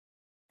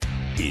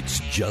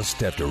It's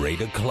just after 8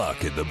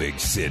 o'clock in the big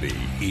city.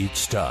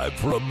 It's time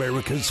for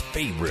America's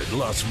favorite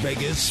Las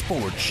Vegas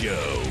sports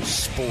show,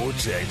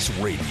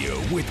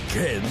 Sportsxradio with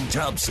Ken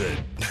Thompson.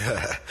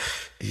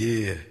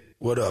 Yeah,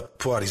 what up?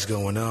 Party's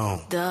going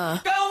on. Duh.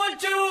 Going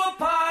to a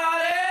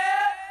party!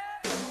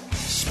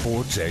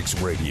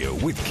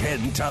 Sportsxradio with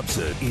Ken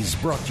Thompson is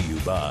brought to you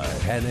by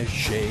Hannah,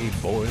 Shea,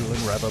 Boyle, and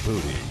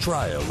Ravaputi.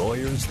 Trial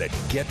lawyers that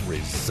get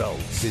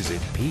results.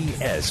 Visit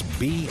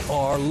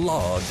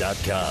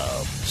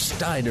PSBRlaw.com.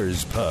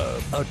 Steiner's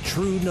Pub, a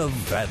true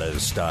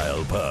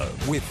Nevada-style pub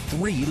with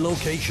 3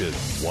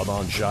 locations. One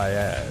on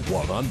Cheyenne,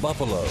 one on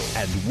Buffalo,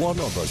 and one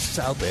on the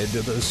south end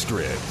of the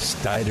Strip.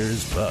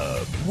 Steiner's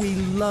Pub. We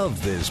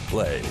love this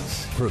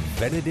place.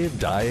 Preventative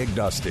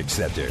Diagnostic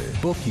Center.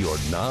 Book your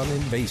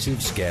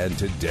non-invasive scan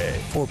today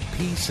for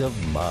peace of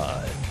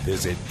mind.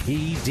 Visit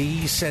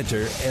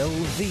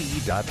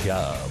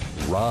pdcenterlv.com.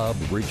 Rob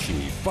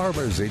Ritchie,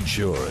 Farmers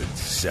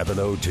Insurance,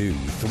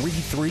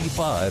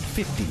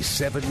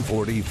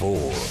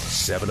 702-335-5744.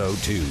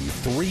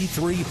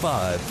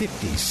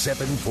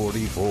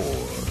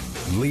 702-335-5744.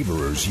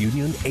 Laborers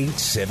Union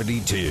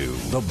 872,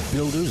 the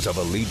builders of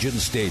Allegiant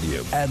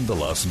Stadium and the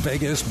Las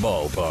Vegas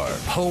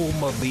Ballpark,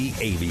 home of the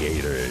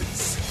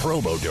Aviators.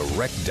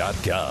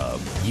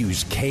 Promodirect.com.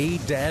 Use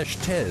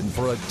K-10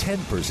 for a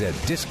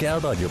 10%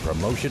 discount on your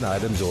promotion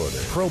items order.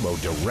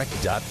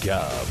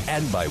 Promodirect.com.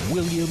 And by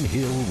William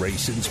Hill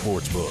Racing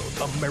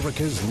Sportsbook,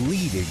 America's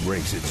leading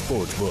racing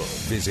sportsbook.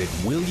 Visit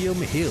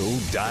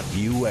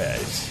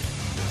williamhill.us.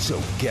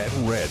 So get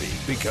ready,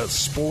 because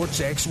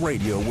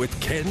Sportsxradio with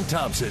Ken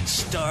Thompson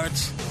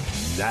starts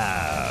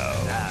now.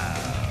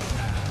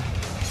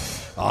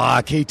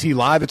 KT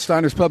live at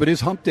Steiner's Pub. It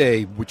is Hump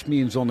Day, which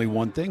means only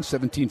one thing.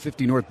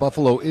 1750 North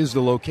Buffalo is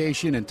the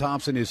location, and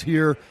Thompson is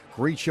here.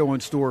 Great show in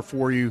store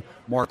for you.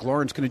 Mark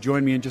Lawrence going to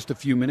join me in just a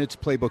few minutes.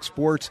 Playbook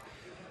Sports.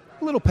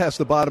 A little past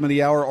the bottom of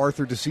the hour,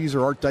 Arthur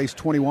DeCesar, Art Dice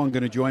 21,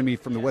 going to join me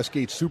from the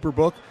Westgate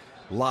Superbook.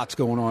 Lots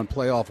going on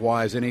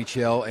playoff-wise,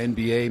 NHL,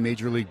 NBA,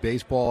 Major League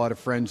Baseball out of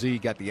frenzy.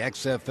 Got the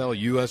XFL,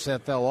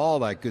 USFL, all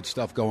that good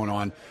stuff going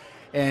on.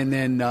 And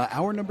then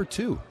hour number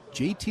 2,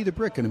 JT the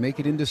Brick going to make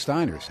it into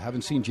Steiners.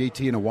 Haven't seen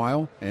JT in a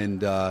while.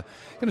 And going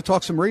to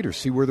talk some Raiders,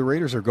 see where the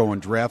Raiders are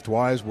going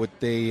draft-wise, what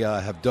they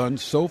have done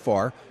so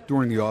far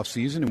during the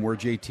offseason, and where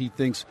JT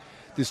thinks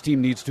this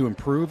team needs to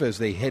improve as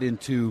they head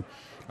into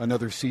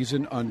another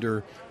season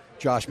under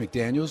Josh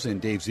McDaniels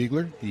and Dave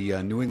Ziegler,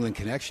 the New England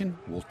connection.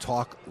 We'll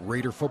talk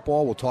Raider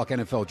football. We'll talk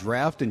NFL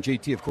draft. And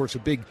JT, of course, a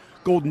big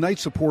Golden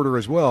Knights supporter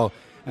as well.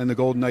 And the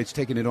Golden Knights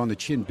taking it on the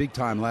chin big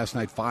time last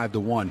night,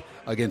 5-1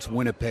 against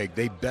Winnipeg.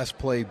 They best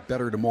play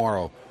better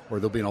tomorrow, or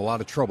they'll be in a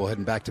lot of trouble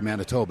heading back to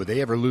Manitoba. They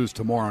ever lose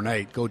tomorrow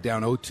night, go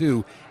down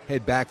 0-2,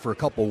 head back for a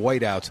couple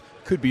whiteouts,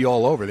 could be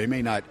all over. They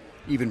may not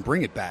even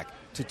bring it back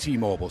to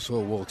T-Mobile, so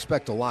we'll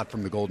expect a lot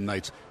from the Golden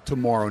Knights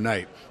tomorrow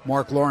night.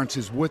 Mark Lawrence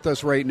is with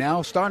us right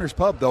now. Steiner's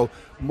Pub, though,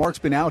 Mark's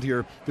been out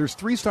here. There's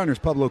 3 Steiner's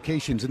Pub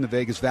locations in the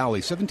Vegas Valley,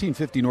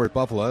 1750 North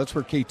Buffalo. That's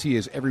where KT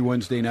is every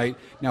Wednesday night,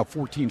 now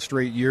 14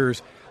 straight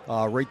years.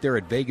 Right there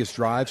at Vegas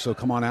Drive, so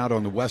come on out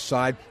on the west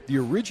side. The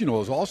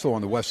original is also on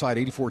the west side,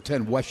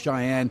 8410 West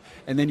Cheyenne,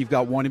 and then you've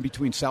got one in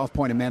between South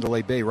Point and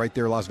Mandalay Bay, right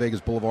there, Las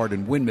Vegas Boulevard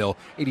and Windmill,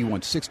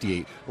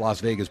 8168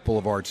 Las Vegas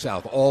Boulevard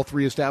South. All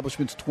 3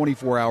 establishments,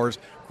 24 hours,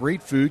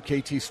 great food.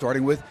 KT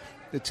starting with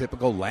the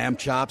typical lamb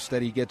chops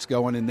that he gets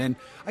going, and then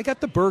I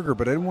got the burger,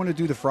 but I didn't want to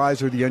do the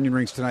fries or the onion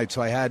rings tonight,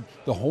 so I had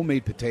the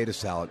homemade potato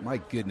salad. My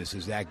goodness,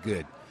 is that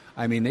good.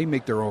 I mean, they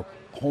make their own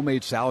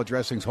homemade salad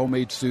dressings,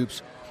 homemade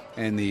soups,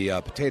 and the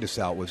potato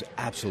salad was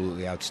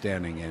absolutely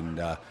outstanding,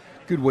 and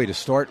good way to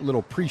start. A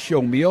little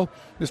pre-show meal.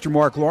 Mr.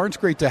 Mark Lawrence,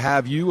 great to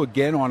have you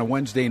again on a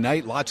Wednesday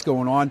night. Lots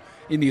going on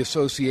in the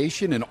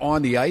association and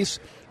on the ice.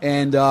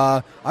 And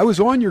I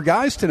was on your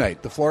guys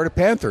tonight, the Florida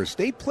Panthers.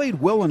 They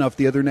played well enough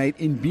the other night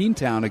in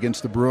Beantown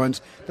against the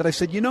Bruins that I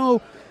said,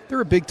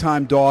 they're a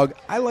big-time dog.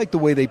 I like the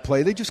way they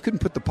play. They just couldn't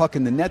put the puck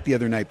in the net the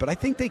other night, but I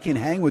think they can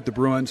hang with the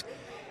Bruins.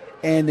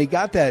 And they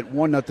got that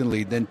 1-0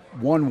 lead, then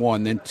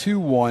 1-1, then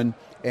 2-1.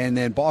 And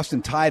then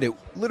Boston tied it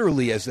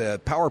literally as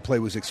the power play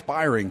was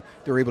expiring.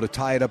 They were able to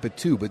tie it up at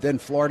 2. But then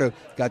Florida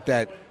got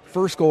that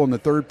first goal in the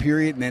third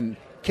period and then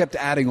kept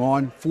adding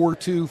on.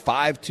 4-2,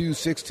 5-2,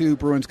 6-2.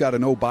 Bruins got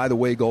an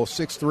by-the-way goal,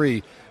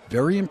 6-3.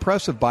 Very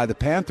impressive by the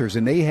Panthers.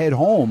 And they head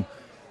home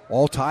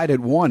all tied at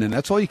 1. And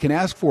that's all you can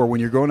ask for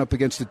when you're going up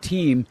against a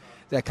team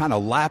that kind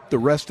of lapped the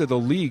rest of the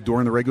league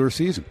during the regular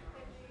season.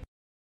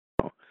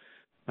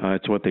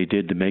 It's what they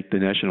did to make the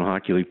National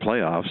Hockey League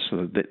playoffs.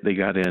 They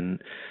got in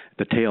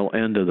the tail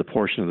end of the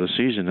portion of the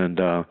season, and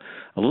a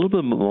little bit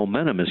of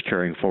momentum is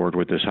carrying forward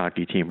with this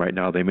hockey team right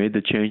now. They made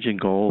the change in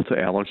goal to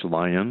Alex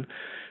Lyon,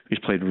 who's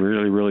played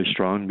really, really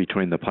strong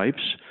between the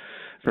pipes.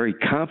 Very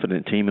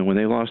confident team, and when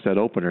they lost that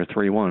opener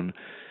 3-1,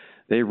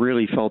 they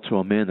really felt to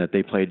a man that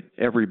they played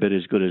every bit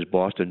as good as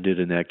Boston did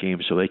in that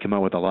game, so they come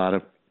out with a lot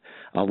of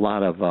a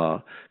lot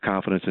of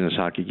confidence in this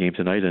hockey game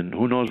tonight. And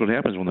who knows what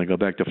happens when they go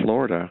back to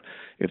Florida,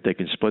 if they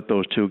can split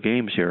those two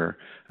games here.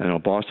 I know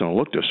Boston will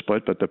look to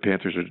split, but the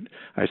Panthers would,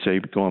 I say,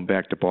 going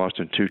back to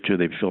Boston 2-2,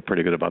 they feel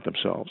pretty good about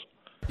themselves.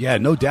 Yeah,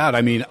 no doubt.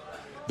 I mean,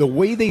 the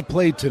way they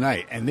played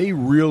tonight, and they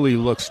really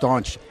looked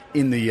staunch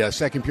in the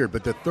second period,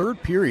 but the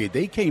third period,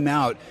 they came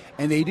out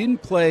and they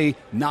didn't play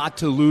not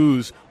to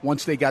lose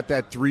once they got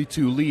that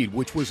 3-2 lead,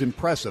 which was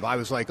impressive. I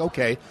was like,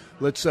 okay,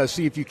 let's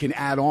see if you can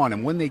add on.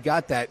 And when they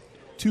got that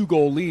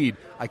 2-goal lead,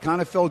 I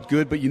kind of felt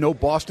good, but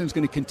Boston's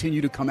going to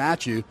continue to come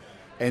at you.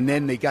 And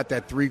then they got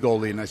that 3-goal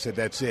lead, and I said,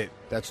 that's it.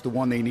 That's the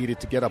one they needed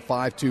to get up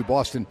 5-2.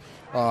 Boston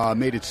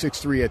made it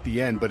 6-3 at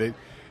the end, but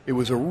it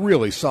was a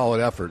really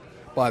solid effort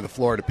by the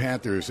Florida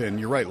Panthers. And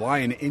you're right,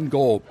 Lyon in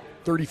goal,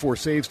 34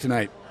 saves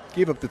tonight.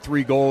 Gave up the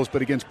 3 goals,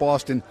 but against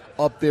Boston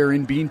up there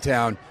in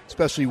Beantown,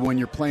 especially when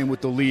you're playing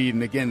with the lead.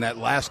 And again, that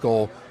last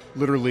goal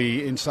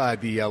literally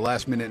inside the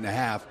last minute and a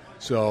half.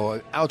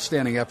 So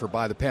outstanding effort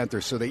by the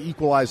Panthers. So they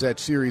equalize that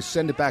series,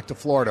 send it back to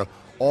Florida,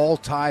 all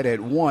tied at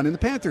 1. And the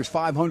Panthers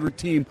 500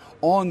 team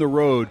on the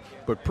road,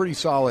 but pretty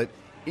solid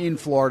in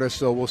Florida.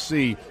 So we'll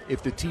see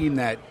if the team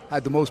that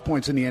had the most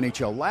points in the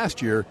NHL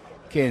last year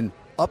can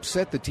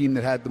upset the team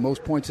that had the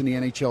most points in the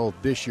NHL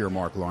this year,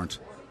 Mark Lawrence.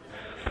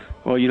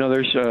 Well,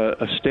 there's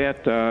a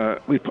stat.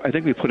 I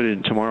think we put it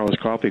in tomorrow's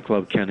Coffee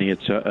Club, Kenny.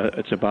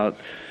 It's about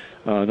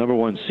number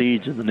one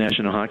seeds in the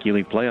National Hockey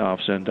League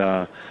playoffs, and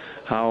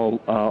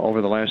how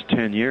over the last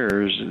 10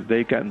 years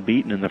they've gotten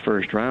beaten in the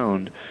first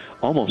round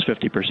almost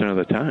 50% of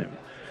the time.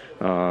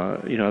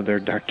 They're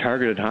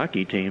targeted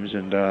hockey teams,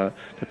 and the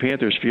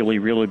Panthers feel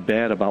really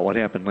bad about what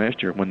happened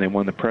last year when they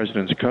won the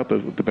President's Cup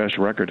with the best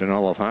record in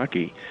all of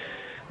hockey.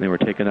 They were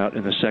taken out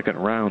in the second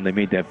round. They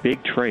made that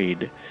big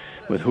trade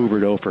with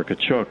Huberdeau for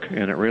Tkachuk,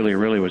 and it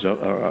really was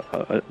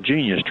a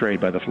genius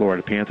trade by the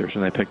Florida Panthers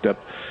when they picked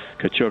up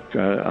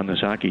Tkachuk on this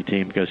hockey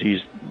team, because he's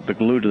the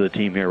glue to the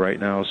team here right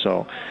now.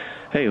 So,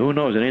 hey, who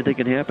knows? Anything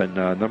can happen.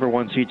 Number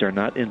one seeds are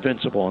not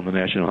invincible in the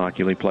National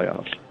Hockey League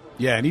playoffs.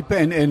 Yeah, and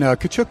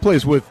Tkachuk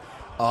plays with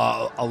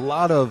a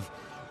lot of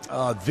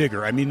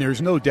vigor. I mean,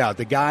 there's no doubt.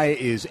 The guy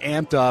is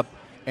amped up,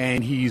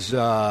 and he's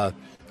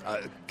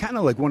kind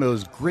of like one of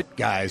those grit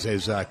guys,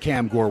 as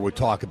Cam Gore would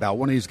talk about.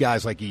 One of these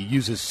guys, like, he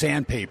uses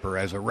sandpaper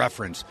as a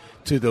reference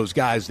to those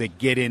guys that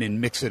get in and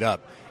mix it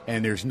up.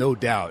 And there's no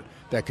doubt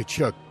that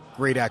Tkachuk,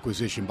 great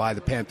acquisition by the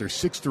Panthers.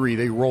 6-3,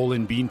 they roll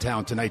in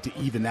Beantown tonight to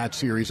even that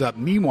series up.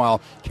 Meanwhile,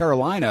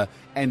 Carolina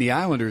and the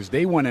Islanders,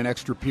 they won an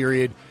extra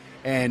period,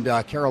 and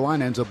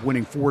Carolina ends up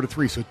winning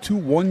 4-3. So 2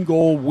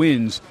 one-goal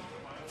wins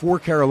for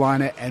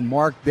Carolina, and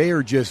Mark, they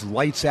are just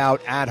lights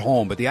out at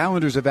home. But the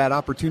Islanders have had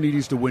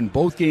opportunities to win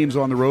both games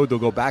on the road. They'll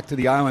go back to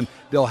the island.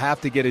 They'll have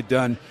to get it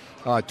done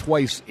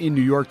twice in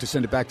New York to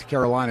send it back to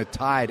Carolina,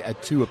 tied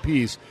at 2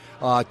 apiece.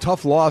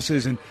 Tough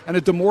losses and a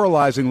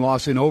demoralizing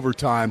loss in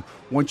overtime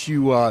once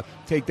you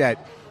take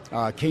that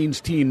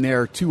Canes team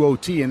there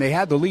 2-0, and they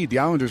had the lead. The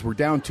Islanders were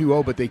down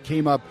 2-0, but they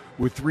came up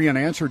with 3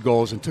 unanswered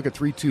goals and took a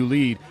 3-2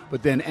 lead,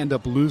 but then end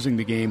up losing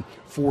the game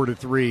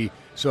 4-3.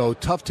 So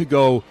tough to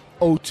go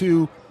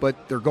 0-2,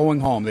 but they're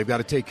going home. They've got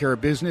to take care of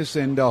business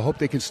and hope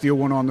they can steal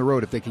one on the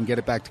road if they can get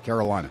it back to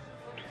Carolina.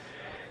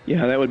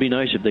 Yeah, that would be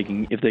nice if they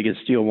can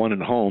steal one at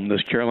home.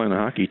 This Carolina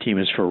hockey team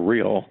is for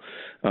real.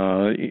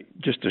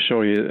 Just to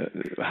show you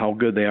how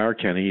good they are,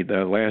 Kenny,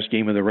 the last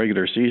game of the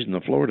regular season,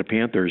 the Florida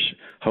Panthers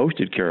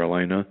hosted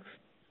Carolina.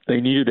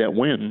 They needed that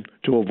win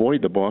to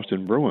avoid the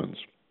Boston Bruins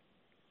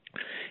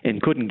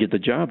and couldn't get the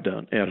job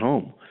done at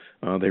home.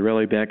 They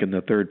rallied back in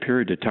the third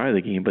period to tie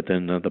the game, but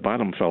then the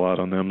bottom fell out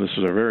on them. This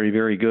is a very,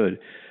 very good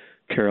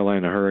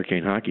Carolina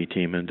Hurricane hockey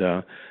team, and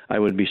I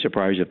wouldn't be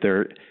surprised if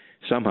they're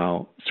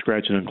somehow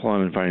scratching and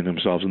clawing and finding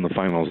themselves in the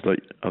finals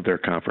of their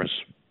conference.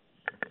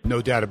 No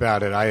doubt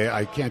about it.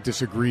 I can't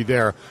disagree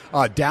there.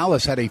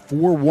 Dallas had a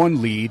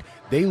 4-1 lead.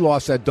 They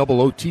lost that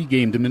double OT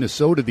game to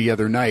Minnesota the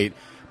other night,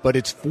 but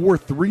it's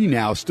 4-3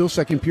 now, still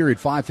second period,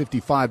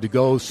 5:55 to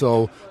go.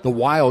 So the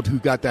Wild, who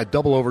got that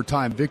double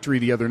overtime victory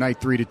the other night,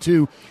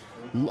 3-2,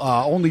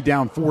 only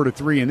down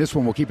 4-3, and this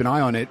one we'll keep an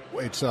eye on it.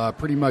 It's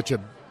pretty much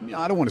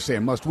I don't want to say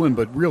a must-win,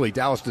 but really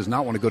Dallas does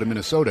not want to go to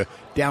Minnesota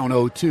down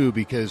 0-2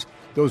 because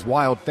those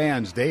Wild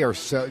fans, they are,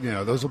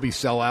 those will be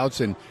sellouts,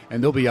 and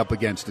they'll be up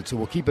against it. So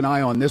we'll keep an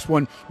eye on this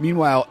one.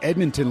 Meanwhile,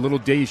 Edmonton, a little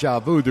deja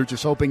vu. They're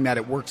just hoping that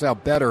it works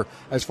out better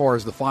as far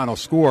as the final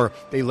score.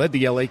 They led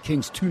the LA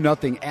Kings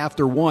 2-0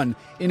 after 1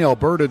 in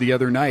Alberta the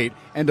other night.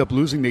 End up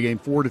losing the game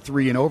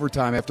 4-3 in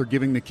overtime after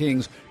giving the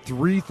Kings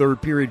 3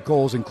 third-period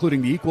goals,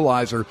 including the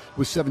equalizer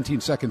with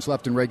 17 seconds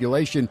left in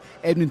regulation.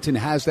 Edmonton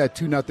has that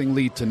 2-0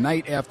 lead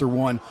tonight after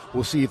 1.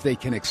 We'll see if they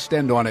can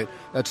extend on it.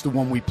 That's the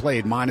one we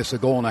played, minus a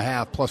goal and a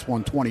half, plus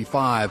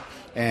 125,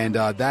 and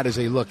that is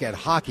a look at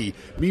hockey.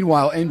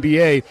 Meanwhile,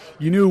 NBA,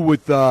 you knew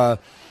with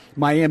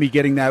Miami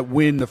getting that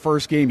win the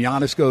first game,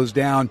 Giannis goes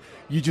down.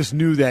 You just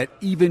knew that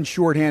even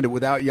shorthanded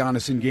without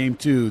Giannis in Game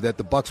 2, that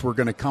the Bucks were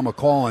going to come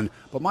a-calling.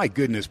 But my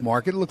goodness,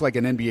 Mark, it looked like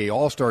an NBA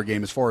All-Star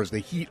game as far as the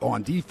heat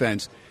on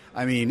defense.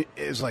 I mean,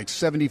 it was like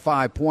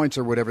 75 points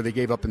or whatever they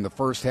gave up in the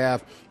first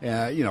half.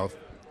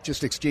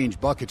 just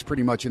exchanged buckets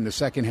pretty much in the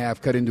second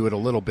half, cut into it a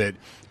little bit,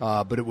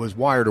 but it was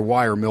wire to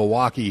wire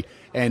Milwaukee.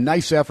 And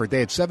nice effort. They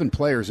had 7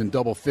 players in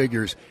double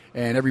figures,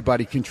 and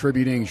everybody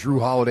contributing. Jrue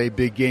Holiday,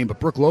 big game, but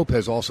Brook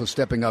Lopez also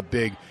stepping up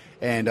big,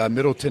 and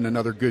Middleton,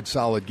 another good,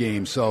 solid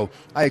game. So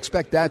I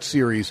expect that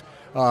series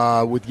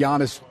with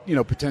Giannis,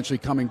 potentially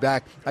coming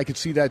back. I could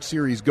see that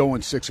series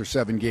going 6 or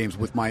 7 games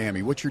with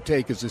Miami. What's your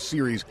take as the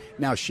series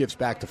now shifts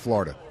back to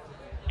Florida?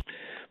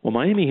 Well,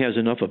 Miami has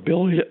enough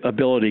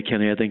ability,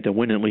 Kenny, I think, to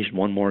win at least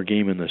one more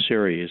game in the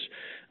series.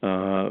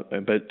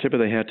 But tip of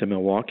the hat to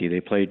Milwaukee.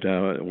 They played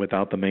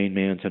without the main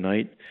man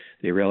tonight.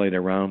 They rallied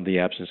around the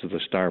absence of the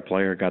star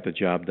player, got the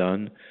job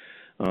done,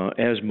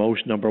 as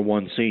most number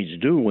 1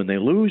 seeds do when they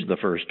lose the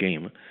first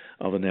game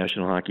of the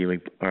National Hockey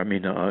League,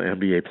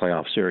 NBA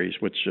playoff series,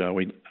 which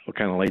we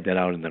kind of laid that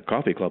out in the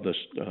coffee club,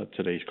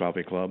 today's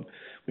coffee club.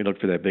 We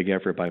looked for that big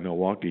effort by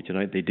Milwaukee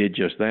tonight. They did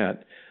just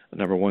that. The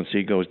number 1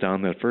 seed goes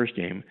down that first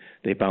game.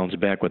 They bounce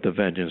back with a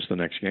vengeance the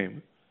next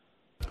game.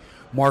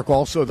 Mark,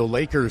 also the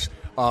Lakers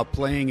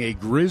playing a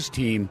Grizz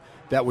team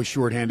that was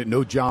shorthanded.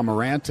 No John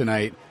Morant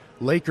tonight.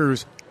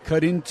 Lakers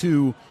cut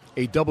into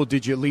a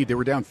double-digit lead. They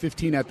were down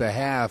 15 at the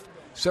half.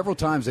 Several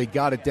times they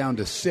got it down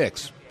to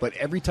 6, but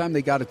every time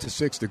they got it to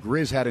 6, the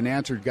Grizz had an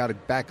answer, got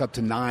it back up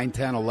to 9,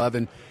 10,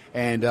 11,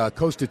 and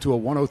coasted to a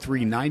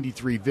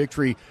 103-93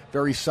 victory.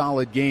 Very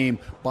solid game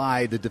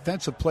by the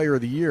Defensive Player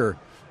of the Year,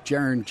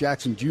 Jaren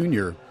Jackson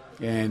Jr.,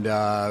 and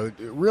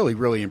really,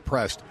 really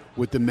impressed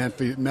with the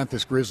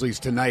Memphis Grizzlies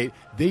tonight.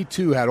 They,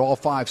 too, had all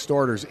 5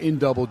 starters in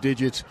double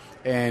digits,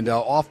 and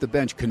off the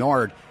bench,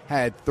 Kennard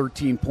had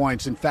 13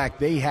 points. In fact,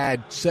 they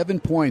had 7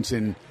 points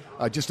in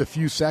just a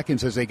few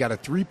seconds as they got a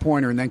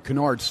three-pointer, and then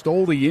Kennard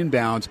stole the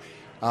inbounds,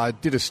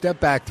 did a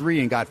step-back 3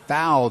 and got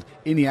fouled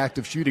in the act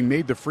of shooting,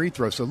 made the free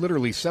throw. So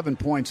literally 7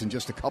 points in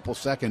just a couple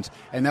seconds,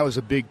 and that was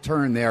a big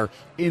turn there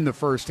in the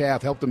first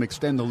half, helped them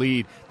extend the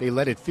lead. They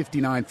led it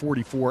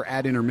 59-44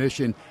 at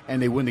intermission,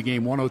 and they win the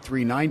game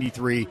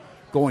 103-93.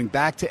 Going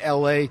back to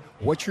L.A.,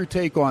 what's your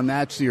take on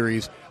that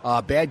series?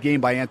 Bad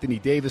game by Anthony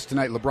Davis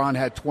tonight. LeBron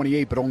had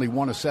 28, but only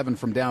 1 of 7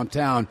 from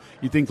downtown.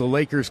 You think the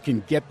Lakers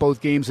can get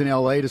both games in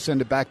L.A. to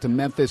send it back to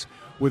Memphis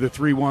with a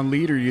 3-1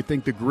 lead, or do you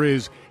think the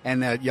Grizz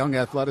and that young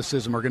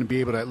athleticism are going to be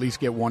able to at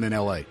least get one in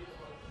L.A.?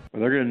 Well,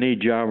 they're going to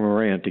need Ja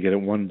Morant to get it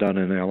one done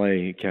in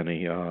L.A.,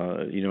 Kenny.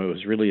 It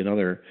was really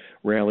another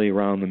rally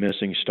around the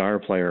missing star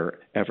player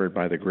effort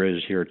by the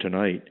Grizz here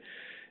tonight.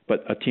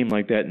 But a team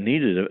like that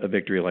needed a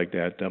victory like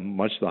that.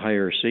 Much the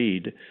higher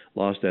seed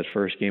lost that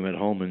first game at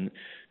home, and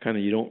kind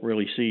of you don't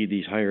really see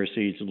these higher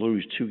seeds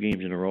lose 2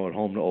 games in a row at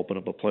home to open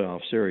up a playoff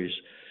series.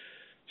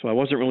 So I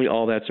wasn't really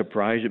all that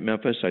surprised at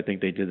Memphis. I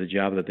think they did the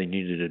job that they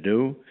needed to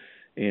do,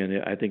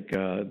 and I think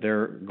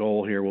their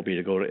goal here will be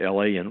to go to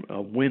L.A. and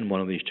win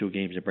one of these 2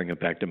 games and bring it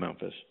back to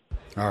Memphis.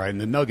 All right,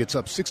 and the Nuggets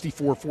up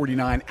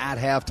 64-49 at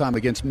halftime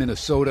against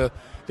Minnesota.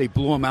 They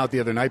blew them out the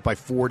other night by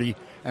 40,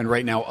 and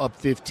right now up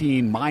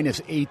 15,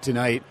 -8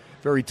 tonight.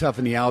 Very tough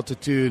in the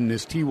altitude, and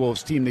this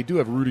T-Wolves team, they do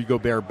have Rudy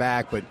Gobert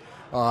back, but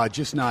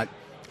just not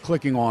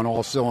clicking on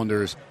all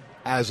cylinders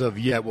as of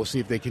yet. We'll see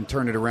if they can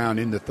turn it around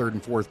in the third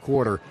and fourth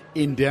quarter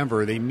in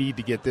Denver. They need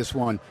to get this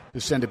one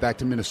to send it back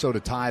to Minnesota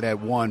tied at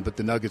 1, but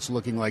the Nuggets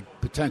looking like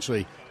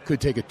potentially could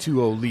take a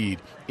 2-0 lead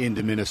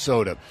into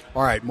Minnesota.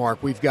 All right,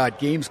 Mark, we've got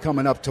games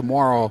coming up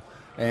tomorrow,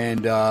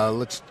 and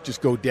let's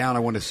just go down. I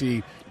want to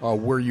see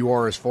where you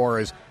are as far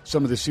as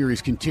some of the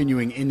series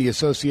continuing in the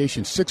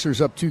association. Sixers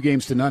up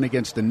 2-0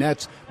 against the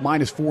Nets,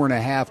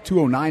 -4.5,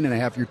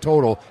 209.5 your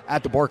total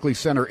at the Barclays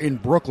Center in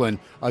Brooklyn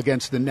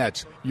against the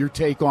Nets. Your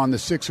take on the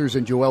Sixers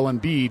and Joel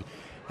Embiid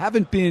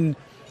haven't been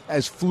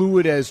as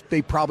fluid as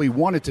they probably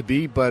want it to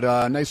be, but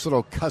a nice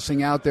little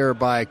cussing out there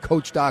by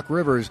Coach Doc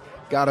Rivers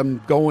got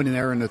them going in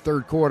there in the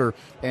third quarter,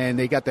 and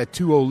they got that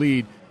 2-0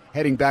 lead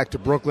heading back to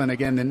Brooklyn.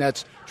 Again, the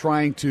Nets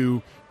trying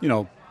to,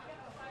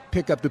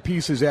 pick up the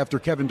pieces after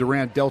Kevin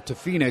Durant dealt to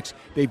Phoenix.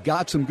 They've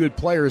got some good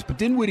players, but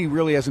Dinwiddie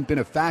really hasn't been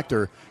a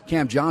factor.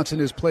 Cam Johnson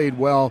has played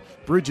well.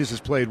 Bridges has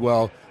played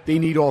well. They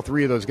need all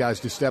 3 of those guys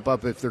to step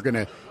up if they're going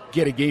to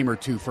get a game or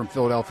 2 from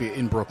Philadelphia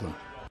in Brooklyn.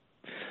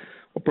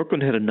 Well,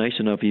 Brooklyn had a nice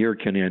enough year,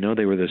 Kenny. I know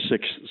they were the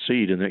 6th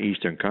seed in the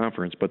Eastern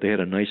Conference, but they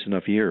had a nice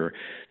enough year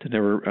to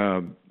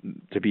never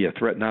to be a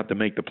threat not to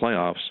make the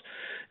playoffs.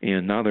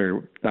 And now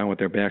they're down with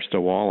their backs to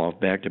the wall of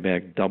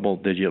back-to-back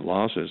double-digit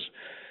losses.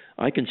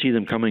 I can see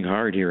them coming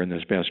hard here in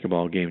this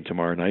basketball game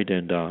tomorrow night.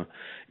 And,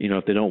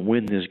 if they don't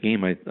win this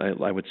game,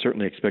 I would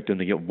certainly expect them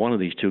to get one of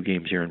these 2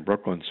 games here in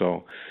Brooklyn.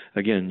 So,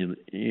 again,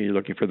 you're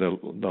looking for the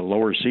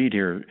lower seed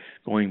here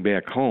going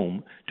back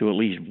home to at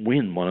least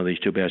win one of these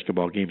 2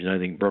 basketball games, and I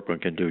think Brooklyn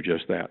can do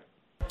just that.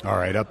 All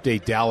right,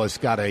 update. Dallas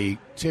got a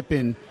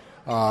tip-in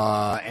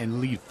and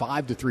lead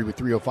 5-3 with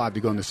 3:05 to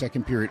go in the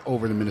second period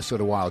over the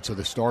Minnesota Wild. So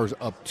the Stars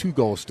up 2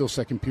 goals, still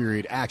second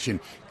period action.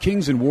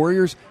 Kings and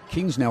Warriors.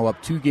 Kings now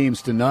up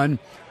 2-0.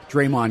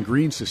 Draymond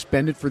Green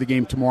suspended for the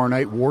game tomorrow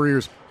night.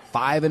 Warriors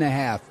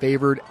 5.5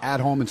 favored at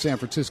home in San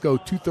Francisco.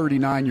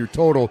 239 your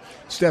total.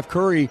 Steph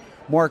Curry,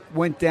 Mark,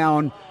 went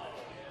down,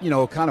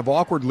 kind of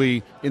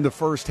awkwardly in the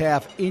first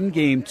half in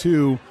game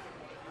 2.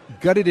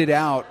 gutted it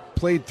out,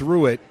 played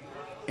through it,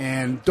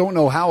 and don't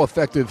know how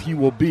effective he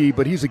will be,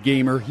 but he's a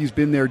gamer. He's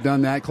been there,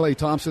 done that. Klay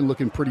Thompson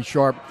looking pretty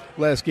sharp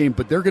last game,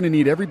 but they're going to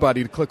need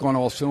everybody to click on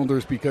all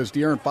cylinders because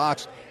De'Aaron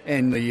Fox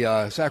and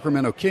the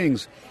Sacramento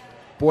Kings,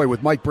 boy,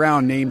 with Mike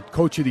Brown named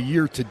Coach of the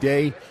Year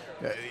today,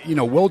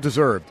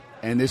 well-deserved.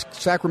 And this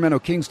Sacramento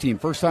Kings team,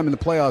 first time in the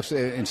playoffs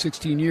in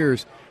 16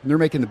 years, and they're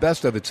making the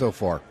best of it so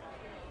far.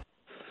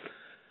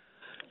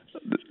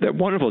 That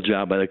wonderful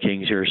job by the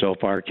Kings here so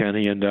far,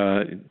 Kenny, and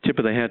tip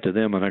of the hat to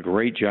them on a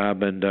great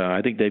job. And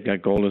I think they've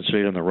got Golden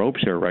State on the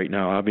ropes here right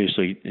now.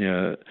 Obviously,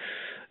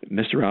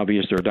 Mr.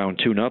 Obvious, they're down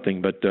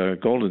 2-0, but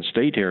Golden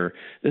State here,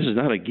 this is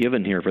not a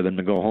given here for them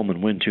to go home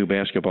and win 2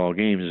 basketball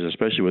games,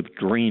 especially with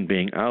Green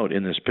being out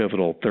in this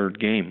pivotal third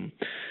game.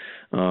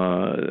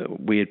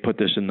 We had put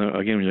this in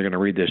again, you're going to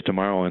read this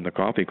tomorrow in the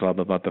Coffee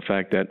Club about the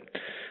fact that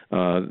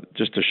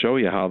just to show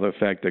you how the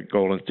fact that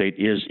Golden State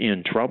is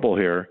in trouble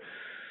here,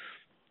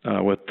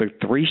 with the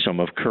threesome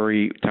of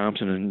Curry,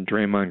 Thompson, and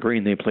Draymond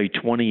Green. They played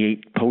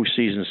 28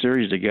 postseason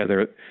series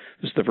together.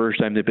 This is the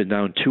first time they've been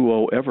down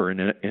 2-0 ever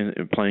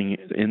in playing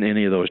in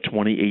any of those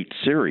 28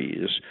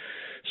 series.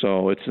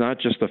 So it's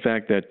not just the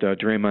fact that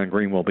Draymond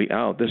Green will be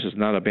out. This is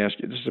a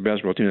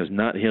basketball team that's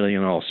not hitting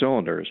on all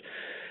cylinders.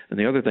 And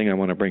the other thing I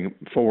want to bring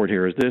forward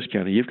here is this,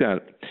 Kenny. You've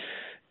got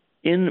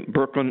in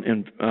Brooklyn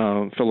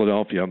and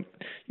Philadelphia,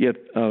 you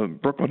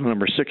have Brooklyn,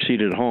 number 6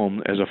 seed at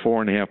home, as a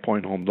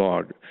 4.5-point home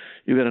dog.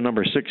 You've got a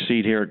number 6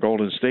 seed here at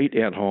Golden State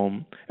at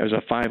home as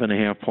a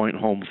 5.5-point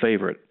home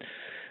favorite.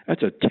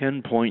 That's a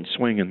 10-point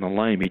swing in the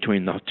line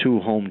between the two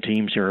home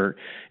teams here.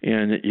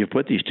 And you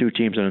put these two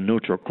teams in a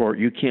neutral court,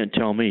 you can't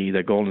tell me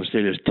that Golden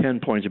State is 10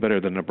 points better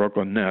than the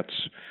Brooklyn Nets.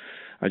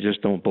 I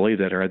just don't believe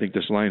that. Or I think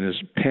this line is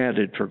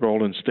padded for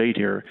Golden State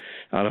here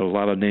out of a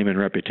lot of name and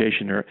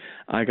reputation here.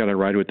 I got to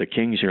ride with the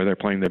Kings here. They're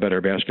playing the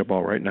better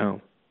basketball right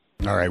now.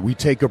 All right, we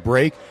take a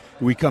break.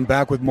 We come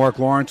back with Mark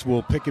Lawrence.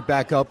 We'll pick it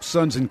back up.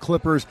 Suns and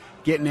Clippers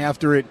getting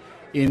after it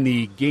in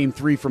the Game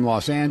 3 from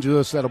Los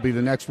Angeles. That'll be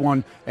the next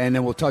one. And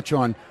then we'll touch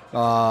on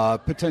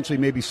potentially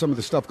maybe some of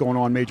the stuff going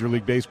on Major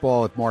League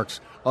Baseball if Mark's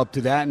up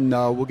to that. And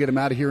we'll get him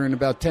out of here in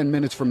about 10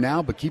 minutes from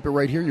now. But keep it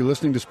right here. You're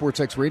listening to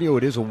SportsXradio.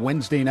 It is a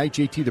Wednesday night.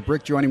 JT the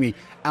Brick joining me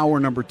hour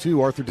number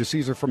 2. Arthur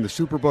DeCesar from the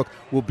Superbook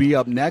will be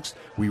up next.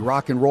 We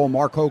rock and roll.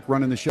 Mark Hoke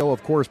running the show,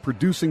 of course,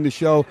 producing the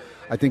show.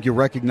 I think you'll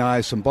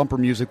recognize some bumper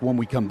music when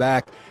we come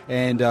back.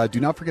 And do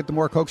not forget the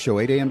Mark Hoke Show,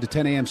 8 a.m. to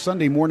 10 a.m.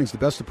 Sunday mornings, the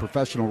best of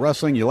professional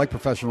wrestling. You like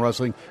professional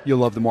wrestling, you'll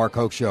love the Mark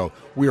Hoke Show.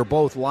 We are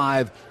both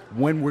live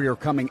when we are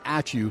coming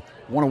at you,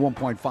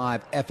 101.5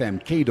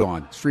 FM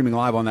K-Dawn, streaming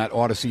live on that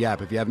Odyssey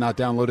app. If you have not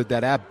downloaded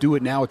that app, do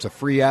it now. It's a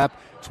free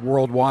app. It's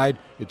worldwide.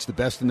 It's the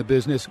best in the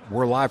business.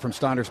 We're live from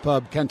Steiner's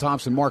Pub. Ken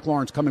Thompson, Mark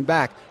Lawrence coming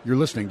back. You're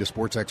listening to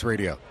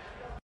SportsXradio.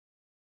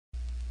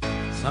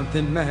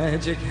 Something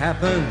magic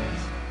happens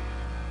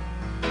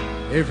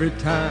every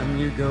time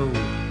you go.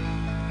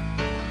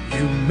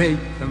 You make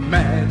the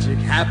magic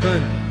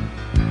happen.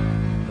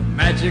 The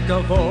magic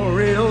of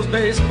Orioles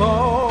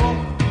baseball.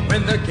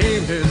 When the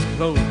game is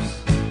close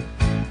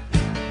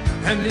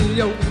and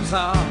the O's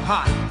are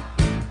hot,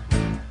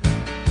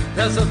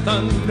 there's a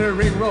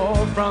thundering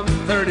roar from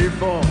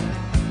 34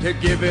 to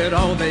give it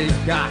all they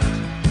got.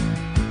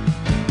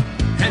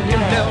 And you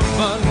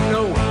never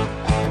know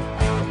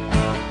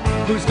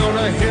who's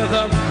gonna hear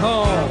the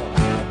call.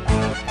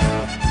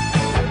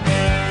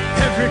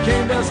 Every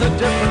game there's a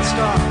different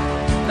star.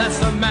 That's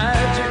the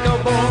magic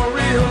of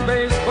Orioles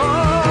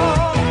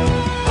baseball.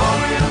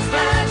 Orioles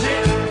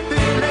magic,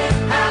 feel it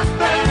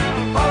happen.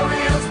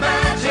 Orioles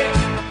magic,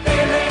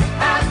 feel it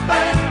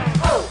happen.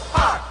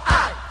 O-R-I-O-L-E-S.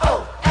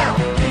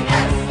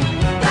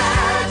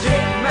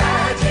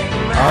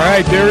 Magic. All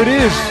right, there it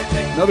is.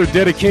 Another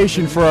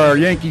dedication for our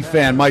Yankee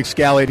fan, Mike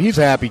Scalliott. He's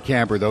a happy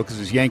camper, though, because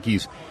his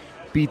Yankees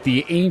beat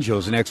the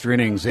Angels in extra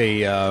innings,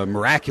 a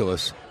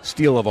miraculous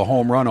steal of a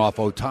home run off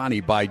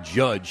Ohtani by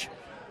Judge.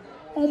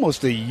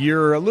 Almost a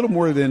year, a little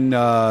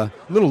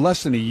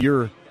less than a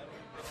year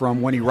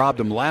from when he robbed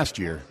him last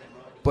year,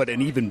 but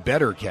an even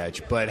better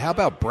catch. But how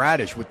about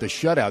Bradish with the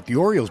shutout? The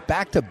Orioles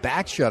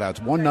back-to-back shutouts,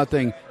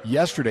 1-0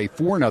 yesterday,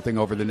 4-0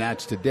 over the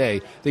Nats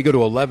today. They go to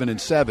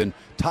 11-7,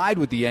 tied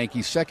with the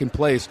Yankees, second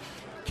place.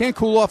 Can't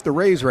cool off the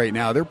Rays right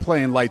now. They're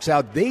playing lights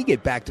out. They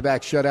get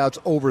back-to-back shutouts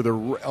over the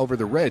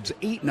Reds.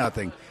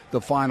 8-0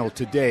 the final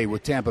today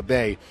with Tampa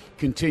Bay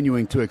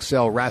continuing to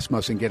excel.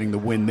 Rasmussen getting the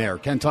win there.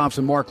 Ken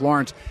Thompson, Mark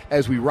Lawrence,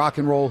 as we rock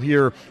and roll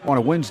here on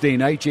a Wednesday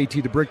night.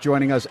 JT the Brick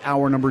joining us,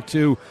 hour number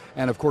 2.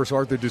 And, of course,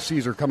 Arthur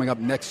DeCesar coming up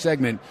next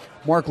segment.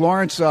 Mark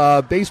Lawrence,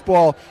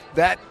 baseball,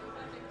 that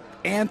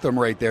anthem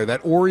right there,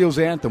 that Orioles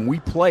anthem, we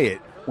play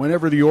it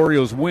whenever the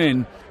Orioles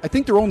win. I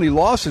think their only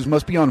losses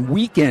must be on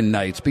weekend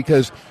nights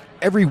because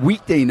every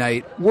weekday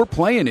night, we're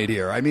playing it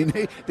here. I mean,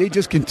 they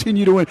just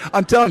continue to win.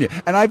 I'm telling you.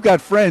 And I've got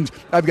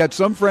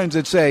some friends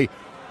that say,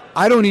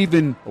 I don't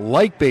even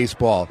like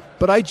baseball,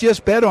 but I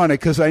just bet on it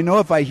because I know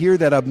if I hear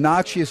that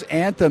obnoxious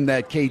anthem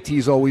that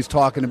KT's always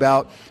talking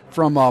about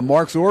from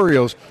Mark's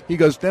Orioles, he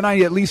goes, then I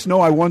at least know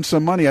I won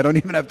some money. I don't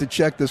even have to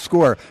check the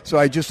score. So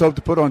I just hope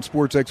to put on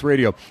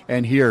SportsXradio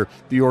and hear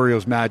the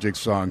Orioles Magic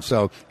song.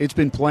 So it's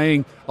been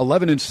playing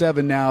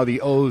 11-7 now,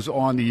 the O's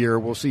on the year.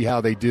 We'll see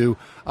how they do.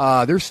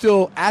 They're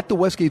still at the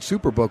Westgate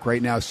Superbook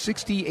right now,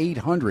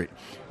 6,800.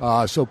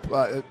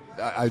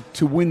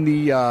 To win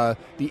the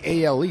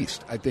AL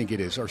East, I think it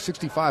is, or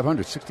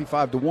 6,500,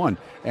 65-1,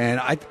 and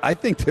I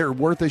think they're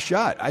worth a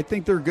shot. I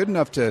think they're good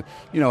enough to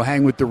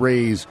hang with the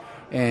Rays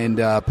and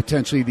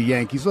potentially the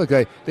Yankees. Look,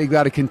 they've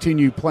got to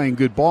continue playing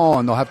good ball,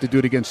 and they'll have to do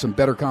it against some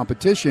better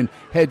competition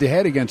head to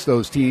head against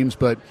those teams.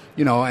 But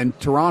and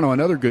Toronto,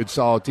 another good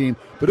solid team.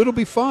 But it'll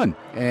be fun,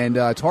 and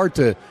it's hard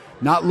to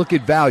not look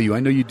at value.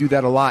 I know you do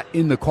that a lot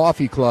in the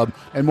Coffee Club.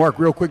 And Mark,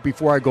 real quick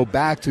before I go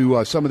back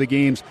to some of the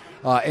games.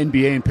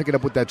 NBA and pick it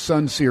up with that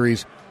Suns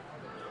series.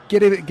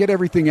 Get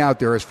everything out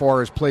there as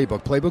far as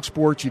Playbook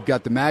Sports. You've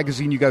got the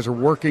magazine. You guys are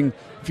working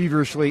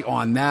feverishly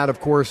on that, of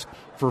course,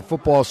 for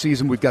football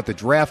season. We've got the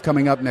draft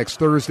coming up next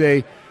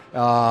Thursday.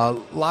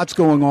 Lots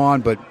going on,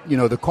 but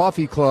the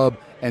Coffee Club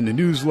and the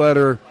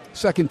newsletter,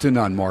 second to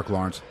none. Mark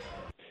Lawrence.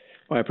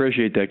 Well, I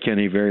appreciate that,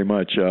 Kenny, very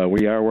much.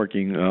 We are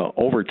working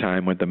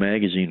overtime with the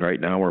magazine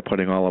right now. We're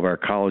putting all of our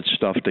college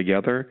stuff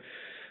together.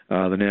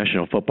 The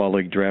National Football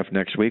League draft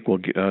next week. We'll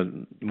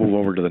move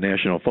over to the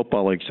National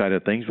Football League side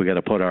of things. We got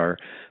to put our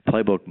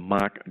Playbook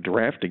mock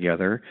draft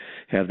together,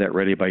 have that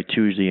ready by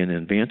Tuesday in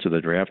advance of the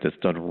draft. It's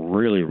done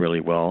really, really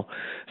well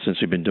since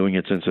we've been doing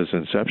it since its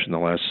inception the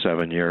last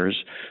 7 years.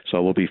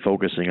 So we'll be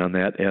focusing on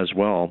that as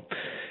well.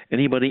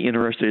 Anybody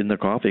interested in the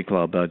Coffee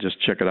Club,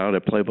 just check it out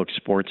at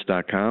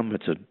playbooksports.com.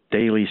 It's a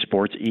daily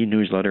sports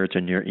e-newsletter. It's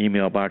in your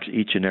email box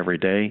each and every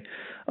day.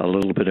 A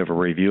little bit of a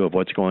review of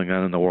what's going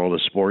on in the world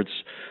of sports,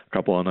 a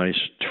couple of nice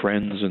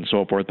trends and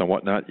so forth and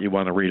whatnot you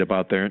want to read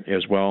about there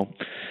as well.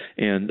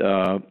 And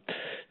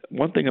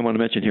one thing I want to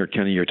mention here,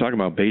 Kenny, you're talking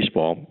about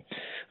baseball.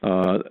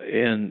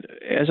 And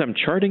as I'm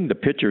charting the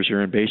pitchers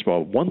here in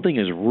baseball, one thing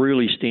is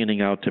really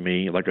standing out to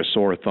me like a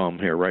sore thumb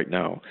here right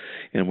now.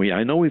 And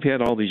I know we've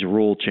had all these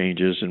rule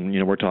changes, and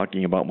we're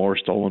talking about more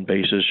stolen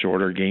bases,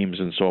 shorter games,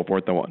 and so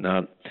forth and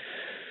whatnot.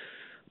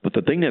 But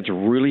the thing that's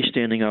really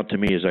standing out to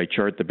me as I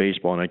chart the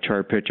baseball and I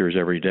chart pitchers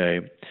every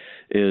day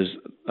is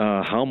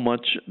how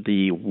much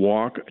the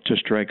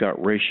walk-to-strikeout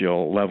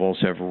ratio levels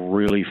have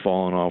really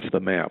fallen off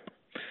the map.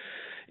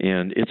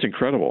 And it's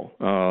incredible.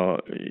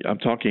 When I'm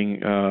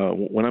talking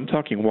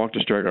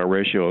walk-to-strikeout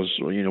ratios,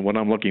 what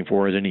I'm looking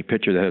for is any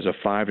pitcher that has a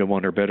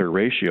 5-to-1 or better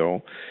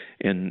ratio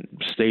and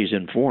stays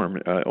in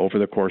form over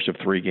the course of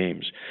 3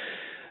 games.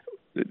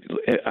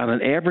 On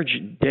an average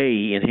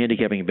day in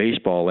handicapping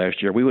baseball last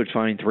year, we would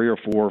find 3 or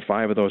 4 or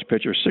 5 of those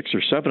pitchers, 6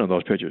 or 7 of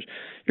those pitchers.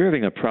 You're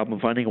having a problem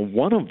finding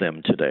one of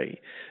them today.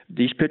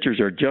 These pitchers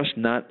are just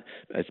not,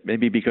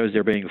 maybe because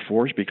they're being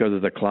forced because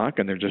of the clock,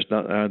 and they're just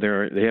not,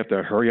 they have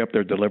to hurry up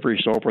their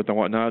delivery, so forth and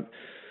whatnot.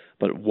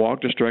 But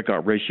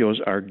walk-to-strikeout ratios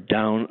are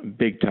down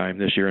big time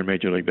this year in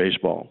Major League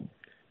Baseball.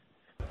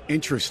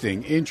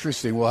 Interesting.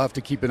 We'll have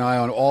to keep an eye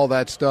on all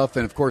that stuff.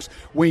 And, of course,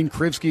 Wayne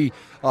Krivsky,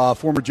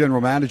 former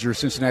general manager of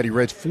Cincinnati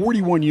Reds,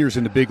 41 years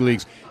in the big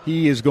leagues.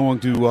 He is going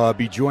to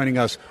be joining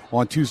us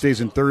on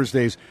Tuesdays and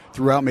Thursdays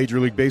throughout Major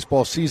League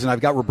Baseball season.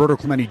 I've got Roberto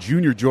Clemente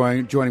Jr.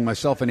 joining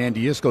myself and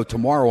Andy Iskoe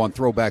tomorrow on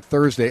Throwback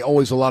Thursday.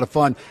 Always a lot of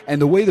fun.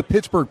 And the way the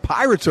Pittsburgh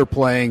Pirates are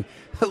playing,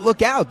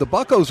 look out. The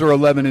Buccos are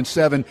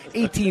 11-7,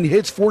 18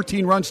 hits,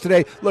 14 runs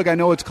today. Look, I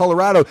know it's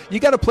Colorado. You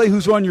got to play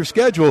who's on your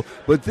schedule,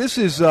 but this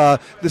is the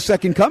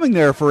second coming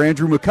there for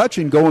Andrew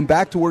McCutchen, going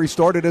back to where he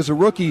started as a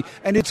rookie,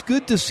 and it's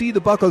good to see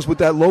the Buccos with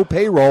that low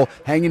payroll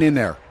hanging in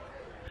there.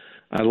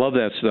 I love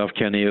that stuff,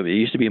 Kenny. It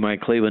used to be my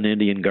Cleveland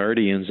Indian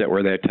Guardians that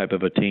were that type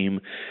of a team.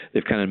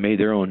 They've kind of made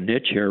their own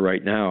niche here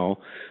right now,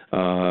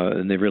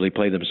 and they've really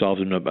played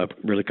themselves in a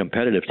really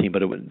competitive team.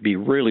 But it would be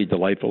really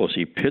delightful to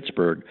see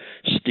Pittsburgh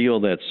steal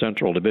that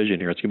Central Division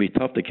here. It's going to be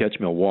tough to catch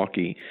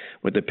Milwaukee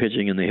with the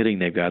pitching and the hitting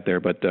they've got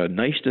there. But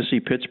nice to see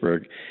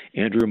Pittsburgh.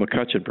 Andrew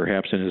McCutchen,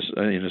 perhaps in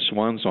his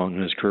swan song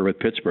in his career with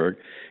Pittsburgh.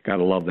 Got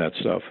to love that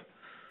stuff.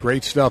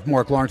 Great stuff,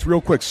 Mark Lawrence.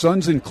 Real quick,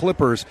 Suns and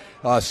Clippers.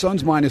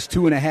 Suns minus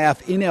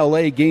 2.5 in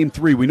L.A., Game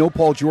 3. We know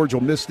Paul George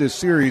will miss this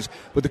series,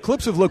 but the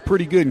Clips have looked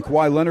pretty good, and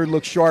Kawhi Leonard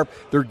looks sharp.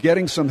 They're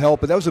getting some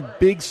help, but that was a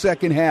big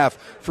second half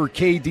for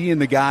KD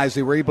and the guys.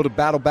 They were able to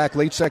battle back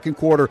late second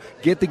quarter,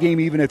 get the game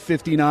even at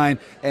 59,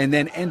 and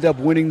then end up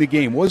winning the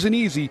game. Wasn't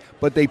easy,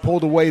 but they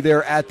pulled away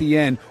there at the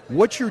end.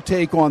 What's your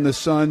take on the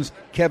Suns,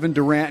 Kevin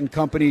Durant and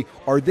company?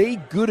 Are they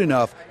good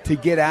enough to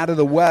get out of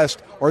the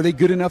West? Are they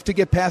good enough to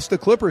get past the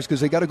Clippers?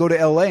 Because they got to go to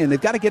L.A., and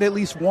they've got to get at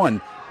least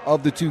one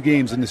of the 2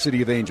 games in the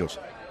City of Angels.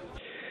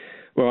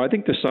 Well, I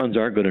think the Suns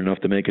are good enough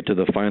to make it to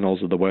the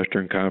finals of the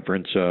Western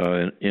Conference,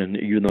 and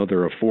even though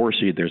they're a 4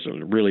 seed, there's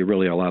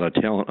really a lot of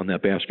talent on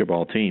that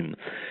basketball team.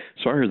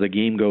 As far as the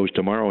game goes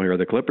tomorrow here,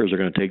 the Clippers are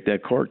going to take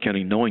that court,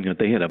 Kenny, knowing that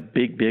they had a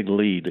big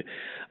lead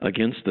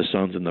against the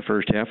Suns in the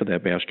first half of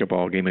that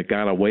basketball game. It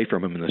got away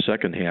from them in the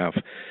second half.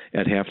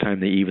 At halftime,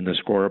 they evened the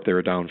score up. They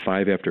were down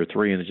 5 after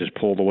 3, and it just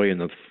pulled away in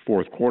the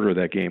fourth quarter of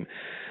that game.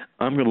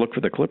 I'm going to look for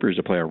the Clippers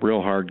to play a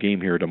real hard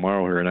game here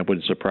tomorrow here, and it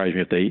wouldn't surprise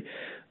me if they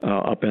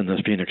upend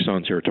the Phoenix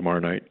Suns here tomorrow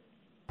night.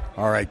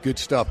 All right, good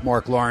stuff,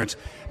 Mark Lawrence.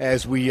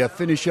 As we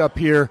finish up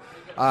here,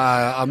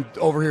 I'm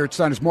over here at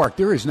Steiners. Mark,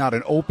 there is not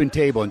an open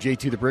table, and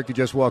JT the Brick had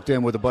just walked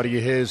in with a buddy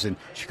of his and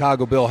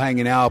Chicago Bill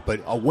hanging out,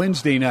 but a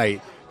Wednesday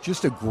night,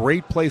 just a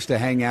great place to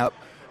hang out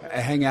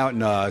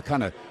and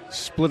kind of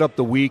split up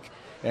the week.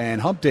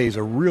 And Hump Day is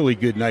a really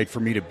good night for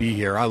me to be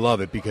here. I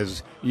love it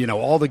because,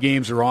 all the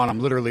games are on. I'm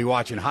literally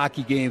watching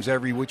hockey games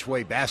every which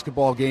way,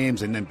 basketball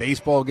games, and then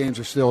baseball games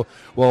are still,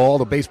 all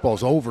the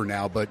baseball's over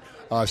now, but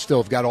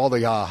still have got all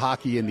the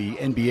hockey and the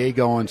NBA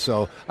going.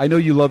 So I know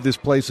you love this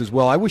place as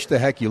well. I wish the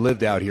heck you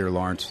lived out here,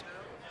 Lawrence.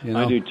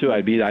 I do too.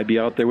 I'd be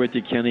out there with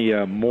you, Kenny,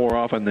 more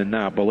often than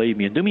not. Believe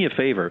me. And do me a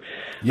favor.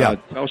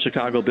 Tell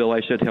Chicago Bill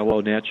I said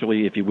hello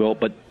naturally, if you will.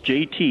 But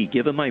JT,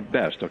 give him my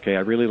best. Okay, I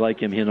really like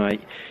him. Him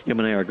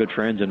and I are good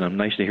friends, and I'm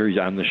nice to hear he's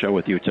on the show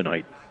with you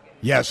tonight.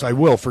 Yes, I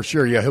will for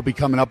sure. Yeah, he'll be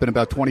coming up in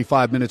about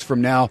 25 minutes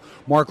from now.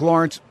 Mark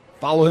Lawrence.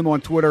 Follow him on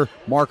Twitter.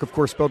 Mark, of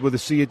course, spelled with a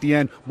C at the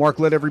end. Mark,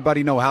 let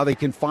everybody know how they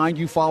can find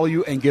you, follow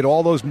you, and get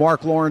all those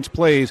Mark Lawrence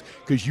plays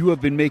because you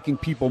have been making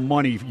people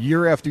money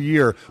year after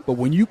year. But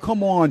when you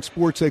come on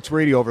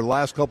SportsXradio over the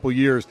last couple of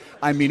years,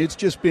 I mean, it's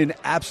just been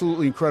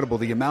absolutely incredible,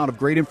 the amount of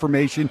great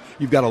information.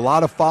 You've got a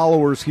lot of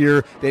followers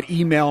here that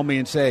email me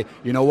and say,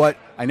 you know what?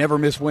 I never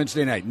miss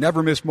Wednesday night,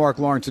 never miss Mark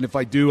Lawrence, and if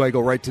I do, I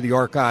go right to the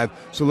archive.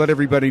 So let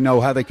everybody know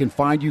how they can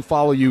find you,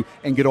 follow you,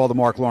 and get all the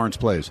Mark Lawrence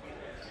plays.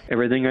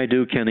 Everything I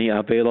do, Kenny,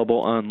 available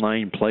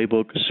online,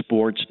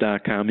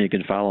 playbooksports.com. You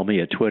can follow me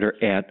at Twitter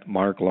at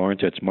Mark Lawrence.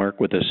 That's Mark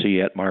with a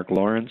C at Mark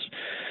Lawrence.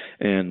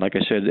 And like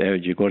I said,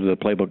 you go to the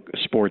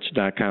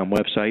playbooksports.com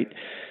website,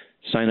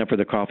 sign up for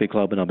the coffee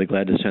club, and I'll be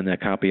glad to send that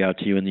copy out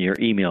to you in your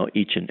email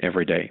each and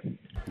every day.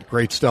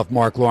 Great stuff,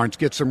 Mark Lawrence.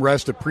 Get some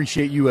rest.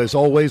 Appreciate you as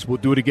always. We'll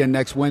do it again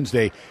next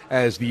Wednesday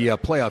as the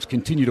playoffs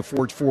continue to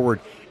forge forward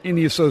in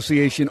the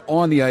association,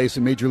 on the ice,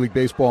 and Major League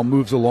Baseball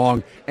moves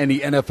along, and the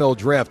NFL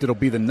draft. It'll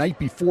be the night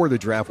before the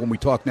draft when we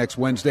talk next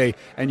Wednesday,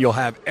 and you'll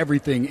have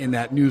everything in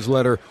that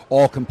newsletter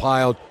all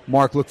compiled.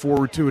 Mark, look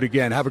forward to it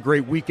again. Have a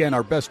great weekend.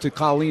 Our best to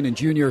Colleen and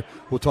Junior.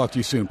 We'll talk to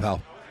you soon,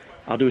 pal.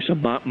 I'll do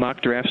some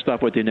mock draft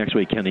stuff with you next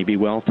week, Kenny. Be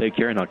well, take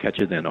care, and I'll catch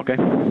you then, okay?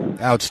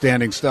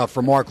 Outstanding stuff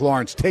from Mark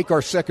Lawrence. Take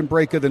our second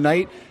break of the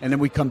night, and then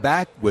we come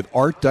back with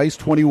Art Dice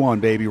 21,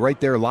 baby, right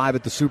there live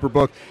at the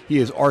Superbook. He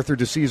is Arthur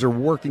DeCesar,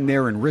 working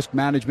there in risk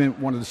management,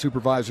 one of the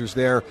supervisors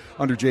there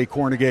under Jay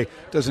Cornegay.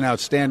 Does an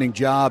outstanding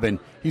job, and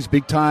he's a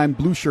big-time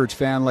Blue Shirts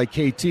fan like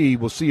KT.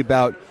 We'll see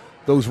about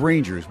those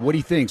Rangers, what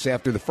he thinks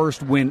after the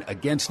first win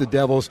against the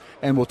Devils,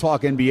 and we'll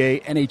talk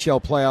NBA, NHL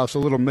playoffs, a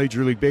little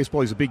Major League Baseball.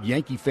 He's a big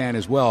Yankee fan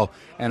as well,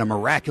 and a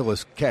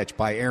miraculous catch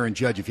by Aaron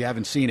Judge. If you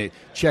haven't seen it,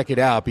 check it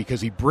out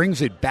because he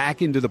brings it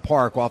back into the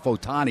park off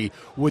Ohtani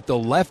with the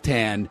left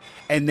hand,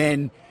 and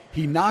then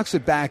he knocks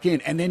it back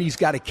in, and then he's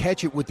got to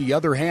catch it with the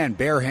other hand,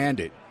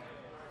 barehanded.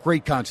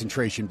 Great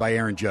concentration by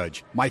Aaron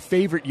Judge. My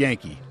favorite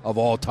Yankee of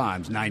all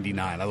times,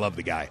 99. I love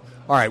the guy.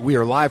 All right, we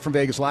are live from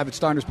Vegas, live at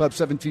Steiners Pub,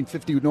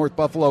 1750 North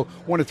Buffalo,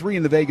 1-3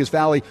 in the Vegas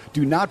Valley.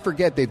 Do not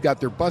forget, they've got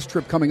their bus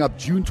trip coming up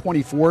June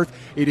 24th.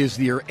 It is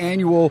their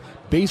annual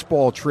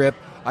baseball trip.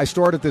 I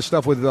started this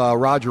stuff with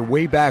Roger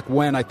way back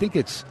when. I think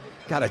it's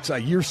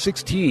year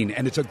 16,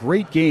 and it's a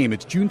great game.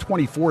 It's June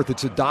 24th.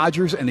 It's the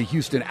Dodgers and the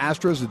Houston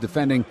Astros, the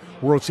defending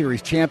World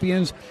Series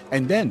champions.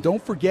 And then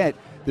don't forget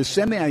the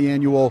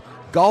semi-annual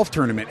golf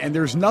tournament, and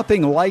there's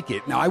nothing like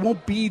it. Now, I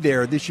won't be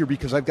there this year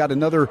because I've got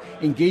another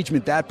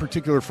engagement that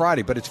particular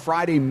Friday, but it's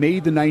Friday, May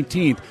the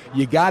 19th.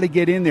 You got to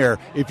get in there.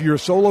 If you're a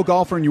solo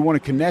golfer and you want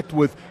to connect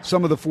with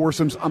some of the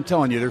foursomes, I'm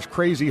telling you, there's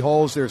crazy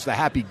holes. There's the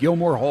Happy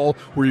Gilmore hole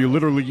where you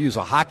literally use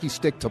a hockey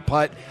stick to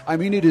putt. I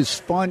mean, it is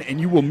fun,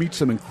 and you will meet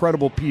some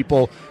incredible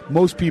people.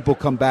 Most people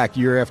come back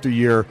year after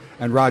year,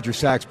 and Roger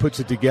Sachs puts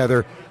it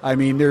together. I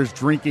mean, there's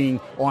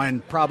drinking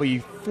on probably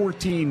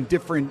 14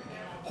 different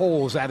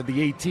holes out of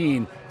the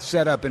 18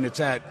 set up, and it's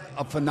at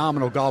a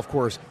phenomenal golf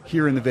course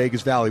here in the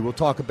Vegas Valley. We'll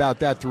talk about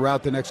that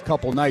throughout the next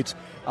couple nights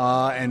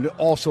and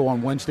also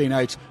on Wednesday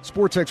nights.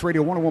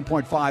 SportsXradio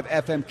 101.5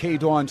 FM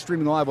K-Dawn,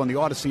 streaming live on the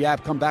Odyssey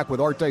app. Come back with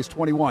Art Dice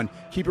 21.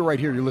 Keep it right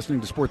here. You're listening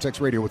to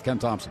SportsXradio with Ken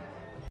Thompson.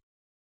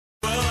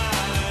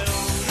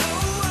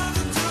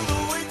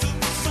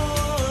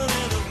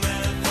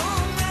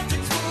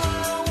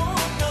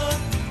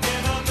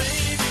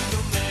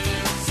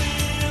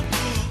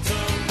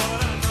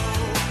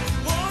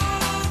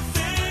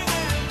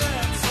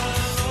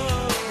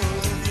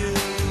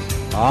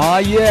 Ah,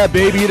 yeah,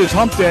 baby, it is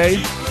Hump Day,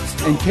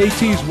 and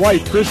KT's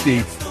wife,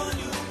 Christy,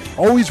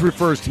 always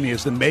refers to me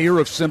as the mayor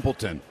of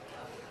Simpleton.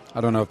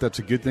 I don't know if that's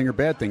a good thing or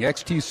bad thing.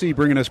 XTC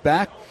bringing us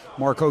back.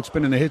 Mark Hoke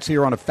spinning the hits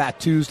here on a Fat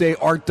Tuesday.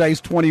 Art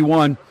Dice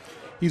 21.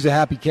 He's a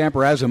happy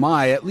camper, as am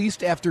I, at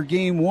least after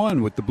Game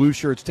 1 with the Blue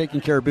Shirts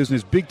taking care of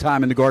business big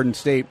time in the Garden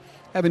State.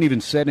 Haven't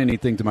even said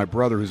anything to my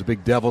brother, who's a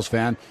big Devils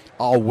fan.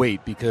 I'll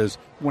wait because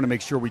I want to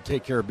make sure we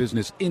take care of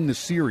business in the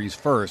series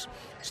first.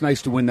 It's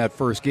nice to win that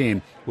first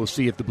game. We'll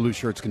see if the Blue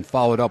Shirts can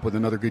follow it up with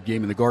another good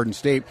game in the Garden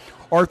State.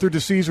 Arthur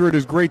DeCesar, it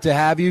is great to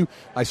have you.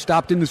 I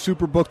stopped in the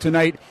Superbook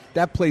tonight.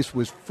 That place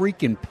was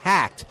freaking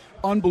packed.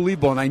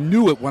 Unbelievable. And I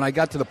knew it when I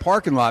got to the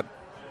parking lot,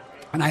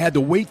 and I had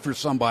to wait for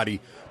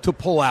somebody to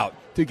pull out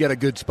to get a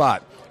good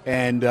spot.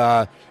 And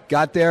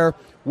got there.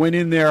 Went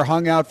in there,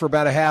 hung out for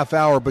about a half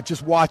hour, but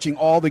just watching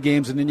all the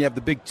games, and then you have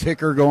the big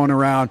ticker going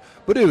around.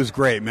 But it was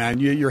great, man.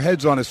 Your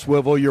head's on a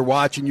swivel. You're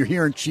watching. You're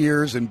hearing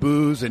cheers and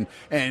boos and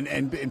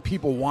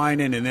people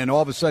whining, and then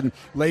all of a sudden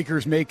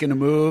Lakers making a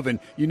move, and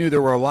you knew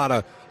there were a lot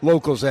of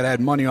locals that had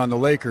money on the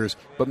Lakers.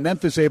 But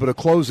Memphis able to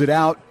close it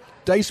out.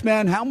 Dice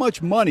Man, how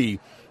much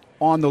money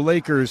on the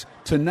Lakers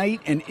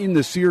tonight and in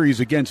the series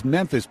against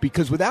Memphis?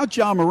 Because without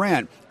Ja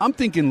Morant, I'm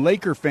thinking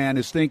Laker fan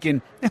is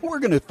thinking, we're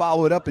going to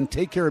follow it up and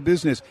take care of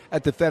business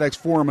at the FedEx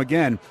Forum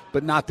again,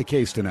 but not the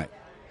case tonight.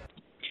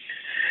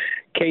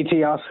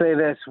 KT, I'll say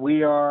this.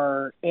 We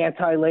are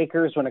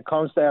anti-Lakers when it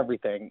comes to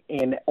everything.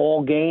 In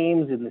all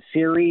games, in the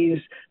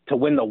series, to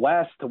win the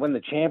West, to win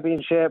the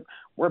championship,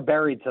 we're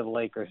buried to the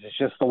Lakers. It's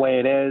just the way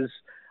it is.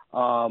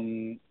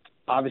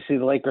 Obviously,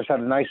 the Lakers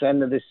had a nice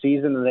end of this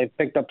season, and they've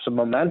picked up some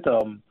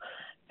momentum.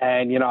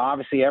 And,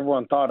 obviously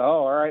everyone thought,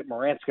 all right,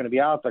 Morant's going to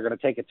be out. They're going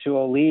to take a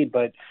 2-0 lead.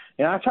 But,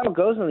 that's how it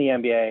goes in the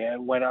NBA.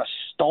 And when a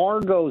star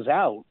goes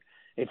out,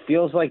 it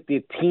feels like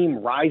the team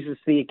rises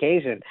to the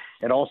occasion.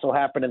 It also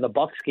happened in the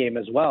Bucks game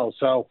as well.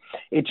 So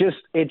it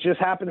just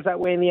happens that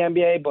way in the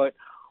NBA. But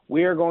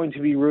we are going to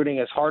be rooting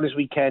as hard as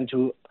we can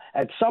to,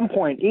 at some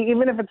point,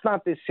 even if it's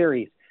not this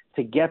series,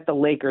 to get the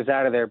Lakers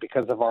out of there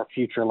because of our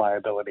future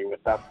liability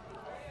with them.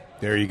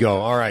 There you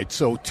go. All right,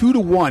 so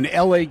 2-1,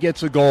 L.A.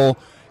 gets a goal,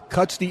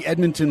 cuts the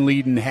Edmonton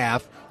lead in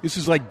half. This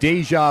is like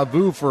deja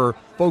vu for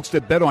folks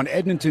that bet on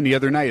Edmonton the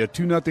other night, a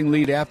 2-0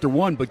 lead after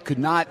one, but could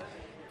not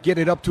get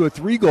it up to a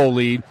 3-goal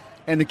lead.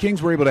 And the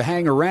Kings were able to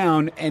hang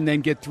around and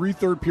then get 3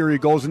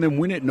 third-period goals and then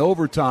win it in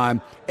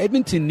overtime.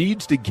 Edmonton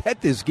needs to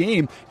get this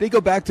game. They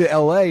go back to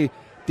L.A.,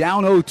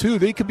 down 0-2,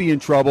 they could be in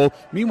trouble.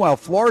 Meanwhile,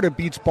 Florida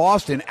beats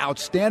Boston.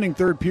 Outstanding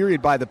third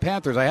period by the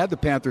Panthers. I had the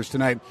Panthers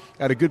tonight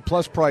at a good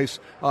plus price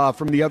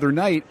from the other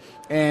night.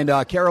 And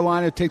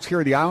Carolina takes care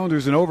of the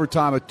Islanders in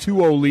overtime, a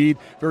 2-0 lead.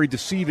 Very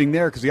deceiving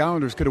there because the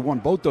Islanders could have won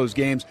both those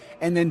games.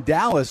 And then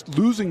Dallas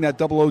losing that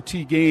double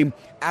OT game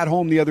at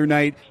home the other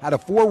night, had a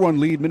 4-1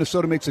 lead.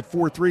 Minnesota makes it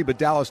 4-3, but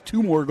Dallas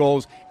 2 more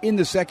goals in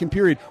the second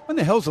period. When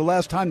the hell's the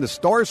last time the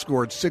Stars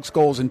scored 6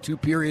 goals in 2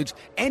 periods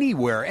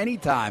anywhere,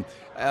 anytime?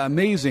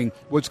 Amazing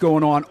what's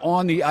going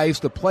on the ice.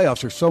 The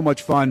playoffs are so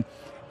much fun,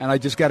 and I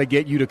just got to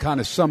get you to kind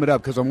of sum it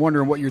up because I'm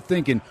wondering what you're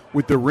thinking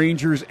with the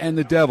Rangers and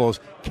the Devils.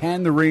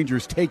 Can the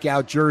Rangers take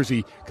out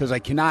Jersey? Because I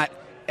cannot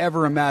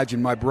ever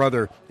imagine my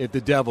brother if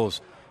the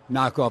Devils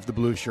knock off the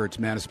Blue Shirts,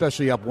 man,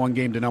 especially up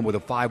 1-0 with a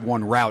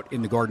 5-1 rout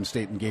in the Garden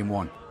State in Game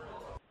 1.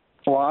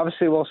 Well,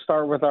 obviously we'll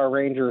start with our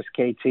Rangers,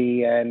 KT,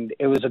 and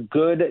it was a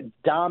good,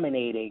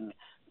 dominating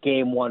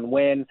Game 1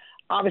 win.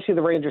 Obviously,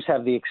 the Rangers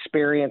have the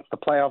experience, the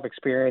playoff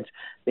experience.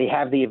 They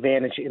have the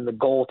advantage in the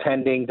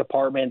goaltending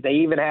department. They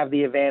even have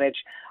the advantage,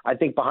 I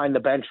think, behind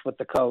the bench with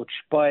the coach.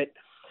 But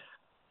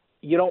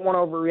you don't want to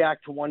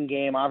overreact to one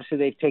game. Obviously,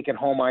 they've taken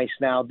home ice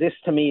now. This,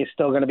 to me, is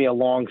still going to be a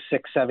long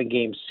 6-7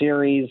 game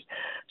series.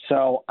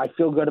 So I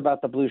feel good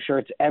about the Blue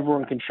Shirts.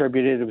 Everyone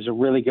contributed. It was a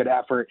really good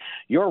effort.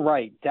 You're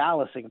right.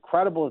 Dallas,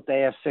 incredible that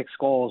they have 6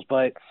 goals.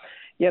 But,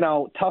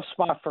 tough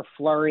spot for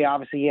Fleury.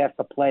 Obviously, he has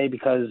to play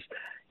because –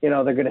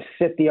 they're going to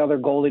sit the other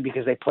goalie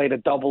because they played a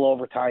double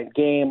overtime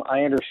game.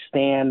 I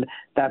understand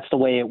that's the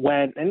way it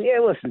went. And,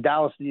 listen,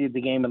 Dallas did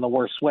the game in the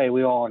worst way.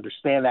 We all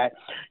understand that.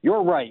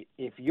 You're right.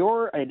 If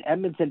you're an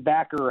Edmonton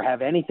backer or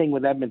have anything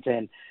with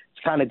Edmonton,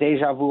 it's kind of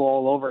deja vu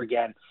all over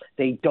again.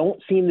 They don't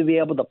seem to be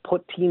able to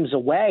put teams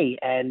away.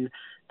 And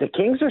the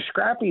Kings are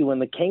scrappy. When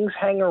the Kings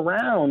hang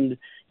around,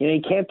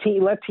 you can't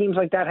let teams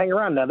like that hang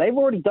around. Now, they've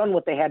already done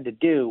what they had to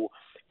do,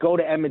 go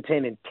to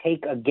Edmonton and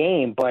take a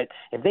game. But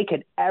if they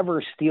could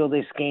ever steal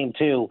this game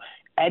too,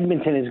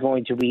 Edmonton is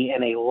going to be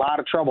in a lot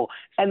of trouble.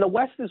 And the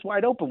West is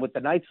wide open with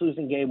the Knights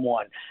losing Game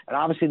 1 and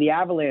obviously the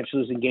Avalanche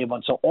losing Game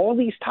 1. So all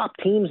these top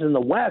teams in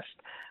the West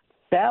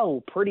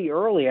fell pretty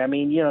early. I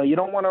mean, you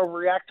don't want to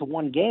overreact to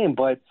one game,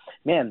 but,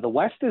 man, the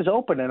West is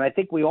open, and I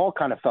think we all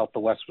kind of felt the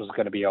West was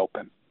going to be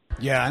open.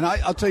 Yeah, and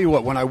I'll tell you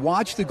what, when I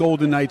watched the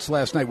Golden Knights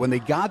last night, when they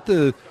got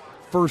the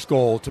first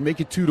goal to make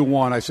it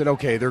 2-1, I said,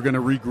 okay, they're going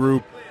to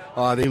regroup.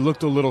 They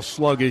looked a little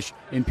sluggish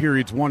in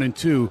periods 1 and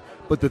 2,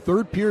 but the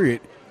third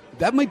period,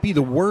 that might be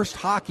the worst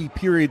hockey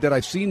period that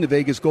I've seen the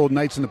Vegas Golden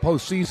Knights in the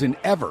postseason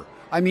ever.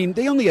 I mean,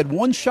 they only had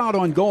 1 shot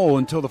on goal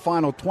until the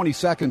final 20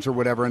 seconds or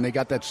whatever, and they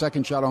got that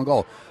second shot on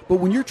goal. But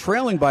when you're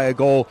trailing by a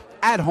goal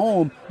at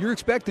home, you're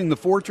expecting the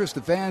fortress,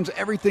 the fans,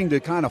 everything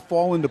to kind of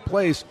fall into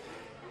place.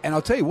 And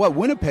I'll tell you what,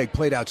 Winnipeg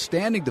played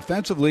outstanding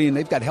defensively, and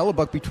they've got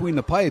Hellebuck between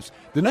the pipes.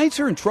 The Knights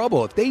are in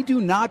trouble if they do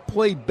not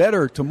play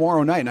better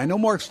tomorrow night. And I know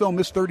Mark Stone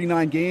missed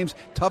 39 games,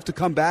 tough to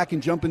come back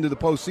and jump into the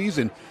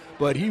postseason,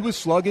 but he was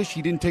sluggish.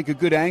 He didn't take a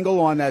good angle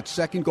on that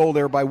second goal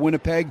there by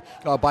Winnipeg,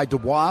 by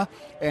Dubois,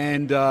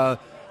 and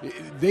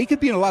they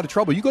could be in a lot of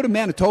trouble. You go to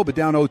Manitoba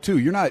down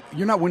 0-2,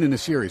 you're not winning the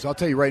series. I'll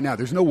tell you right now,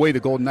 there's no way the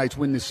Golden Knights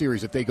win this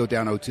series if they go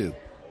down 0-2.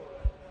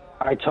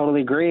 I totally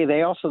agree.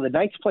 The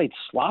Knights played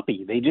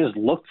sloppy. They just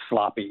looked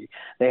sloppy.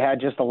 They had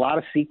just a lot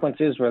of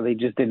sequences where they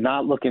just did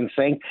not look in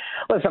sync.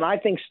 Listen, I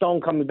think Stone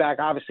coming back,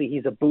 obviously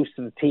he's a boost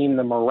to the team,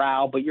 the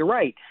morale, but you're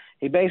right.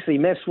 He basically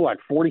missed,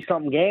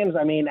 40-something games?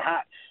 I mean,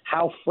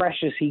 how fresh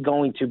is he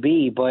going to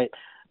be? But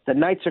the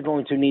Knights are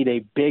going to need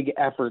a big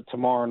effort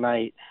tomorrow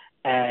night,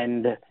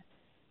 and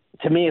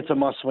to me it's a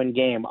must-win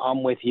game.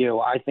 I'm with you.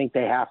 I think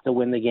they have to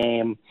win the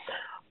game.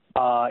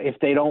 If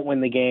they don't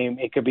win the game,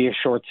 it could be a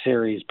short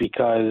series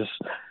because,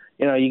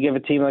 you give a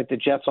team like the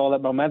Jets all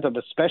that momentum,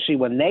 especially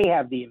when they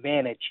have the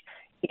advantage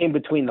in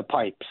between the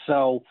pipes.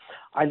 So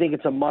I think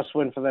it's a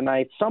must-win for the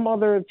Knights. Some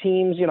other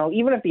teams,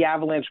 even if the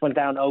Avalanche went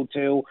down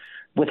 0-2,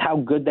 with how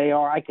good they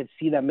are, I could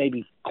see them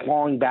maybe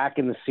clawing back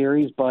in the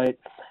series, but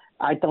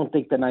I don't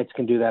think the Knights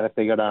can do that if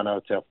they go down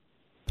 0-2.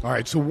 All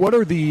right, so what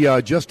are the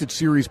adjusted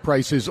series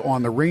prices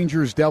on the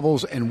Rangers,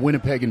 Devils, and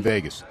Winnipeg and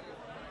Vegas?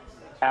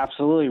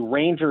 Absolutely.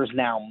 Rangers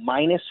now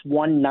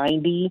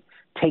 -190.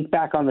 Take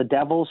back on the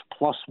Devils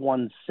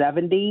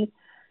 +170.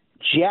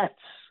 Jets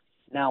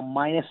now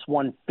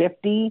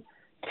 -150.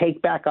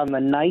 Take back on the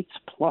Knights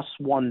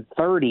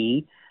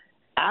 +130.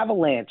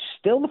 Avalanche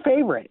still the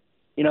favorite.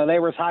 They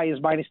were as high as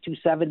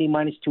 -270,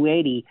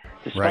 -280.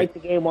 Despite the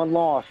game one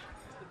loss.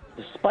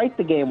 They're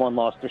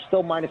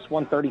still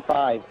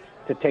 -135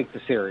 to take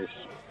the series.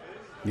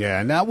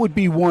 Yeah, and that would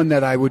be one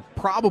that I would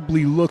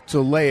probably look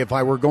to lay if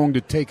I were going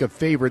to take a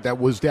favorite that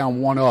was down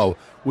 1-0,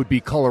 would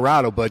be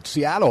Colorado. But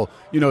Seattle,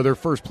 their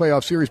first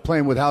playoff series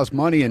playing with house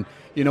money. And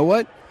you know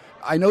what?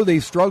 I know they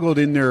struggled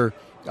in their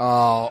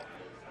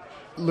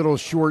little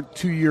short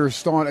 2-year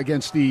stint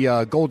against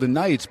the Golden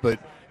Knights, but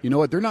you know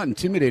what? They're not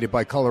intimidated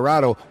by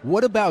Colorado.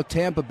 What about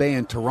Tampa Bay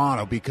and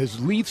Toronto? Because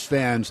Leafs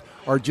fans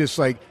are just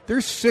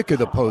they're sick of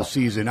the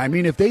postseason. I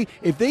mean, if they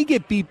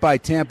get beat by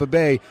Tampa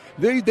Bay,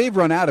 they've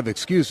run out of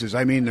excuses.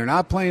 I mean, they're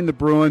not playing the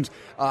Bruins.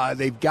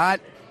 They've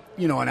got,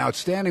 an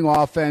outstanding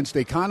offense.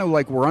 They kind of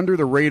were under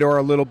the radar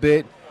a little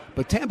bit.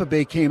 But Tampa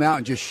Bay came out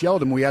and just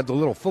shelled them. We had the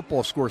little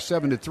football score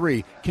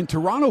 7-3. Can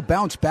Toronto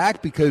bounce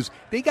back? Because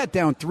they got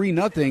down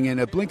 3-0 in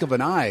a blink of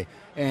an eye.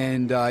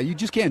 And you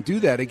just can't do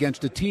that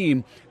against a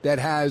team that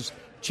has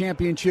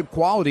championship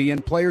quality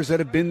and players that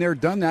have been there,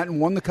 done that, and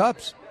won the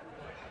Cups.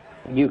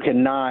 You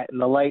cannot.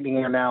 And the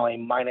Lightning are now a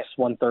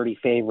 -130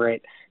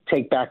 favorite.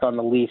 Take back on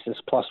the Leafs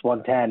is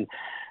 +110.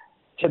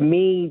 To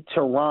me,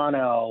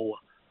 Toronto,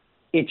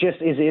 it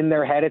just is in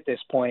their head at this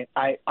point.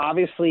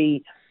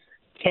 Obviously,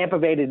 Tampa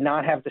Bay did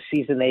not have the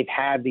season they've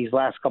had these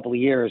last couple of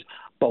years,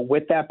 but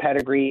with that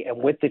pedigree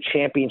and with the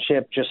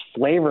championship just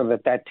flavor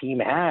that team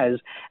has,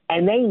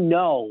 and they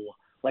know,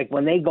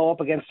 when they go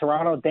up against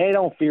Toronto, they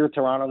don't fear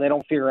Toronto. They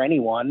don't fear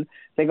anyone.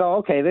 They go,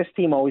 okay, this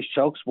team always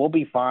chokes. We'll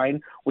be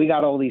fine. We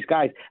got all these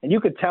guys. And you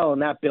could tell in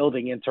that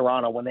building in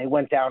Toronto when they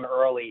went down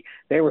early,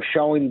 they were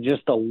showing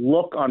just a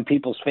look on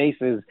people's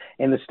faces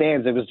in the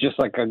stands. It was just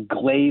like a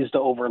glazed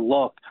over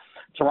look.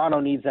 Toronto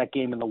needs that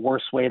game in the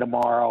worst way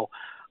tomorrow.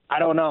 I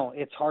don't know.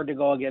 It's hard to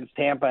go against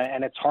Tampa,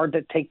 and it's hard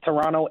to take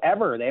Toronto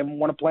ever. They haven't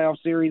won a playoff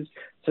series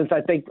since,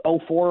 I think,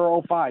 04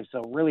 or 05,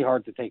 so really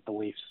hard to take the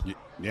Leafs.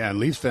 Yeah, and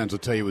Leafs fans will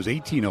tell you it was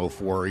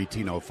 1804 or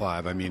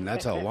 1805. I mean,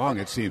 that's how long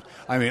it seems.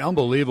 I mean,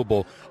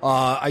 unbelievable.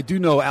 I do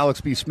know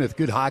Alex B. Smith,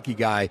 good hockey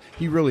guy.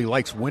 He really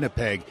likes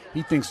Winnipeg.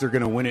 He thinks they're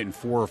going to win it in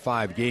 4 or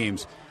 5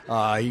 games.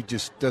 He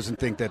just doesn't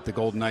think that the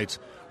Golden Knights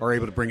are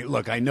able to bring it.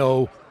 Look, I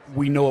know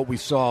we know what we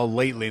saw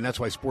lately, and that's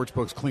why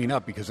sportsbooks clean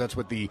up, because that's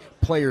what the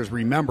players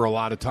remember a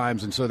lot of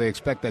times, and so they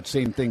expect that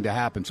same thing to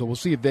happen. So we'll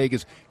see if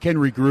Vegas can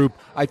regroup.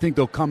 I think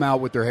they'll come out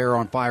with their hair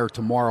on fire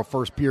tomorrow,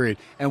 first period,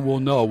 and we'll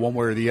know one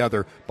way or the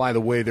other by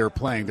the way they're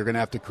playing. They're going to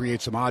have to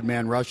create some odd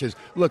man rushes.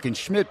 Look, and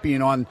Schmidt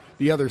being on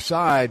the other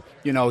side,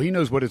 he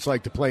knows what it's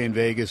like to play in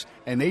Vegas,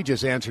 and they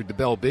just answered the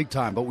bell big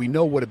time. But we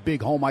know what a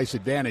big home ice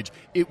advantage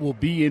it will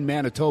be in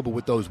Manitoba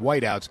with those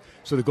whiteouts,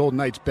 so the Golden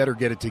Knights better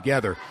get it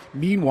together.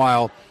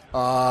 Meanwhile,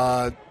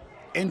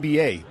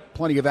 NBA,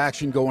 plenty of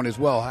action going as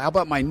well. How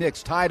about my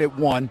Knicks? Tied at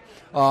 1.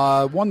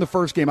 Won the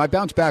first game. I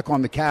bounced back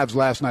on the Cavs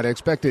last night. I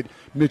expected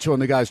Mitchell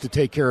and the guys to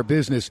take care of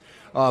business.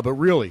 But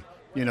really,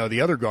 the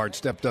other guard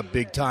stepped up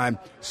big time.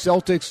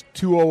 Celtics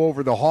 2-0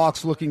 over the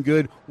Hawks, looking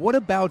good. What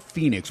about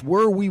Phoenix?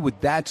 Where are we with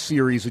that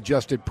series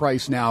adjusted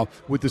price now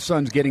with the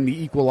Suns getting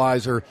the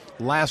equalizer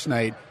last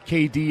night?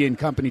 KD and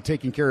company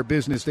taking care of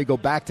business. They go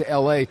back to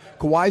L.A.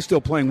 Kawhi still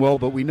playing well,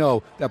 but we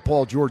know that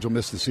Paul George will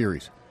miss the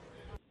series.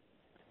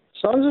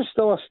 Suns are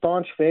still a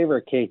staunch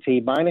favorite,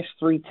 KT,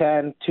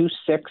 -310,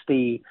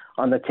 260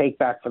 on the take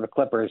back for the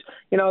Clippers.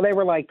 They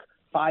were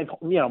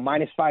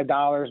minus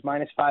 $5,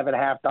 minus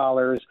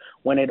 $5.50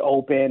 when it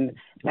opened.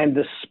 And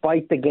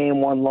despite the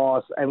game one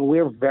loss, and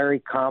we're very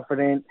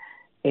confident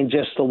in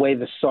just the way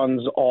the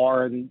Suns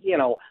are, and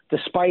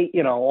despite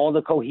all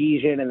the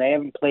cohesion and they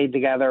haven't played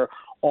together,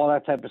 all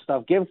that type of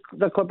stuff. Give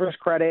the Clippers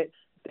credit.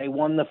 They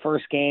won the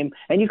first game.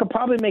 And you could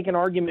probably make an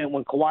argument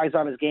when Kawhi's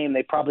on his game,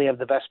 they probably have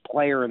the best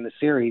player in the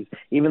series,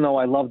 even though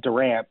I love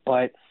Durant.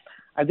 But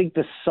I think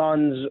the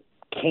Suns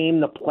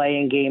came to play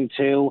in game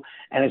two,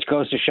 and it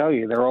goes to show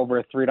you they're over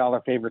a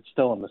 $3 favorite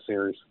still in the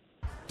series.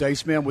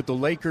 Dice Man, with the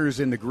Lakers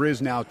and the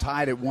Grizz now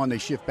tied at 1, they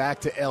shift back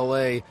to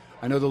L.A.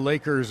 I know the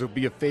Lakers will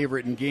be a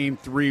favorite in game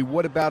 3.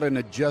 What about an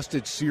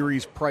adjusted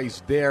series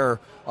price there?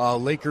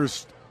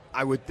 Lakers,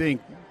 I would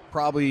think,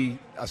 probably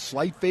a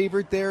slight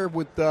favorite there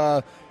with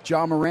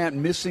Ja Morant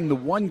missing the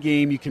one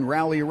game you can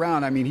rally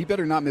around. I mean, he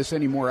better not miss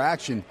any more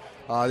action.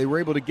 They were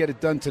able to get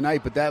it done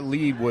tonight, but that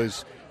lead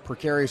was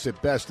precarious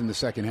at best in the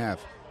second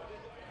half.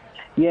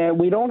 Yeah,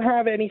 we don't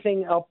have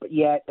anything up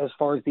yet as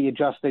far as the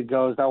adjusted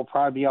goes. That will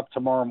probably be up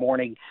tomorrow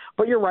morning.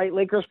 But you're right,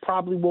 Lakers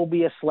probably will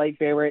be a slight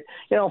favorite.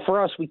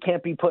 For us, we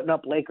can't be putting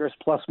up Lakers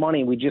plus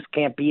money. We just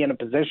can't be in a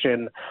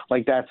position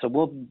like that. So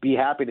we'll be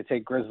happy to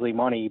take Grizzly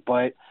money.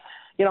 But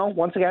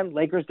once again,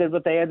 Lakers did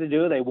what they had to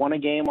do. They won a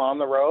game on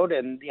the road,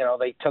 and,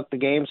 they took the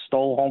game,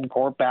 stole home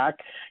court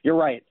back. You're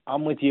right.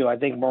 I'm with you. I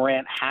think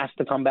Morant has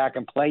to come back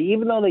and play.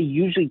 Even though they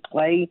usually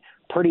play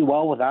pretty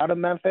well without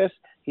him, Memphis,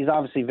 he's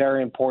obviously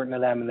very important to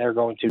them, and they're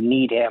going to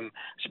need him,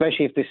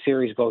 especially if this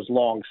series goes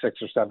long,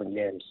 6 or 7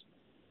 games.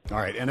 All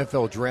right,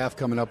 NFL draft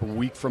coming up a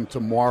week from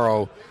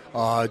tomorrow.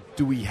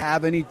 Do we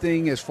have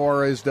anything as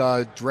far as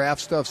the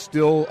draft stuff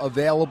still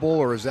available,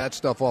 or is that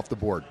stuff off the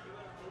board?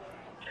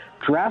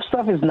 Draft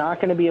stuff is not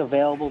going to be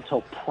available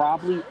till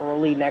probably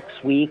early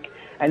next week.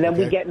 And then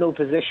we get into a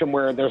position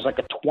where there's like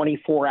a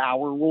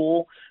 24-hour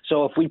rule.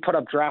 So if we put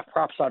up draft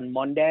props on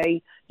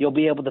Monday, you'll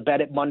be able to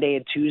bet it Monday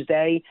and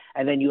Tuesday.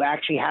 And then you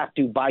actually have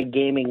to, by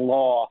gaming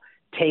law,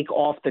 take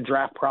off the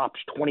draft props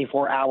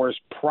 24 hours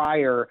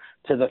prior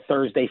to the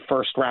Thursday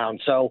first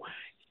round. So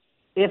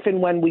if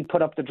and when we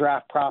put up the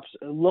draft props,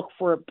 look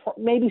for it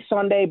maybe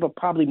Sunday, but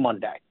probably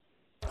Monday.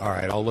 All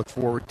right, I'll look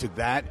forward to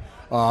that.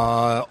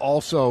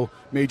 Also,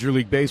 Major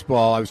League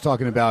Baseball, I was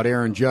talking about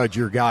Aaron Judge,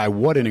 your guy.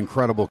 What an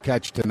incredible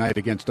catch tonight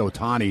against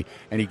Ohtani,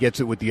 and he gets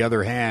it with the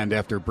other hand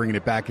after bringing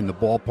it back in the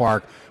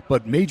ballpark.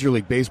 But Major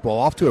League Baseball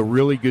off to a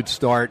really good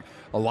start.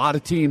 A lot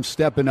of teams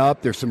stepping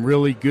up. There's some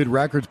really good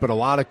records, but a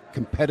lot of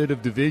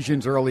competitive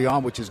divisions early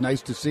on, which is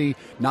nice to see.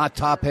 Not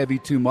top-heavy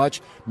too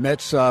much.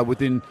 Mets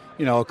within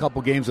a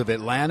couple games of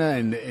Atlanta,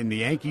 and the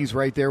Yankees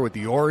right there with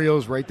the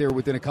Orioles right there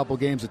within a couple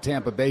games of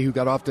Tampa Bay, who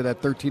got off to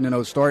that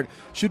 13-0 start.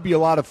 Should be a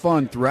lot of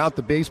fun throughout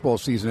the baseball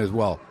season as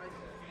well.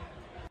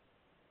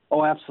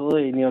 Oh,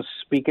 absolutely.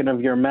 Speaking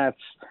of your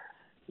Mets,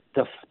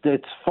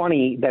 it's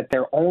funny that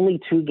they're only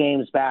 2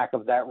 games back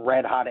of that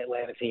red-hot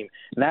Atlanta team.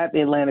 And that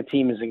Atlanta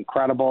team is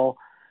incredible.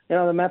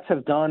 The Mets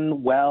have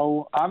done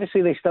well.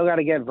 Obviously, they still got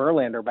to get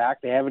Verlander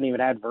back. They haven't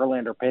even had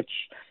Verlander pitch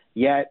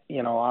yet.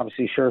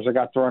 Obviously, Scherzer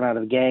got thrown out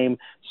of the game.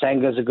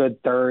 Senga's a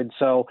good third.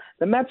 So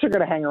the Mets are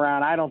going to hang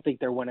around. I don't think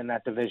they're winning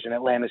that division.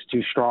 Atlanta's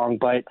too strong.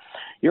 But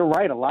you're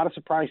right, a lot of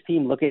surprise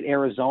team. Look at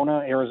Arizona.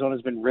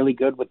 Arizona's been really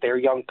good with their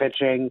young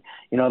pitching.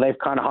 They've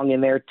kind of hung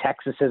in there.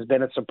 Texas has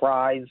been a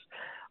surprise.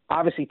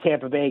 Obviously,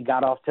 Tampa Bay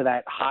got off to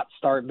that hot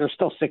start. They're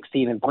still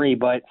 16-3,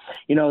 but,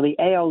 the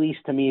AL East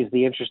to me is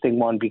the interesting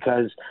one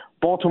because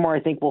Baltimore, I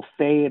think, will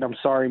fade. I'm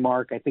sorry,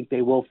 Mark. I think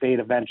they will fade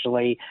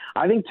eventually.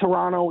 I think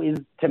Toronto is,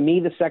 to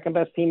me, the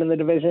second-best team in the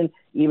division,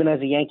 even as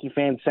a Yankee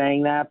fan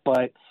saying that.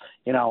 But,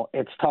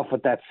 it's tough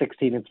with that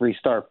 16-3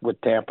 start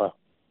with Tampa.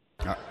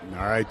 All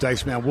right,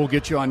 Dice Man, we'll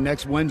get you on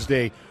next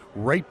Wednesday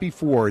right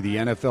before the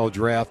NFL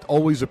draft.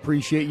 Always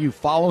appreciate you.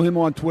 Follow him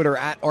on Twitter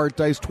at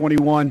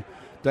ArtDice21.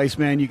 Dice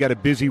Man, you got a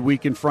busy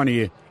week in front of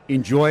you.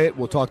 Enjoy it.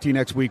 We'll talk to you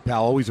next week,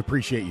 pal. Always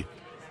appreciate you.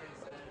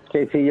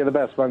 KT, you're the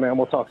best, my man.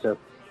 We'll talk soon.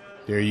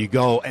 There you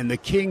go. And the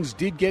Kings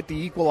did get the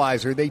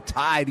equalizer. They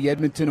tied the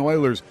Edmonton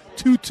Oilers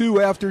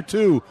 2-2 after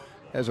 2.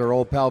 As our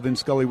old pal Vin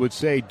Scully would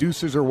say,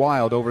 deuces are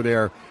wild over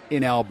there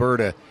in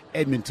Alberta.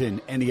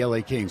 Edmonton and the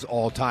LA Kings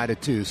all tied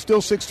at 2.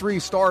 Still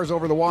 6-3 Stars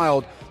over the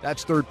Wild.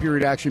 That's third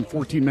period action,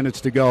 14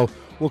 minutes to go.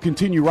 We'll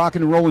continue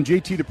rocking and rolling.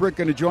 JT DeBrick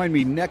going to join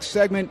me next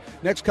segment,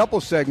 next couple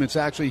of segments,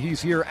 actually.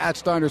 He's here at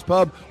Steiner's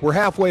Pub. We're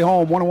halfway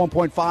home,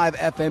 101.5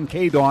 FM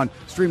K-Dawn,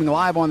 streaming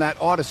live on that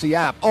Odyssey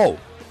app. Oh,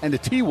 and the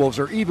T-Wolves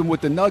are even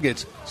with the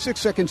Nuggets. 6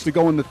 seconds to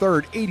go in the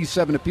third,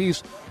 87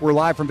 apiece. We're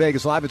live from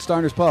Vegas, live at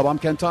Steiner's Pub. I'm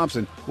Ken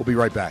Thompson. We'll be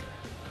right back.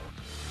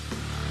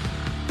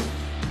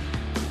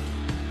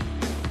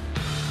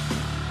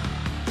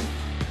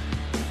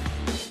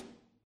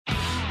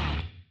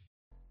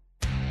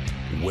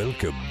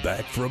 Welcome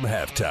back from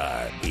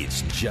halftime.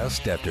 It's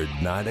just after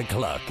 9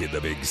 o'clock in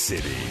the big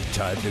city.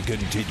 Time to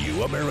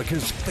continue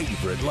America's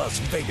favorite Las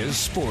Vegas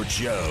sports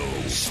show,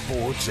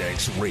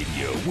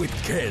 SportsXradio with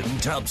Ken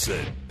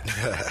Thompson.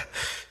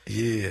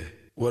 Yeah,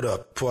 what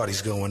up?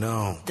 Party's going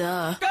on.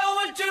 Duh.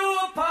 Going to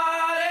a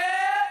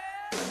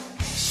party.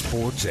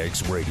 Sports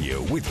X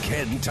Radio with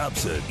Ken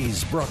Thompson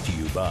is brought to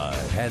you by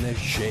Hannah,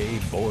 Shea,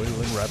 Boyle,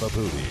 and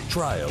Rapapudi.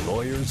 Trial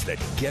lawyers that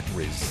get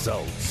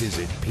results.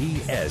 Visit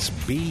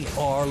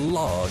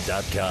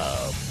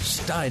PSBRlaw.com.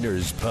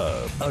 Steiner's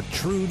Pub, a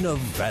true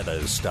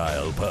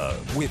Nevada-style pub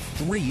with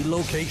 3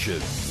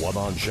 locations. One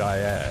on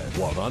Cheyenne,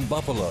 one on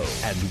Buffalo,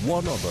 and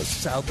one on the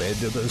south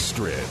end of the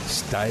Strip.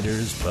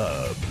 Steiner's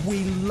Pub.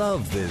 We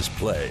love this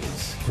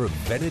place.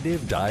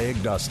 Preventative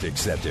Diagnostic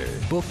Center.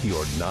 Book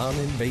your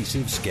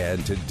non-invasive scan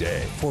today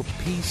for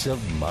peace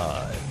of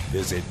mind.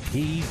 Visit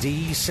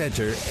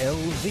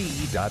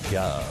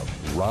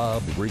pdcenterlv.com.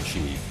 Rob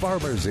Ritchie,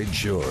 Farmers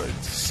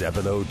Insurance,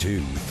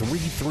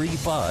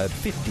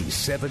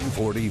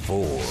 702-335-5744.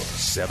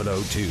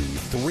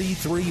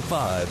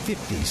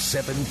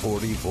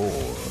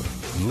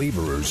 702-335-5744.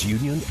 Laborers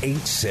Union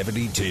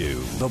 872,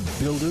 the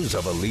builders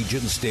of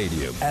Allegiant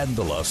Stadium and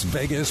the Las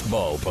Vegas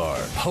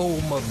Ballpark,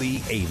 home of the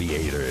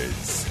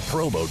Aviators.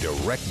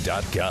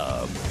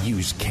 PromoDirect.com.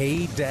 Use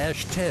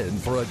K-10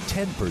 for a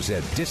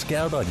 10%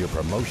 discount on your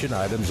promotion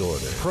items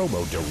order.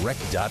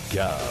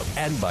 PromoDirect.com.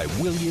 And by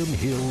William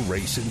Hill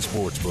Racing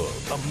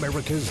Sportsbook,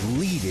 America's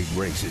leading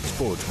racing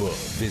sportsbook.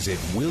 Visit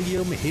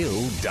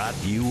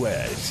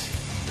WilliamHill.us.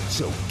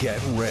 So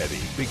get ready,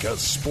 because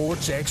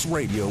Sports X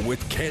Radio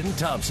with Ken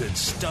Thompson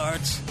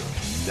starts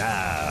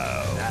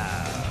now.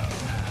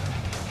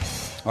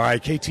 All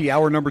right, KT,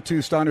 hour number 2,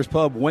 Steiners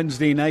Pub,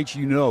 Wednesday nights,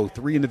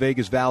 3 in the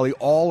Vegas Valley.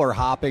 All are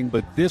hopping,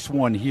 but this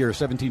one here,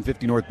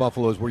 1750 North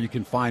Buffalo, is where you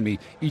can find me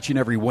each and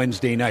every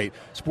Wednesday night.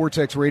 Sports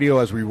X Radio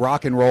as we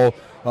rock and roll.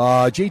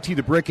 JT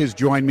the Brick has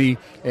joined me,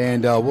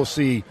 and we'll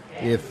see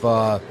if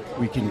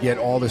we can get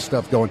all this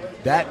stuff going.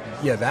 That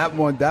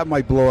one, that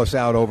might blow us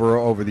out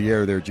over the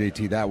air there,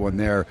 JT, that one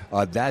there.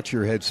 That's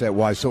your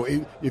headset-wise. So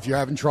if you're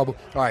having trouble,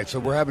 all right, so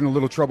we're having a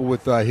little trouble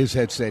with his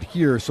headset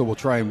here, so we'll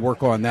try and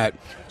work on that.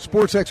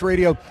 Sports X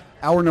Radio,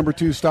 hour number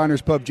 2,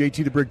 Steiners Pub,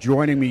 JT the Brick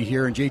joining me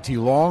here, and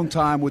JT, long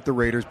time with the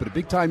Raiders, but a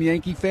big-time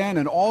Yankee fan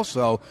and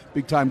also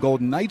big-time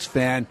Golden Knights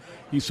fan.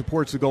 He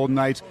supports the Golden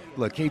Knights.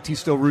 Look, KT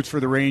still roots for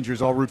the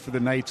Rangers. I'll root for the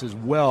Knights as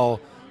well,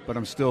 but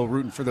I'm still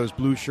rooting for those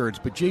blue shirts.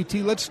 But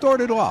JT, let's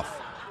start it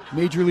off.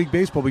 Major League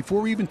Baseball,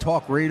 before we even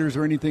talk Raiders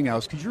or anything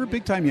else, because you're a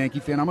big-time Yankee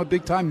fan. I'm a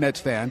big-time Mets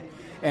fan.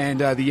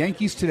 And the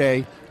Yankees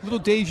today, a little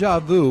deja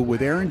vu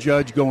with Aaron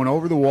Judge going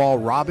over the wall,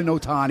 Robin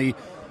Ohtani.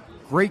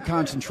 Great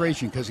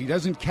concentration because he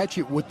doesn't catch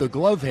it with the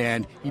glove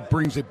hand. He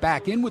brings it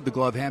back in with the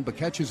glove hand, but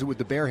catches it with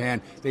the bare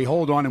hand. They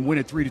hold on and win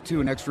it 3-2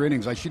 in extra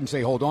innings. I shouldn't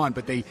say hold on,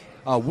 but they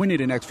win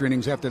it in extra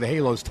innings after the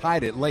Halos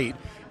tied it late.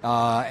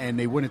 And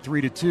they win it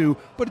 3-2.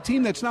 But a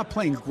team that's not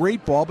playing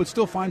great ball, but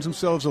still finds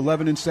themselves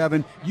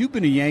 11-7. You've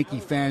been a Yankee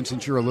fan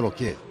since you're a little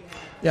kid.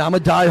 Yeah, I'm a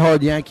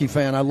diehard Yankee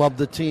fan. I love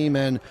the team,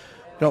 and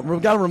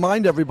we've got to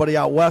remind everybody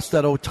out west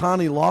that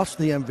Ohtani lost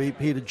the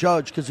MVP to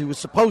Judge because he was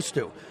supposed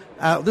to.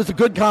 This is a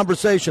good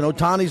conversation.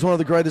 Ohtani's one of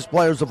the greatest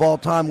players of all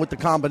time with the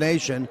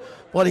combination,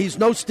 but he's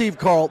no Steve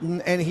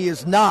Carlton, and he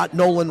is not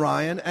Nolan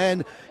Ryan,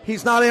 and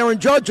he's not Aaron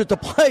Judge at the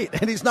plate,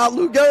 and he's not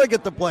Lou Gehrig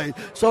at the plate.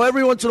 So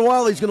every once in a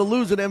while he's going to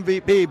lose an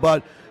MVP,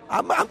 but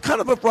I'm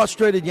kind of a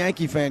frustrated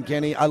Yankee fan,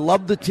 Kenny. I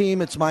love the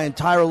team. It's my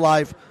entire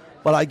life,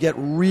 but I get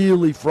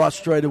really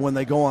frustrated when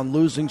they go on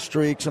losing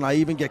streaks, and I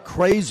even get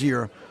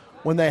crazier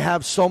when they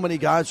have so many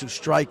guys who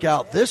strike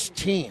out. This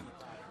team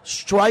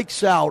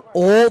strikes out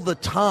all the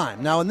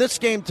time. Now, in this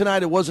game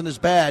tonight, it wasn't as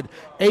bad,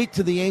 8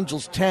 to the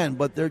Angels 10,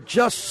 but they're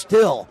just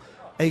still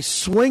a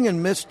swing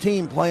and miss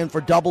team playing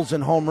for doubles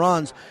and home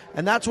runs,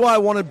 and that's why I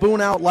wanted Boone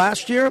out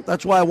last year.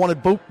 That's why I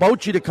wanted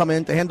Bochy to come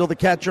in to handle the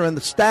catcher and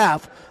the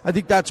staff. I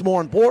think that's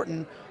more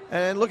important.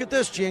 And look at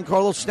this,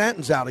 Giancarlo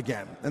Stanton's out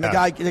again. And the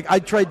guy,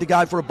 I'd trade the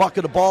guy for a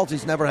bucket of balls.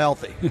 He's never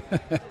healthy.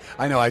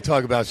 I know. I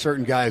talk about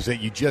certain guys that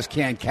you just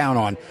can't count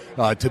on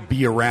to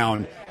be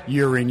around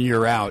year in,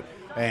 year out.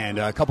 And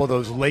a couple of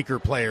those Laker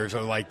players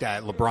are like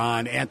that.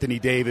 LeBron, Anthony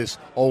Davis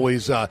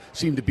always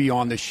seem to be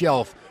on the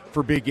shelf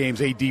for big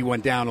games. AD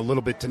went down a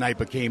little bit tonight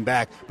but came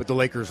back, but the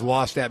Lakers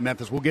lost at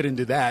Memphis. We'll get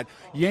into that.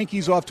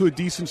 Yankees off to a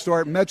decent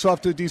start. Mets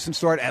off to a decent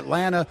start.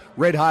 Atlanta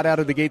red hot out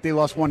of the gate. They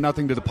lost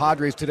 1-0 to the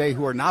Padres today,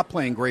 who are not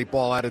playing great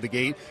ball out of the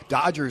gate.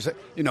 Dodgers,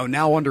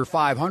 now under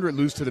 500,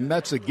 lose to the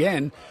Mets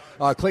again.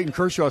 Clayton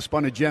Kershaw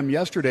spun a gem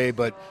yesterday,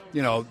 but,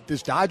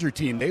 this Dodger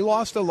team, they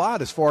lost a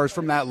lot as far as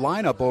from that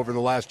lineup over the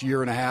last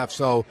year and a half.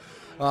 So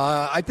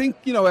I think,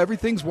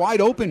 everything's wide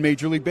open,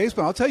 Major League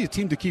Baseball. I'll tell you a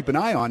team to keep an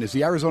eye on is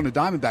the Arizona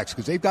Diamondbacks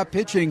because they've got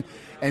pitching.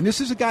 And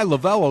this is a guy,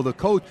 Lovello, the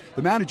coach,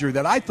 the manager,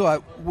 that I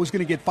thought was going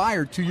to get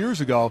fired 2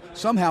 years ago.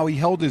 Somehow he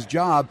held his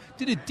job,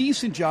 did a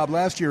decent job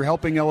last year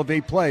helping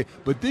elevate play.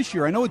 But this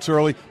year, I know it's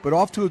early, but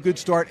off to a good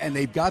start, and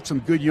they've got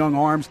some good young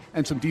arms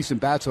and some decent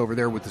bats over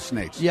there with the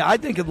Snakes. Yeah, I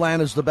think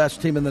Atlanta's the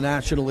best team in the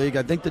National League.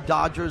 I think the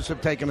Dodgers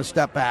have taken a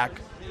step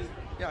back.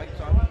 Yeah,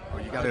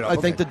 you got it. I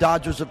think the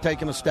Dodgers have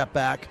taken a step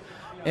back.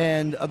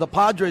 And the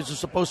Padres are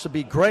supposed to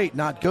be great,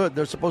 not good.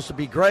 They're supposed to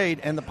be great,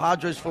 and the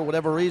Padres, for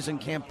whatever reason,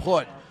 can't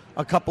put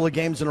a couple of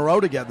games in a row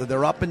together.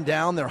 They're up and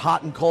down. They're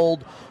hot and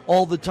cold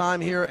all the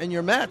time here. And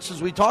your Mets,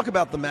 as we talk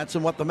about the Mets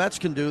and what the Mets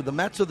can do, the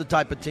Mets are the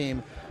type of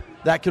team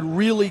that could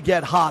really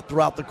get hot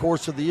throughout the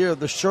course of the year.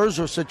 The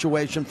Scherzer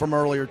situation from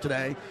earlier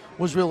today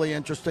was really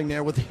interesting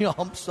there with the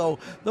Hump. So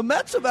the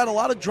Mets have had a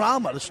lot of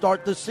drama to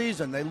start this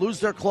season. They lose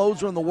their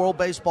closer in the World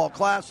Baseball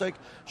Classic.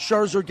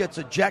 Scherzer gets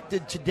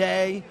ejected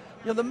today.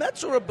 The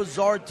Mets are a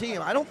bizarre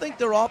team. I don't think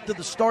they're off to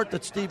the start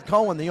that Steve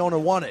Cohen, the owner,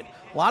 wanted.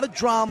 A lot of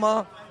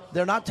drama.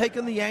 They're not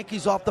taking the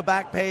Yankees off the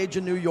back page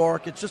in New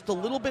York. It's just a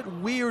little bit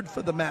weird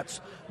for the Mets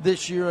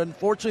this year.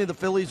 Unfortunately, the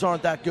Phillies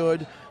aren't that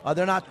good.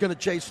 They're not going to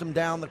chase them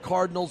down. The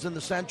Cardinals in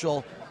the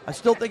Central. I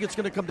still think it's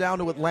going to come down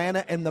to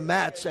Atlanta and the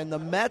Mets, and the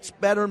Mets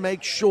better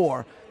make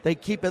sure they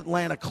keep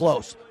Atlanta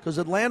close because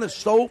Atlanta's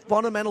so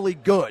fundamentally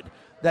good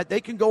that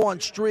they can go on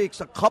streaks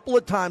a couple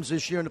of times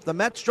this year. And if the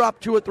Mets drop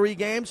 2 or 3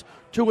 games,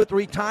 2 or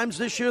 3 times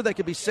this year, they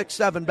could be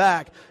 6-7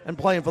 back and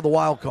playing for the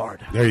wild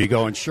card. There you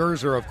go. And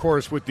Scherzer, of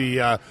course, with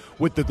the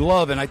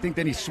glove. And I think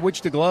then he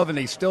switched the glove, and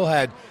they still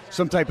had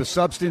some type of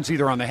substance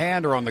either on the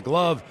hand or on the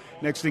glove.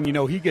 Next thing you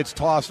know, he gets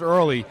tossed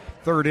early,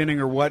 3rd inning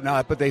or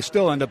whatnot. But they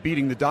still end up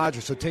beating the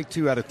Dodgers, so take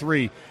 2 out of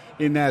 3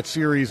 in that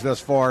series thus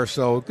far.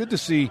 So good to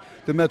see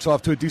the Mets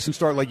off to a decent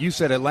start. Like you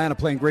said, Atlanta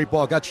playing great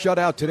ball. Got shut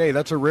out today.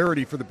 That's a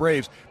rarity for the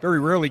Braves.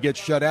 Very rarely get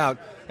shut out.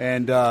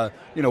 And,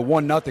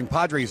 1-0.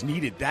 Padres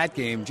needed that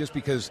game just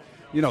because,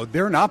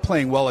 they're not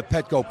playing well at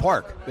Petco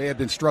Park. They have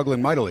been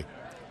struggling mightily.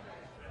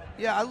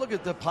 Yeah, I look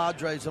at the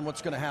Padres and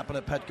what's going to happen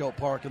at Petco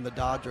Park and the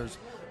Dodgers.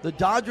 The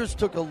Dodgers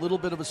took a little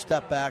bit of a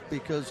step back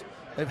because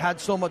they've had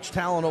so much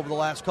talent over the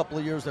last couple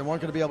of years. They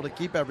weren't going to be able to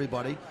keep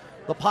everybody.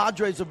 The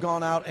Padres have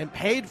gone out and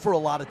paid for a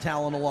lot of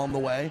talent along the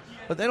way,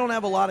 but they don't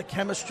have a lot of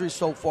chemistry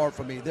so far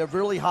for me. They're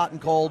really hot and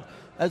cold.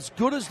 As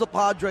good as the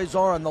Padres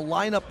are, and the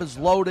lineup is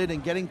loaded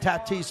and getting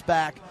Tatis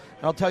back,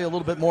 and I'll tell you a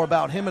little bit more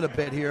about him in a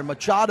bit here.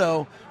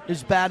 Machado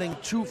is batting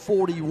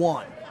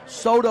 .241.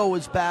 Soto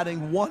is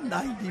batting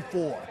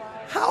 .194.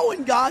 How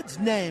in God's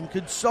name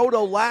could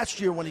Soto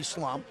last year when he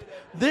slumped,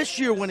 this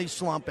year when he's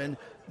slumping,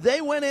 they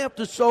went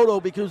after Soto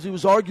because he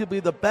was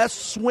arguably the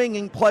best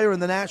swinging player in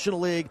the National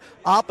League,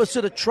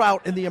 opposite of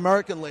Trout in the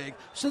American League.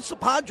 Since the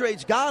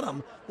Padres got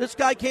him, this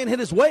guy can't hit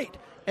his weight.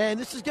 And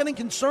this is getting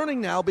concerning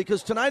now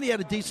because tonight he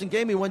had a decent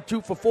game. He went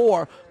 2 for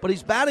 4, but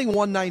he's batting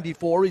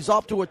 .194. He's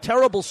off to a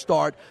terrible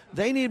start.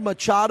 They need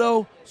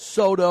Machado,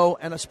 Soto,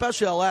 and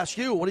especially I'll ask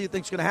you, what do you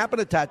think is going to happen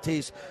to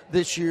Tatis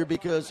this year?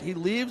 Because he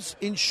leaves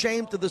in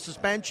shame to the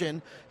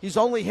suspension. He's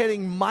only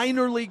hitting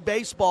minor league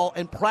baseball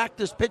and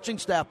practice pitching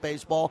staff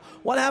baseball.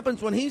 What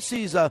happens when he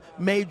sees a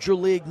major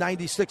league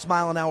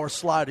 96-mile-an-hour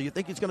slider? You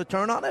think he's going to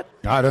turn on it?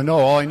 I don't know.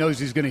 All I know is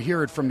he's going to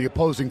hear it from the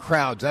opposing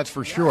crowds, that's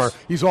for sure.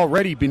 He's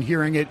already been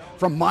hearing it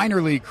from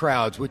minor league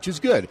crowds, which is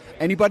good.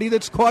 Anybody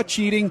that's caught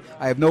cheating,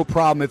 I have no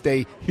problem if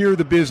they hear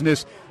the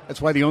business.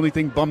 That's why the only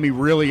thing bummed me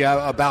really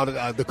about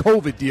the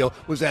COVID deal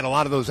was that a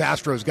lot of those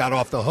Astros got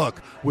off the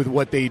hook with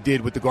what they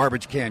did with the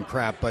garbage can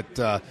crap.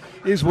 But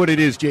is what it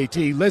is,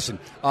 JT. Listen,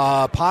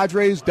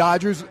 Padres,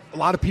 Dodgers, a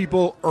lot of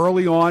people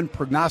early on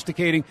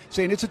prognosticating,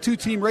 saying it's a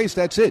 2-team race,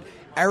 that's it.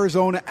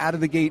 Arizona out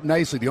of the gate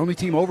nicely. The only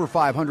team over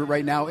 500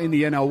 right now in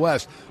the NL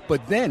West.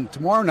 But then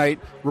tomorrow night,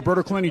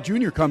 Roberto Clemente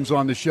Jr. comes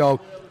on the show.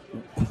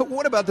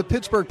 What about the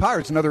Pittsburgh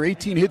Pirates? Another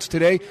 18 hits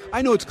today.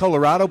 I know it's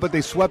Colorado, but they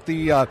swept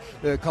the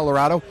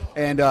Colorado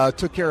and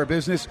took care of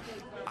business.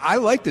 I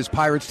like this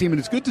Pirates team, and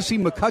it's good to see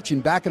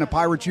McCutchen back in a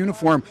Pirates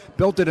uniform,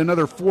 belted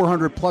another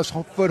 400-plus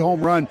foot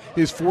home run,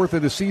 his 4th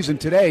of the season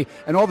today,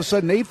 and all of a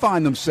sudden they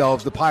find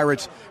themselves, the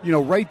Pirates,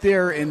 right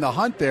there in the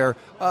hunt there.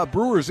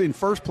 Brewers in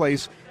first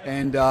place,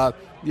 and I'll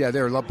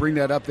bring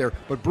that up there.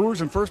 But Brewers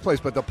in first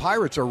place, but the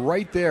Pirates are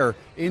right there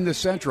in the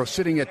Central,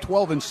 sitting at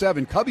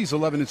 12-7. Cubbies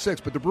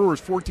 11-6, but the Brewers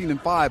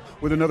 14-5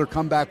 with another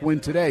comeback win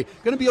today.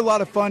 Going to be a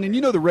lot of fun, and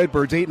the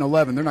Redbirds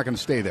 8-11. They're not going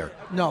to stay there.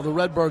 No, the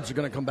Redbirds are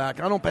going to come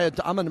back. I don't pay.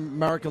 I'm an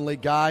American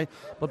League guy,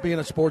 but being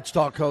a sports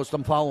talk host,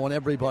 I'm following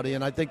everybody,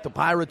 and I think the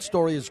Pirates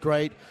story is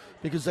great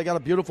because they got a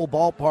beautiful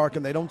ballpark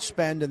and they don't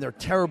spend and they're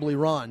terribly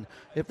run.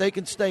 If they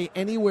can stay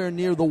anywhere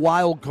near the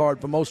wild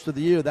card for most of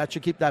the year, that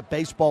should keep that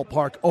baseball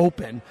park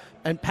open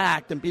and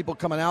packed and people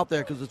coming out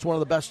there because it's one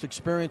of the best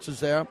experiences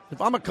there. If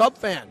I'm a Cub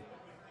fan,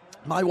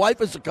 my wife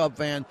is a Cub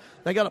fan,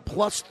 they got a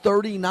plus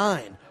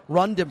 39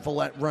 run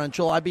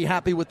differential. I'd be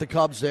happy with the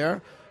Cubs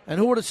there. And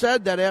who would have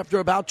said that after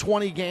about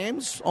 20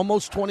 games,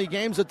 almost 20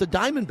 games, that the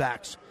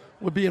Diamondbacks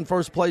would be in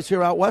first place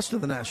here out west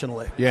of the National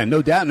League. Yeah,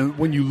 no doubt. And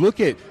when you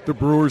look at the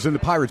Brewers and the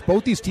Pirates,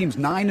 both these teams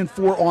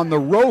 9-4 on the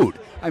road.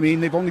 I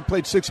mean, they've only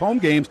played 6 home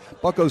games.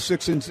 Buccos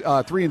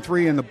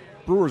 3-3, and the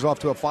Brewers off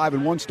to a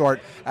 5-1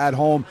 start at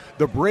home.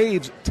 The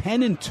Braves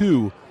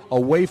 10-2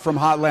 away from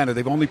Hotlanta.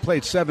 They've only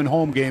played 7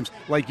 home games.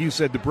 Like you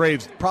said, the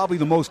Braves probably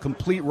the most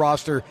complete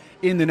roster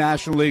in the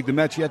National League. The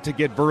Mets yet to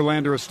get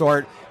Verlander a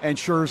start, and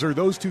Scherzer.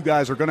 Those two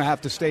guys are going to have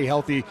to stay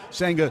healthy.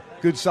 Senga,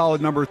 good solid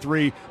number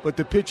 3, but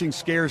the pitching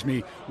scares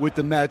me with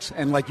the Mets.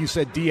 And like you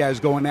said, Diaz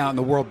going out in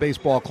the World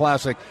Baseball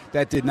Classic,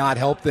 that did not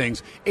help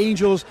things.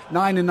 Angels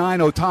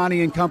 9-9,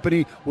 Ohtani and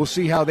company. We'll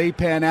see how they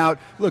pan out.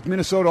 Look,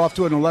 Minnesota off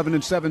to an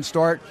 11-7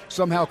 start.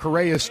 Somehow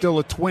Correa is still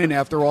a Twin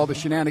after all the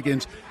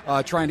shenanigans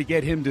trying to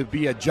get him to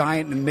be a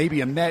Giant and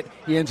maybe a Met.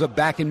 He ends up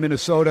back in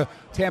Minnesota.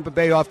 Tampa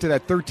Bay off to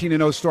that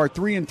 13-0 start,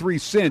 3-3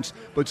 since,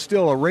 but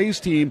still a Rays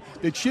team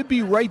that should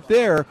be right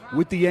there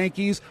with the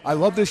Yankees. I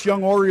love this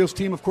young Orioles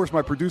team. Of course,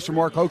 my producer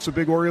Mark Hoke's a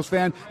big Orioles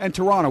fan, and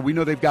Toronto, we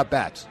know they've got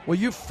bats. Were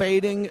you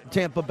fading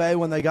Tampa Bay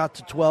when they got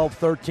to 12,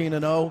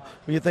 13-0?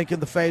 Were you thinking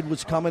the fade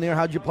was coming here?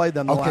 How'd you play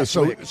them last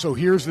week? So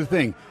here's the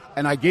thing,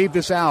 and I gave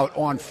this out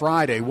on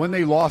Friday when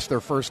they lost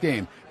their first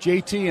game.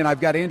 JT and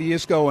I've got Andy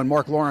Isco and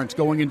Mark Lawrence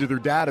going into their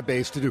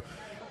database to do.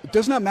 It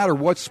does not matter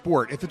what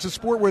sport. If it's a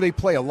sport where they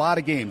play a lot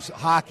of games,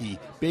 hockey,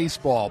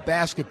 baseball,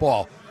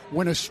 basketball,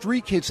 when a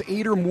streak hits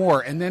 8 or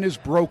more and then is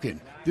broken,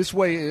 this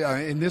way,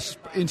 in this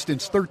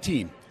instance,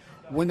 13,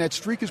 when that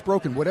streak is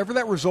broken, whatever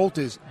that result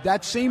is,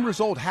 that same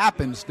result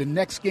happens the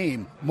next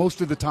game most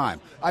of the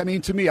time. I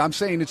mean, to me, I'm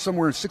saying it's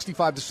somewhere in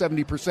 65 to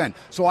 70%.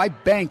 So I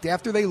banked,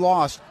 after they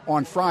lost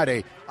on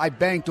Friday, I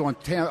banked on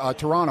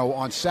Toronto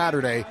on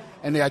Saturday,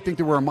 and I think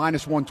they were a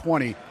minus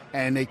 120,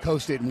 and they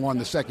coasted and won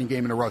the second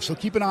game in a row. So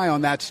keep an eye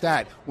on that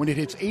stat. When it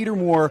hits 8 or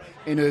more,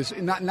 and is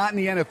not in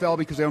the NFL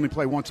because they only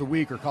play once a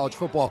week, or college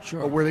football,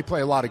 or where they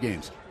play a lot of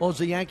games. Well,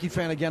 as a Yankee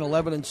fan, again,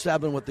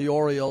 11-7 with the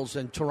Orioles,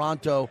 and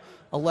Toronto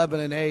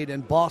 11-8,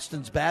 and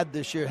Boston's bad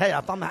this year. Hey,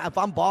 if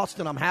I'm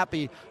Boston, I'm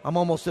happy. I'm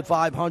almost at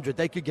 500.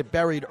 They could get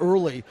buried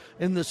early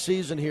in the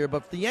season here.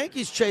 But if the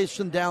Yankees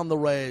chasing down the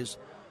Rays,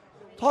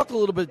 talk a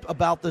little bit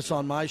about this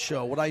on my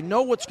show. What I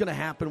know what's going to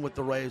happen with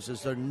the Rays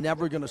is they're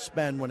never going to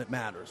spend when it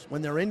matters.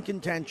 When they're in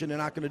contention, they're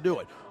not going to do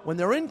it. When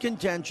they're in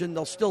contention,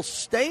 they'll still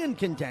stay in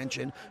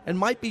contention and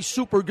might be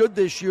super good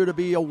this year to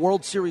be a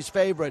World Series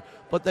favorite,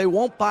 but they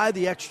won't buy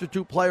the extra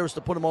 2 players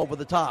to put them over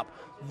the top.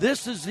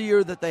 This is the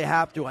year that they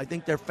have to. I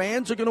think their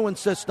fans are going to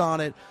insist on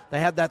it. They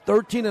have that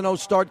 13-0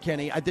 start,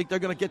 Kenny. I think they're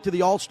going to get to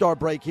the All-Star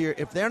break here.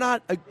 If they're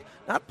not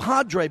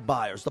Padre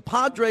buyers, the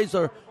Padres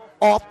are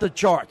off the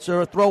charts.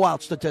 They're a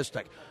throwout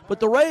statistic. But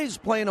the Rays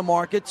play in a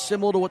market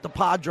similar to what the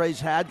Padres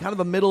had, kind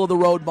of a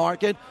middle-of-the-road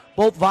market,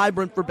 both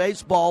vibrant for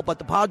baseball, but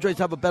the Padres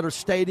have a better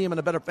stadium and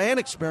a better fan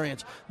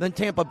experience than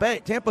Tampa Bay.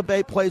 Tampa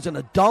Bay plays in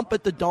a dump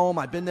at the Dome.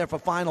 I've been there for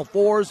Final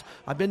Fours.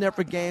 I've been there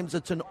for games.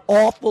 It's an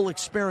awful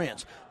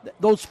experience.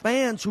 Those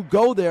fans who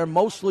go there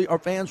mostly are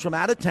fans from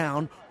out of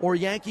town or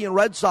Yankee and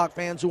Red Sox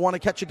fans who want to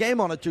catch a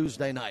game on a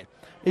Tuesday night.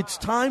 It's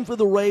time for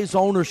the Rays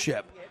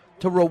ownership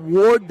to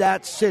reward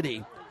that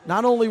city,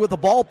 not only with a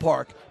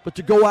ballpark, but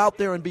to go out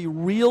there and be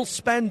real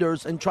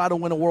spenders and try to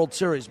win a World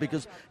Series.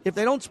 Because if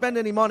they don't spend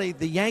any money,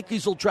 the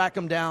Yankees will track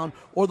them down,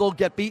 or they'll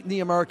get beat in the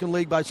American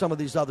League by some of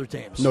these other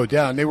teams. No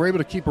doubt. And they were able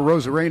to keep a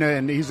Rosarena,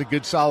 and he's a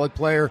good, solid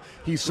player.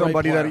 He's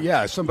somebody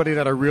somebody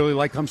that I really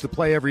like, comes to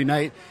play every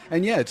night.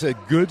 And, yeah, it's a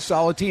good,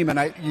 solid team.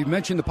 And you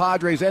mentioned the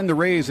Padres and the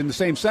Rays in the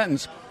same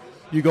sentence.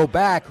 You go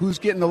back, who's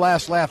getting the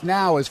last laugh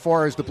now as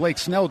far as the Blake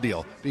Snell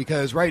deal?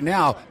 Because right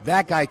now,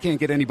 that guy can't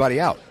get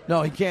anybody out.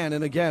 No, he can.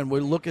 And again, we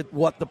look at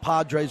what the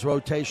Padres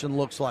rotation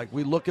looks like.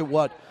 We look at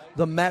what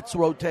the Mets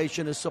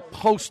rotation is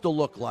supposed to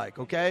look like,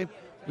 okay?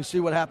 We see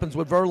what happens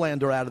with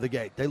Verlander out of the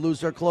gate. They lose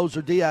their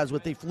closer Diaz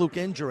with the fluke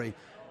injury.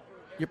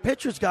 Your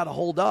pitcher's got to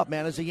hold up,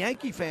 man. As a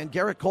Yankee fan,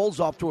 Garrett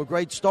Cole's off to a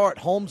great start.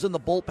 Holmes in the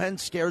bullpen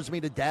scares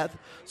me to death.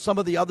 Some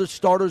of the other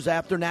starters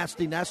after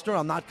Nasty Nestor,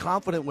 I'm not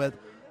confident with.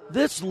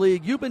 This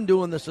league, you've been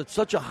doing this at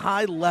such a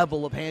high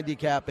level of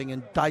handicapping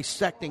and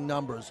dissecting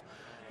numbers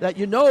that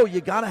you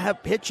got to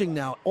have pitching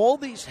now. All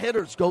these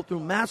hitters go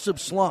through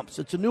massive slumps.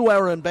 It's a new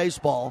era in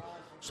baseball,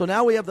 so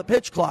now we have the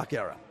pitch clock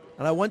era.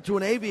 And I went to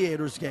an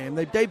Aviators game.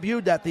 They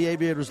debuted at the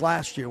Aviators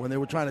last year when they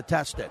were trying to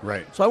test it.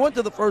 Right. So I went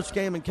to the first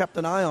game and kept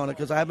an eye on it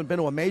because I haven't been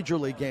to a major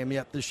league game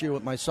yet this year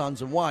with my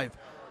sons and wife.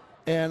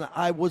 And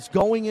I was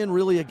going in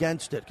really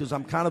against it because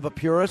I'm kind of a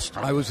purist.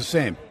 I was the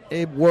same.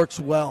 It works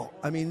well.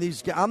 I mean,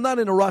 I'm not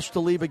in a rush to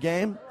leave a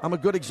game. I'm a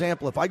good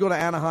example. If I go to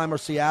Anaheim or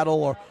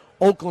Seattle or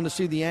Oakland to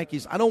see the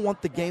Yankees, I don't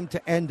want the game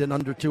to end in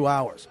under 2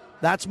 hours.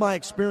 That's my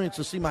experience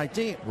to see my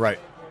team. Right.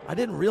 I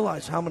didn't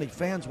realize how many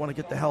fans want to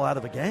get the hell out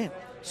of a game.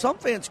 Some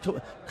fans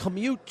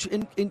commute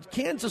in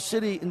Kansas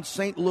City, in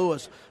St.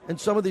 Louis, and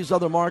some of these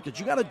other markets.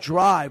 You got to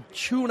drive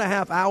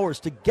 2.5 hours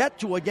to get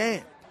to a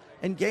game.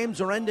 And games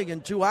are ending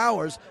in 2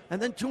 hours,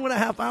 and then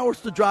 2.5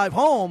 hours to drive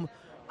home.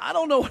 I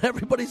don't know what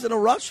everybody's in a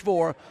rush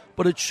for,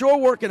 but it's sure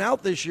working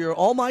out this year.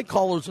 All my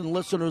callers and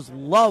listeners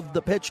love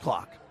the pitch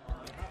clock.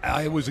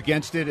 I was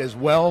against it as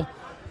well.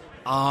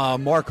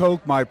 Mark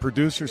Hoke, my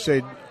producer,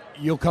 said,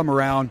 you'll come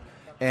around,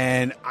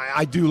 and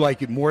I do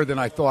like it more than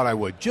I thought I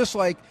would. Just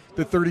like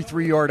the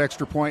 33-yard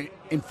extra point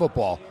in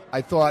football.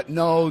 I thought,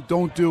 no,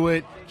 don't do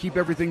it. Keep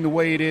everything the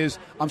way it is.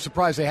 I'm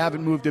surprised they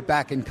haven't moved it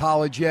back in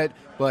college yet,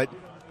 but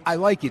I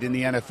like it in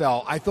the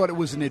NFL. I thought it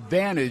was an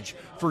advantage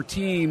for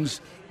teams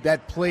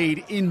that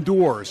played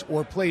indoors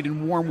or played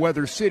in warm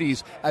weather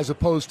cities as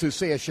opposed to,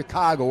 say, a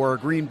Chicago or a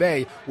Green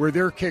Bay where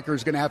their kicker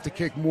is going to have to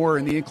kick more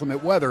in the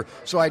inclement weather.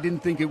 So I didn't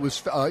think it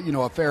was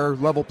a fair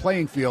level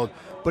playing field.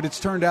 But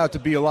it's turned out to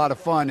be a lot of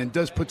fun and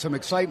does put some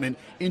excitement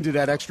into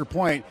that extra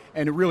point,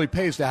 and it really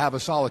pays to have a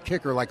solid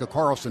kicker like a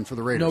Carlson for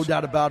the Raiders. No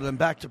doubt about it. And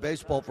back to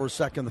baseball for a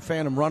second. The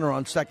phantom runner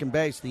on second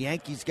base. The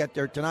Yankees get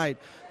there tonight.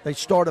 They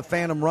start a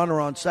phantom runner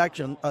on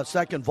second,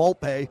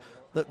 Volpe.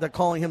 they're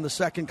calling him the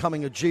second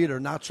coming of Jeter,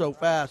 not so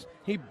fast.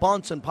 He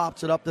bunts and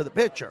pops it up to the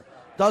pitcher.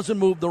 Doesn't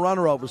move the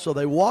runner over, so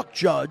they walk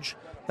Judge.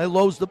 They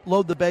load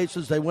the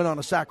bases. They win on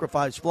a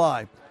sacrifice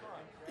fly.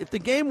 If the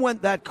game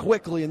went that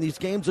quickly and these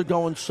games are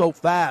going so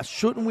fast,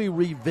 shouldn't we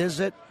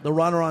revisit the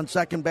runner on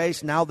second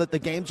base now that the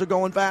games are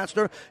going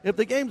faster? If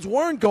the games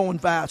weren't going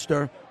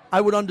faster, I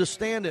would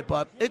understand it,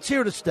 but it's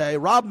here to stay.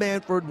 Rob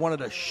Manfred wanted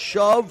to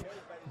shove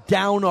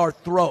down our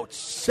throats.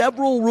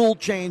 Several rule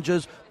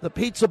changes, the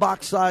pizza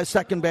box size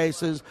second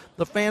bases,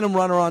 the phantom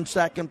runner on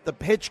second, the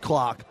pitch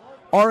clock.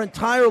 Our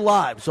entire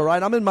lives, all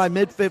right? I'm in my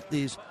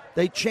mid-50s.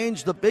 They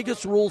changed the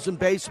biggest rules in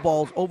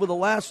baseball over the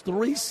last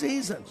 3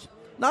 seasons.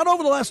 Not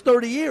over the last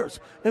 30 years.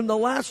 In the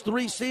last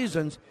 3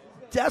 seasons,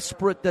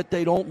 desperate that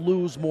they don't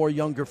lose more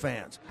younger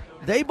fans.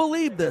 They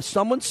believe this.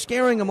 Someone's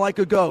scaring them like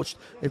a ghost.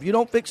 If you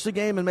don't fix the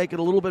game and make it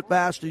a little bit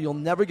faster, you'll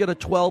never get a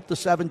 12 to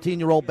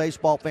 17-year-old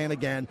baseball fan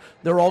again.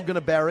 They're all going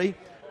to bury,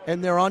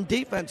 and they're on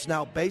defense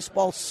now.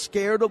 Baseball's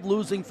scared of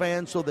losing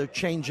fans, so they're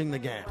changing the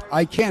game.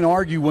 I can't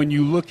argue when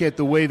you look at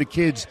the way the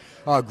kids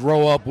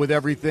grow up with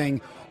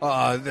everything.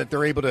 That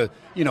they're able to,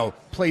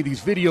 play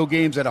these video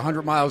games at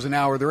 100 miles an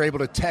hour. They're able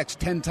to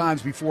text 10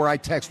 times before I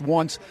text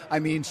once. I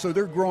mean, so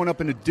they're growing up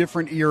in a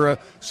different era.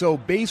 So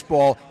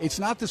baseball, it's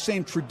not the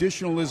same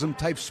traditionalism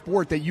type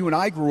sport that you and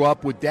I grew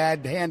up with,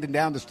 Dad handing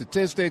down the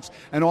statistics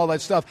and all that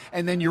stuff.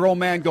 And then your old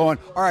man going,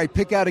 all right,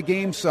 pick out a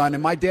game, son.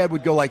 And my dad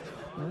would go like,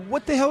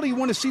 what the hell do you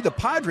want to see the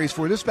Padres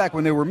for? This back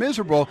when they were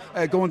miserable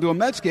going to a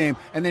Mets game.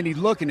 And then he'd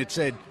look and it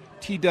said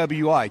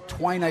TWI,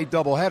 Twilight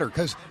Doubleheader,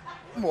 because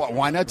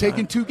why not take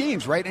in 2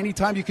 games, right?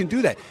 Anytime you can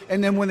do that.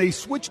 And then when they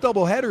switched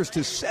doubleheaders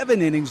to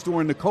 7 innings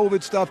during the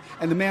COVID stuff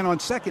and the man on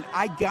second,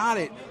 I got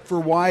it for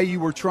why you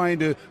were trying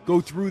to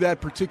go through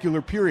that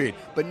particular period.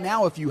 But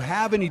now if you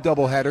have any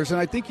doubleheaders, and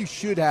I think you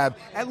should have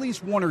at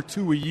least 1 or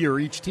 2 a year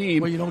each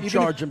team. Well, you don't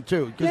charge them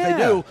too, because they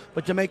do,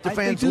 but you make the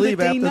fans leave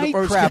after the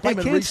first game I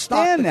and can't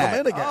restock stand and that. come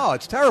in again. Oh,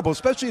 it's terrible,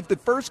 especially if the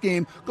first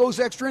game goes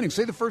extra innings.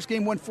 Say the first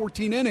game went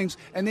 14 innings,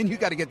 and then you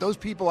got to get those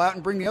people out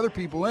and bring the other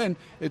people in.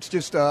 It's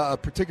just a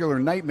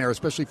particular nightmare,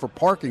 especially for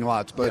parking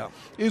lots, but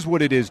is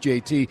what it is,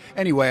 JT.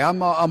 Anyway,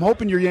 I'm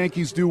hoping your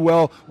Yankees do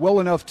well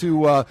enough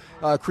to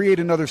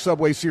create another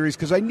Subway Series,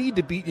 because I need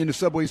to beat you in a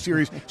Subway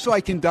Series so I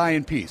can die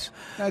in peace.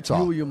 That's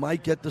all. You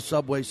might get the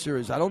Subway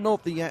Series. I don't know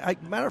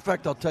if matter of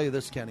fact, I'll tell you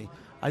this, Kenny.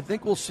 I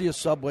think we'll see a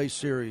Subway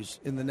Series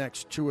in the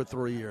next 2 or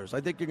 3 years.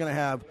 I think you're going to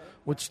have,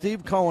 with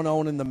Steve Cohen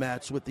owning the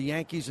Mets, with the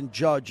Yankees and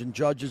Judge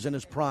is in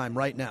his prime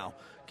right now.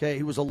 Okay,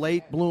 he was a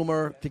late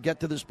bloomer to get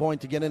to this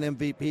point, to get an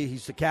MVP.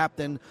 He's the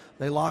captain.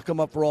 They lock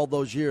him up for all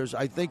those years.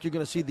 I think you're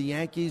going to see the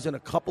Yankees in a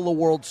couple of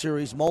World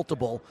Series,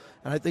 multiple,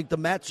 and I think the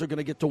Mets are going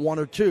to get to 1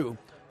 or 2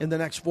 in the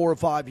next 4 or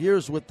 5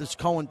 years with this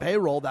Cohen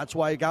payroll. That's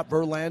why he got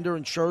Verlander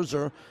and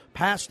Scherzer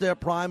past their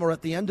prime or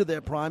at the end of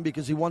their prime,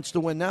 because he wants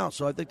to win now.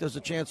 So I think there's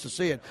a chance to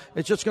see it.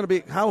 It's just going to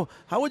be, how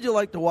would you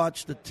like to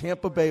watch the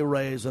Tampa Bay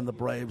Rays and the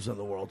Braves in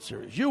the World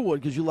Series? You would,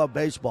 because you love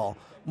baseball.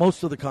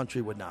 Most of the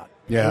country would not.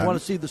 Yeah. You want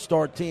to see the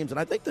star teams. And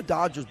I think the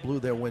Dodgers blew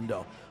their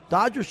window.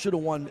 Dodgers should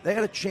have won. They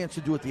had a chance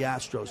to do what the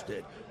Astros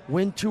did.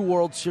 Win 2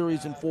 World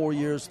Series in 4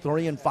 years,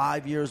 3 in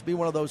 5 years, be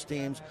one of those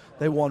teams.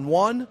 They won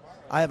 1.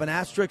 I have an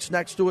asterisk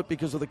next to it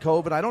because of the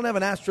COVID. I don't have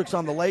an asterisk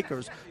on the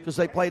Lakers because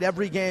they played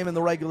every game in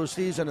the regular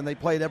season and they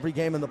played every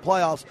game in the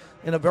playoffs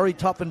in a very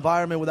tough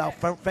environment without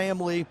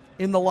family,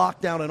 in the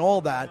lockdown and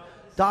all that.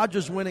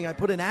 Dodgers winning, I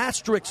put an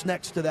asterisk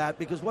next to that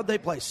because what they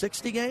play,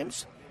 60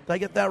 games? Did I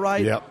get that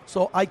right? Yep.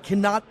 So I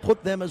cannot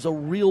put them as a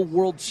real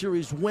World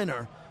Series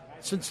winner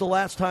since the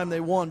last time they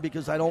won,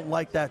 because I don't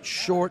like that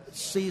short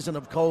season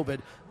of COVID.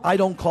 I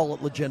don't call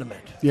it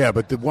legitimate. Yeah,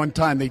 but the one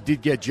time they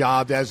did get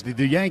jobbed, as did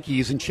the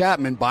Yankees and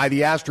Chapman, by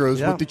the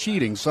Astros with the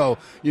cheating. So,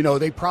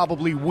 they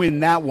probably win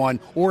that one,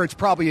 or it's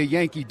probably a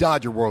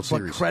Yankee-Dodger World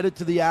Series. But credit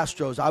to the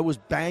Astros. I was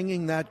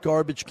banging that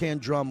garbage can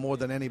drum more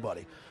than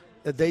anybody.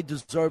 They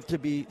deserve to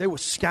be – they were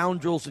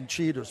scoundrels and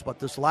cheaters. But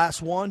this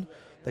last one,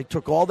 they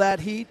took all that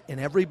heat in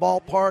every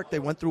ballpark. They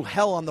went through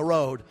hell on the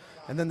road.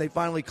 And then they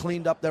finally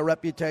cleaned up their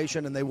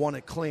reputation, and they won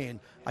it clean.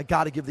 I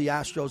got to give the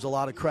Astros a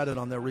lot of credit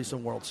on their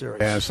recent World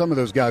Series. Yeah, some of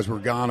those guys were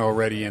gone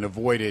already and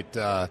avoided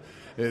the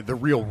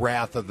real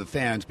wrath of the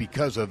fans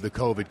because of the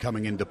COVID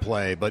coming into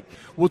play. But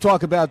we'll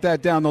talk about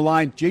that down the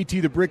line.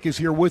 JT the Brick is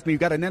here with me. We've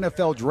got an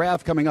NFL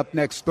draft coming up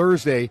next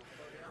Thursday.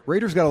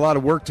 Raiders got a lot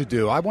of work to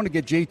do. I want to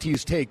get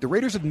JT's take. The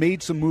Raiders have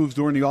made some moves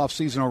during the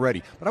offseason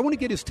already, but I want to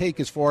get his take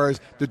as far as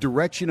the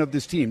direction of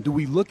this team. Do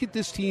we look at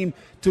this team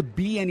to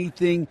be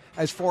anything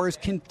as far as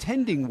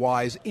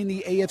contending-wise in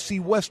the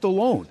AFC West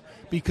alone?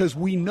 Because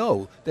we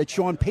know that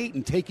Sean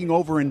Payton taking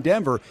over in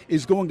Denver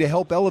is going to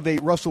help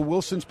elevate Russell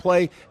Wilson's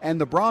play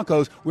and the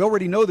Broncos. We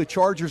already know the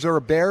Chargers are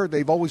a bear.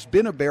 They've always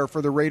been a bear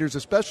for the Raiders,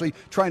 especially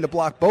trying to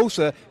block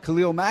Bosa,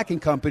 Khalil Mack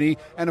and company,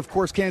 and, of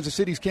course, Kansas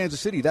City's Kansas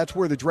City. That's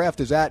where the draft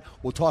is at.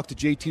 We'll talk to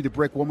JT the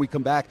Brick when we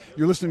come back.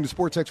 You're listening to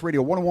SportsX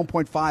Radio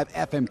 101.5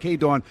 FM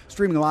KDAWN,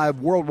 streaming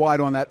live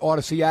worldwide on that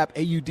Odyssey app,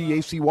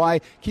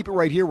 AUDACY. Keep it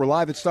right here. We're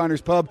live at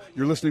Steiner's Pub.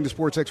 You're listening to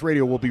SportsX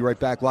Radio. We'll be right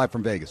back live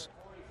from Vegas.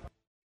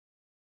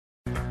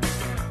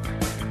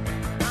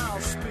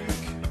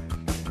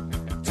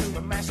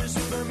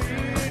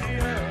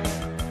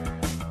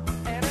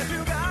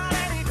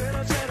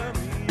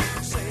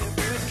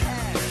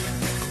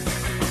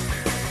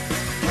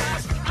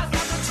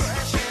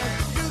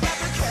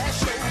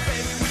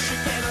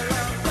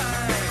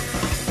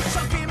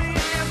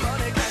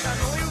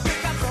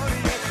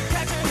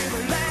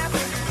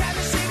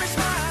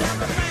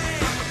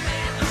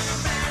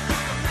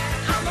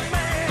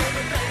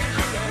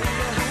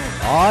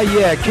 Oh,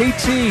 yeah,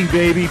 KT,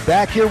 baby.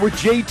 Back here with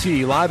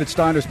JT, live at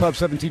Steiners Pub,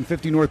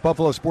 1750 North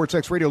Buffalo,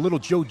 Sportsxradio. Little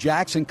Joe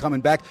Jackson coming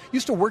back.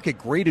 Used to work at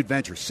Great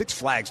Adventure, Six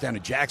Flags down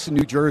in Jackson,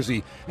 New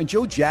Jersey. And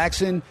Joe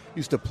Jackson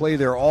used to play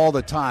there all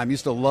the time.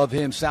 Used to love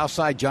him.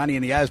 Southside Johnny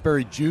and the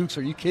Asbury Jukes.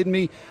 Are you kidding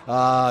me?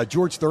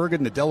 George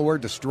Thorogood and the Delaware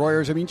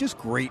Destroyers. I mean, just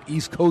great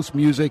East Coast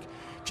music.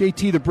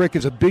 JT the Brick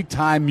is a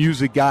big-time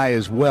music guy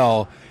as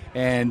well.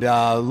 And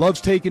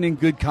loves taking in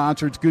good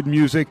concerts, good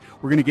music.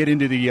 We're going to get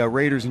into the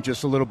Raiders in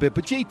just a little bit.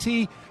 But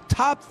JT,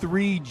 top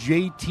 3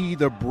 JT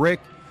the Brick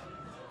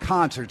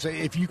concerts.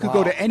 If you could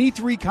go to any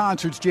 3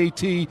 concerts,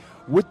 JT,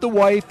 with the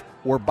wife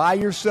or by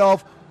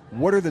yourself,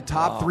 what are the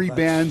top 3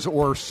 bands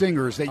or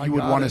singers that you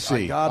would want to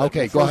see?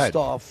 Okay, go ahead. First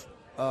off,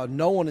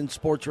 no one in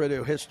sports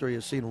radio history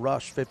has seen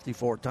Rush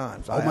 54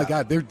 times. Oh, my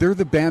God. They're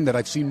the band that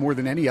I've seen more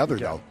than any other,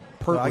 though.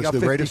 Pert was the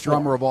 54. greatest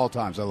drummer of all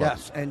times. I love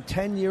Yes, and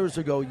 10 years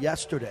ago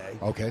yesterday,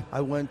 I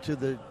went to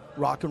the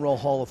Rock and Roll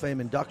Hall of Fame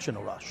induction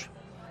of Rush.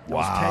 That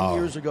was 10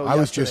 years ago I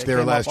was just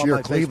there last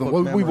year,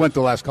 Cleveland. We went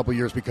the last couple of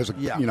years because of,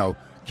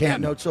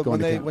 Canton. No, so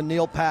when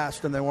Neil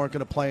passed and they weren't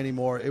going to play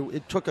anymore,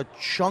 it took a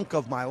chunk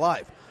of my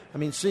life. I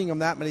mean, seeing him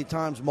that many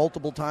times,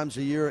 multiple times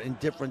a year in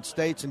different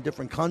states, in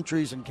different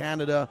countries, in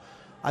Canada.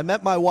 I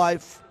met my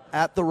wife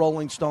at the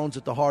Rolling Stones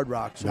at the Hard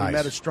Rock. So we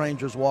met as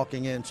strangers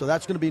walking in. So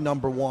that's going to be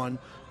number 1.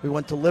 We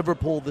went to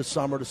Liverpool this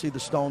summer to see the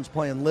Stones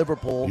play in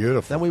Liverpool.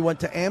 Beautiful. Then we went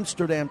to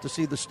Amsterdam to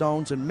see the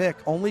Stones, and Mick,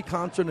 only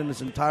concert in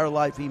his entire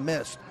life he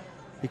missed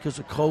because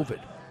of COVID.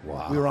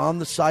 Wow. We were on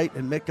the site,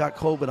 and Mick got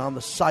COVID on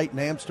the site in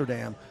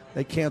Amsterdam.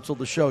 They canceled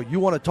the show.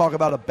 You want to talk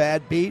about a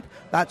bad beat?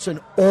 That's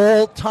an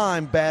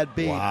all-time bad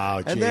beat. Wow,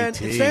 and JT. then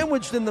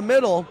sandwiched in the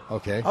middle,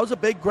 I was a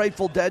big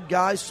Grateful Dead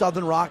guy,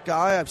 Southern rock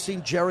guy. I've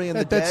seen Jerry and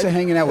the Dead. That's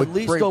hanging out with at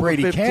least over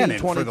Brady 15, Cannon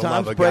 20 for the times.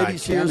 love of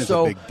Brady's God. here, Cannon's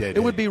so a big Dead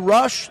it would be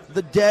Rush,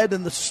 the Dead,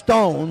 and the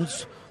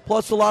Stones,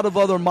 plus a lot of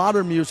other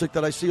modern music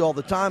that I see all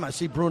the time. I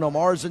see Bruno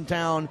Mars in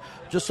town.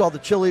 Just saw the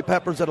Chili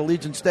Peppers at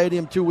Allegiant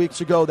Stadium 2 weeks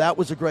ago. That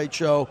was a great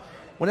show.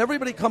 When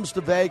everybody comes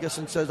to Vegas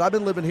and says, I've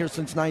been living here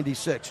since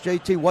 96,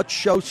 JT, what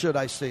show should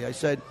I see? I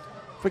said,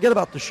 forget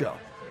about the show.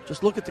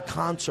 Just look at the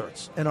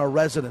concerts and our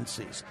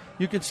residencies.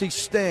 You can see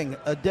Sting,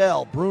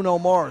 Adele, Bruno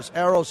Mars,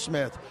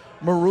 Aerosmith,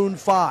 Maroon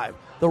 5.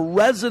 The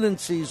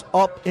residencies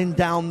up and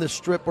down this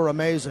strip are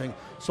amazing.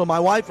 So my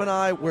wife and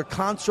I, we're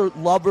concert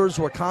lovers,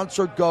 we're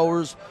concert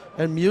goers,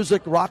 and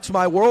music rocks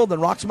my world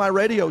and rocks my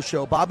radio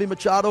show. Bobby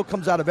Machado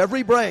comes out of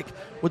every break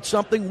with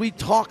something we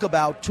talk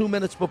about 2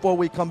 minutes before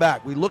we come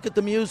back. We look at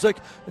the music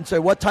and say,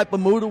 what type of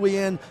mood are we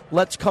in?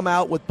 Let's come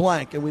out with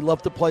blank. And we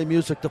love to play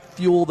music to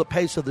fuel the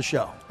pace of the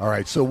show. All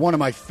right, so one of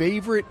my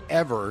favorite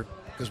ever,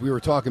 because we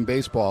were talking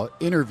baseball,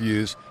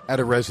 interviews at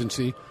a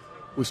residency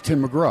was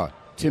Tim McGraw.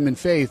 Tim and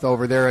Faith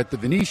over there at the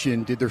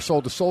Venetian did their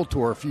Soul to Soul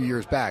tour a few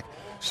years back.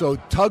 So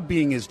Tug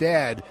being his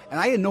dad, and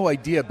I had no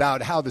idea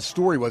about how the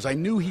story was. I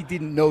knew he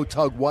didn't know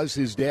Tug was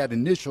his dad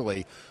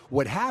initially.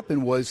 What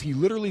happened was he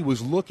literally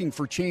was looking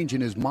for change in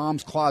his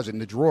mom's closet in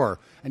the drawer,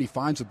 and he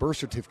finds a birth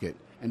certificate,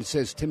 and it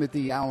says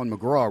Timothy Allen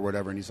McGraw or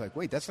whatever, and he's like,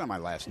 wait, that's not my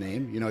last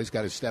name. You know, he's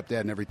got his stepdad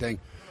and everything.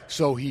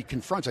 So he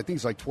confronts, I think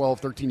he's like 12,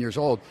 13 years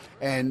old,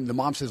 and the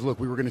mom says, look,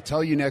 we were going to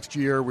tell you next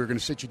year, we were going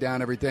to sit you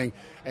down, everything,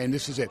 and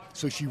this is it.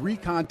 So she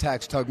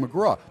recontacts Tug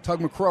McGraw.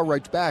 Tug McGraw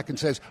writes back and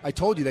says, I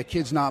told you that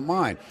kid's not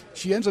mine.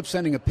 She ends up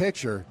sending a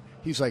picture.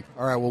 He's like,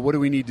 all right, well, what do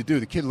we need to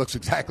do? The kid looks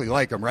exactly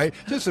like him, right?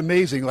 Just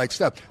amazing, like,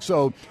 stuff.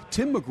 So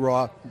Tim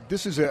McGraw,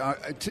 this is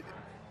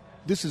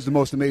the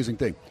most amazing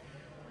thing.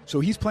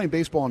 So he's playing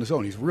baseball on his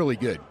own. He's really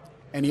good.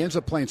 And he ends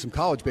up playing some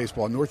college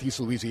baseball in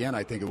Northeast Louisiana,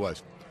 I think it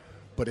was.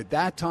 But at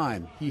that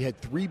time, he had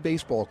 3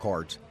 baseball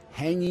cards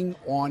hanging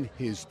on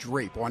his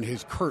drape, on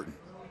his curtain.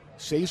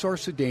 Cesar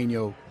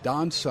Cedeno,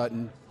 Don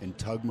Sutton, and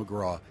Tug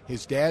McGraw.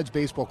 His dad's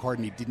baseball card,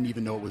 and he didn't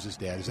even know it was his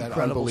dad. Is that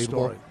Incredible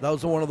unbelievable? Story. That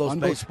was one of those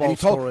baseball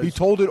stories. He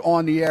told it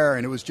on the air,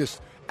 and it was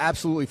just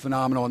absolutely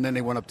phenomenal. And then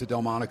they went up to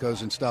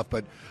Delmonico's and stuff.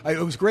 But it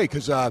was great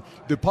because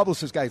the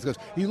publicist guy goes,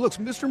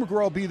 Mr.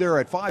 McGraw will be there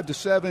at 5 to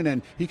 7,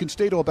 and he can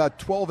stay till about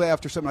 12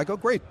 after 7. I go,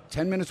 great,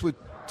 10 minutes with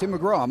Tim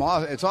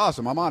McGraw. It's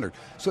awesome. I'm honored.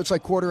 So it's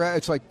like quarter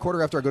after I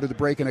go to the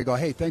break, and I go,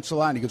 hey, thanks a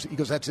lot. And he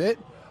goes, that's it?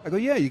 I go,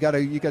 yeah, you got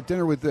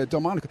dinner with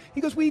Delmonico.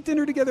 He goes, we eat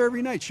dinner together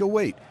every night. She'll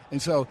wait. And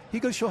so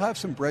he goes, she'll have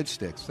some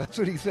breadsticks. That's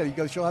what he said. He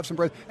goes, she'll have some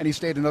bread. And he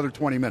stayed another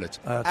 20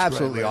 minutes.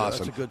 Absolutely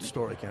awesome. That's a good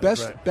story, Ken.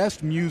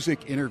 Best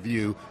music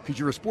interview, because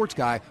you're a sports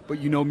guy, but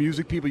you know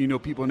music people, you know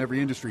people in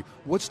every industry.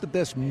 What's the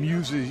best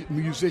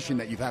musician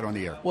that you've had on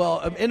the air?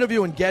 Well,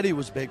 interviewing Geddy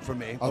was big for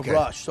me, of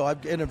Rush. So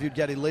I've interviewed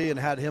Geddy Lee and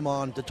had him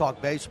on to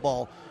talk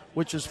baseball,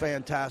 which is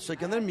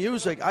fantastic. And then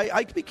music,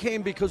 I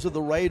became, because of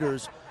the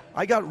Raiders,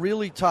 I got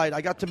really tight.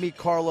 I got to meet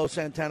Carlos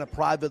Santana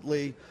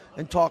privately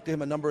and talk to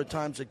him a number of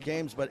times at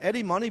games. But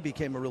Eddie Money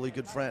became a really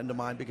good friend of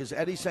mine because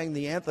Eddie sang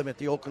the anthem at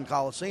the Oakland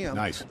Coliseum.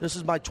 Nice. This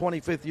is my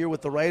 25th year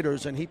with the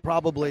Raiders, and he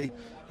probably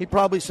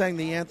sang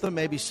the anthem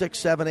maybe 6,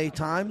 7, 8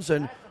 times.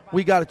 And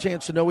we got a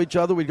chance to know each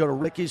other. We'd go to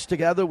Ricky's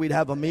together. We'd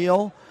have a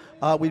meal.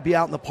 We'd be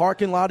out in the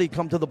parking lot. He'd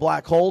come to the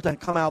Black Hole and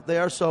come out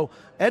there. So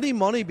Eddie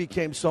Money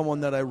became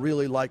someone that I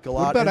really like a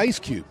lot. What about Ice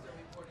Cube?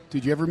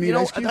 Did you ever meet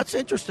Ice Cube? That's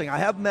interesting. I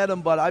have met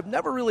him, but I've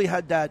never really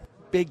had that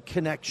big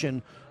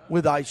connection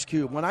with Ice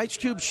Cube. When Ice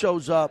Cube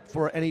shows up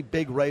for any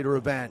big Raider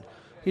event,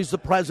 he's the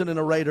president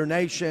of Raider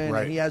Nation,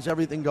 right. and he has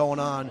everything going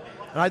on.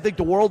 And I think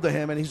the world of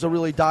him, and he's a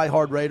really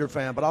diehard Raider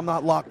fan, but I'm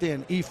not locked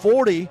in.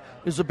 E40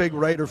 is a big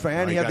Raider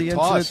fan. He had the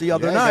incident the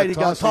other night. He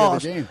got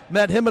tossed.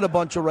 Met him at a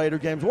bunch of Raider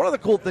games. One of the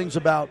cool things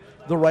about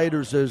the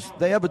Raiders is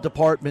they have a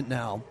department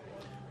now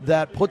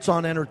that puts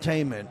on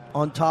entertainment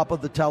on top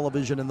of the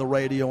television and the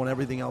radio and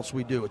everything else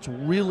we do. It's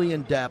really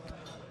in-depth.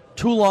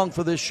 Too long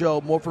for this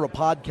show, more for a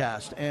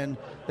podcast. And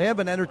they have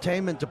an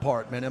entertainment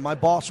department, and my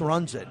boss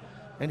runs it.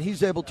 And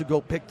he's able to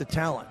go pick the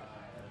talent.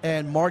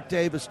 And Mark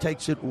Davis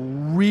takes it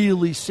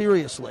really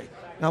seriously.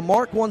 Now,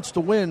 Mark wants to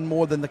win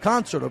more than the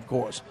concert, of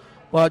course.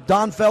 But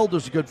Don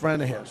Felder's a good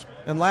friend of his.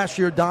 And last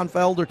year, Don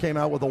Felder came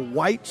out with a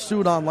white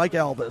suit on like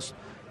Elvis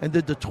and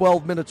did the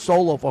 12-minute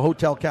solo for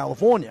Hotel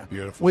California,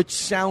 which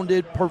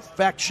sounded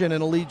perfection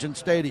in Allegiant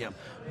Stadium.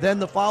 Then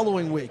the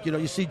following week,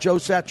 you see Joe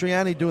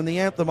Satriani doing the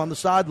anthem on the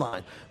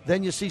sideline.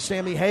 Then you see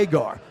Sammy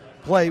Hagar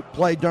play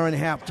during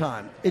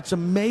halftime. It's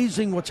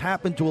amazing what's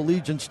happened to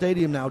Allegiant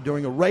Stadium now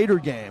during a Raider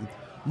game.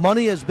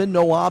 Money has been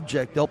no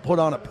object. They'll put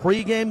on a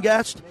pregame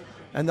guest,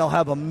 and they'll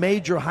have a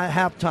major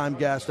halftime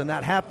guest, and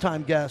that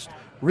halftime guest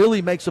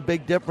really makes a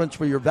big difference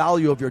for your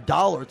value of your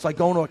dollar. It's like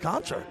going to a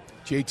concert.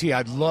 JT,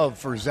 I'd love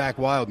for Zach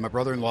Wilde, my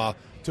brother-in-law,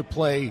 to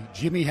play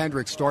Jimi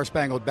Hendrix' Star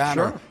Spangled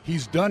Banner. Sure.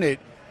 He's done it.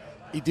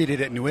 He did it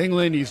at New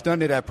England. He's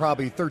done it at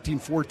probably 13,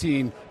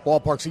 14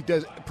 ballparks. He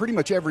does pretty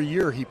much every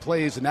year. He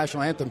plays the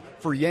national anthem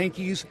for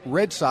Yankees,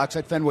 Red Sox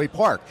at Fenway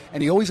Park.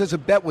 And he always has a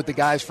bet with the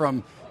guys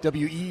from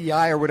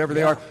WEEI or whatever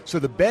they are. So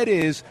the bet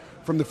is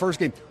from the first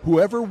game,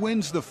 whoever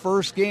wins the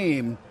first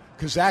game,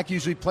 because Zach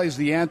usually plays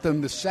the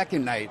anthem the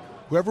second night,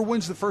 whoever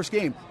wins the first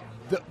game,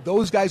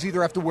 those guys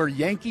either have to wear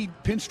Yankee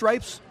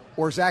pinstripes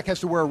or Zach has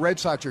to wear a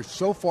Red Sox shirt.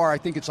 So far, I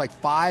think it's like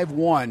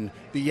 5-1.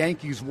 The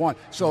Yankees won.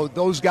 So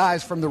those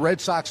guys from the Red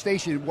Sox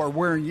station are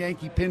wearing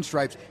Yankee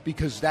pinstripes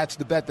because that's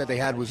the bet that they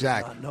had with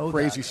Zach.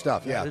 Crazy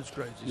stuff. Yeah, it's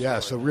crazy. Yeah,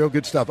 so real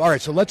good stuff. All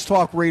right, so let's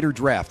talk Raider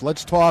draft.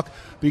 Let's talk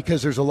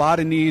because there's a lot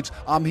of needs.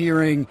 I'm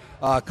hearing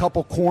a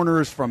couple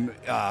corners from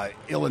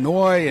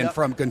Illinois and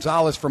from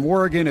Gonzalez from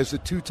Oregon as the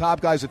two top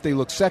guys if they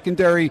look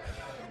secondary.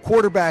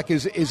 Quarterback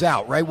is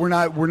out, right? We're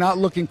not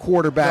looking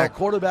quarterback. No,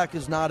 quarterback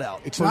is not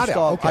out. It's not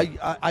out.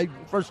 Okay.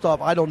 First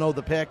off, I don't know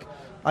the pick.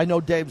 I know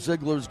Dave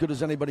Ziegler as good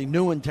as anybody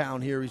new in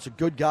town here. He's a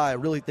good guy. I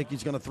really think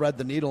he's going to thread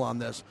the needle on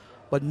this,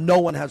 but no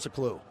one has a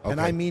clue, and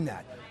I mean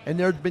that. And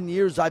there have been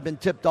years I've been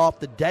tipped off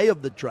the day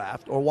of the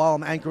draft or while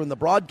I'm anchoring the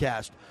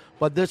broadcast,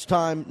 but this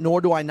time,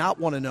 nor do I not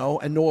want to know,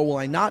 and nor will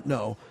I not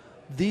know.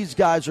 These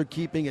guys are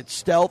keeping it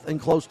stealth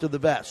and close to the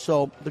vest.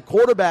 So the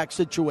quarterback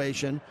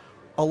situation.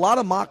 A lot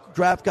of mock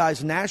draft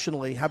guys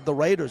nationally have the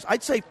Raiders.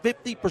 I'd say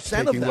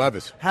 50% of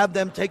them have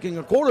them taking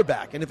a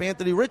quarterback. And if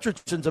Anthony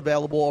Richardson's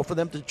available or for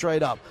them to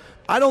trade up,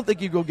 I don't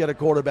think you go get a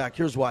quarterback.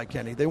 Here's why,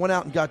 Kenny. They went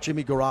out and got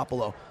Jimmy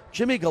Garoppolo.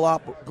 Jimmy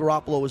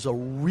Garoppolo is a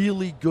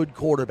really good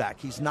quarterback.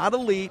 He's not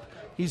elite.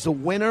 He's a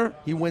winner.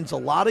 He wins a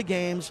lot of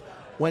games.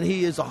 When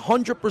he is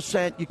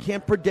 100%, you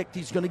can't predict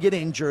he's going to get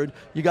injured.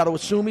 You got to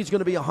assume he's going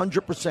to be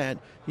 100%.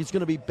 He's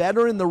going to be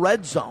better in the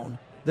red zone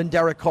than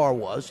Derek Carr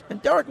was.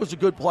 And Derek was a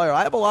good player.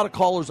 I have a lot of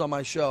callers on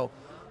my show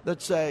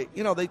that say,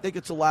 they think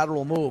it's a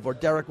lateral move or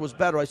Derek was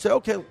better. I say,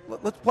 okay,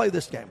 let's play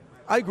this game.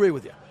 I agree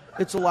with you.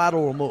 It's a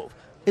lateral move.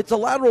 It's a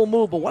lateral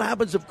move, but what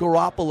happens if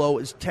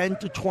Garoppolo is 10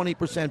 to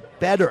 20%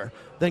 better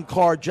than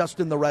Carr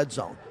just in the red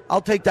zone? I'll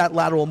take that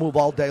lateral move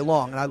all day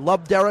long. And I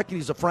love Derek, and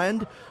he's a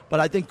friend, but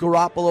I think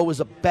Garoppolo is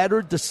a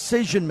better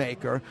decision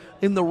maker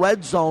in the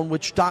red zone,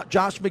 which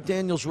Josh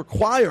McDaniels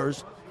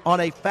requires on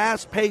a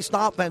fast-paced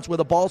offense where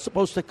the ball's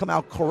supposed to come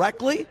out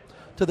correctly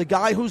to the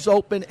guy who's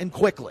open and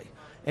quickly.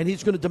 And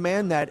he's going to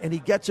demand that, and he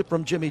gets it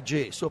from Jimmy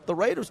G. So if the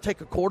Raiders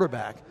take a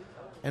quarterback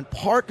and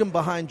park him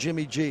behind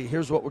Jimmy G,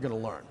 here's what we're going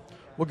to learn.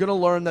 We're going to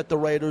learn that the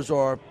Raiders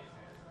are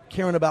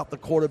caring about the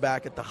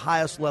quarterback at the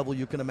highest level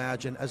you can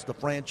imagine as the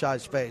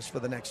franchise face for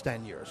the next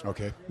 10 years.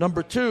 Okay.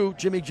 Number two,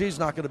 Jimmy G's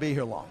not going to be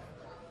here long.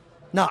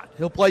 Not.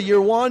 He'll play year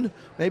one.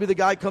 Maybe the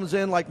guy comes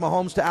in like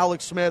Mahomes to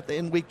Alex Smith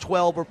in week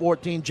 12 or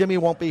 14. Jimmy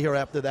won't be here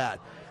after that.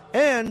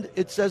 And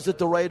it says that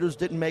the Raiders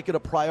didn't make it a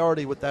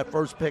priority with that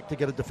first pick to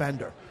get a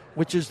defender,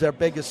 which is their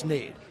biggest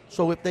need.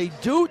 So if they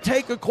do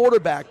take a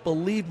quarterback,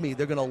 believe me,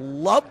 they're going to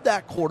love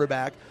that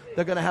quarterback.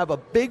 They're going to have a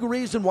big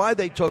reason why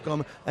they took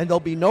him, and there'll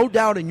be no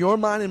doubt in your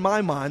mind and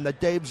my mind that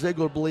Dave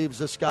Ziegler believes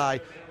this guy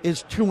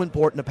is too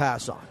important to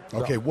pass on.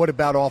 Okay, what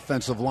about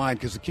offensive line?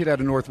 Because the kid out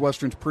of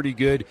Northwestern's pretty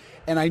good,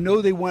 and I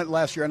know they went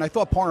last year, and I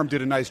thought Parham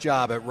did a nice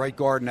job at right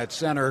guard and at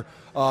center.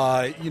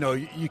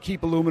 You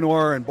keep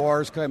Illuminor and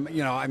Bars,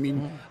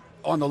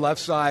 on the left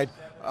side.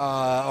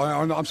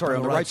 On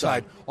the right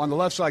side. On the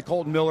left side,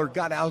 Colton Miller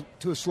got out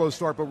to a slow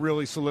start, but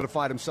really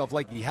solidified himself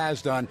like he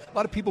has done. A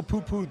lot of people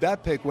poo-pooed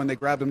that pick when they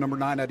grabbed him number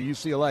 9 out of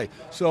UCLA.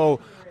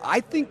 So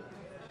I think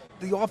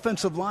the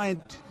offensive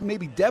line,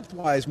 maybe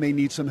depth-wise, may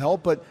need some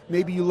help, but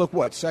maybe you look,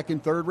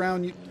 second, third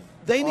round?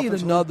 They need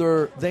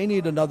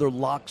another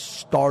lock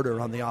starter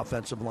on the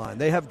offensive line.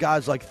 They have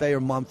guys like Thayer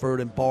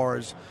Mumford and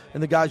Bars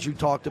and the guys you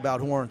talked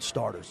about who aren't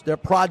starters. They're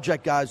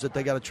project guys that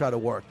they got to try to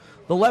work.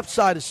 The left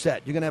side is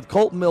set. You're going to have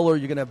Colton Miller.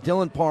 You're going to have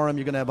Dylan Parham.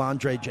 You're going to have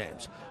Andre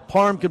James.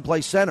 Parham can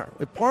play center.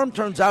 If Parham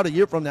turns out a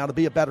year from now to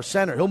be a better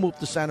center, he'll move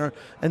to center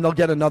and they'll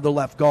get another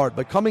left guard.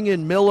 But coming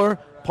in, Miller,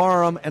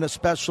 Parham, and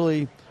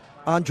especially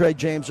Andre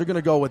James, they're going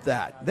to go with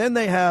that. Then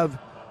they have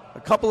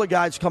a couple of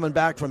guys coming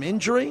back from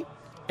injury,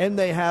 and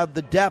they have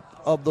the depth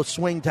of the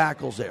swing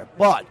tackles there.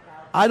 But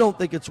I don't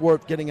think it's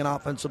worth getting an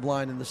offensive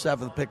line in the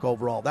 7th pick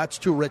overall. That's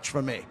too rich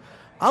for me.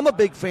 I'm a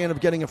big fan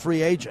of getting a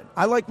free agent.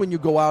 I like when you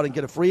go out and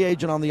get a free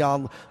agent on the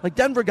like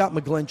Denver got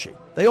McGlinchey.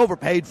 They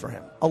overpaid for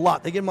him a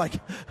lot. They give him like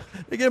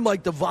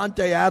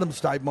Devontae Adams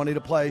type money to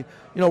play,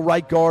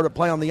 right guard or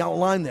play on the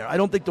outline there. I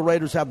don't think the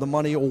Raiders have the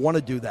money or want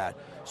to do that.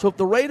 So if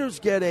the Raiders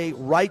get a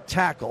right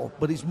tackle,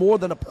 but he's more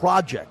than a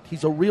project,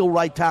 he's a real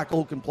right tackle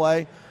who can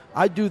play,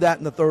 I'd do that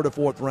in the 3rd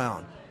or 4th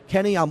round.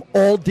 Kenny, I'm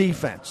all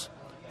defense.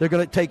 They're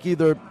going to take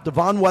either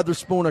Devon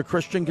Witherspoon or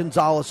Christian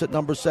Gonzalez at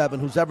number 7,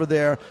 who's ever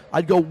there.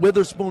 I'd go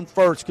Witherspoon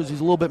first because he's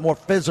a little bit more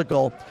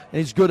physical and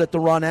he's good at the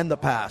run and the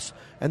pass.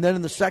 And then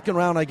in the 2nd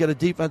round, I get a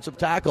defensive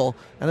tackle.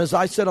 And as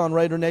I said on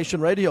Raider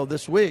Nation Radio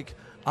this week,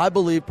 I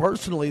believe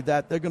personally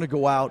that they're going to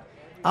go out.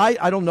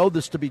 I don't know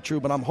this to be true,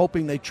 but I'm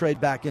hoping they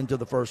trade back into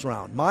the 1st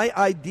round. My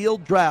ideal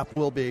draft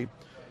will be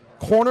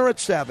corner at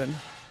 7,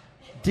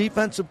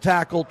 defensive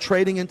tackle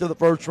trading into the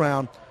 1st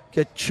round,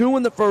 get 2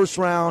 in the 1st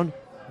round,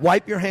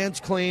 wipe your hands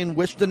clean,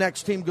 wish the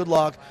next team good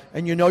luck,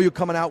 and you're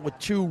coming out with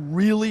 2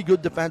 really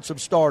good defensive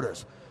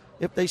starters.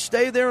 If they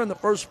stay there in the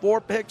first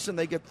 4 picks and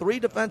they get 3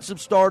 defensive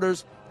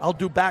starters, I'll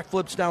do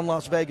backflips down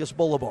Las Vegas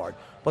Boulevard.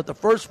 But the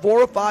first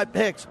 4 or 5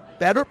 picks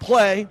better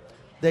play.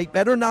 They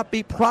better not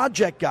be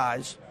project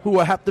guys who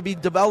have to be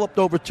developed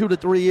over 2 to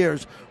 3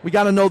 years. We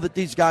got to know that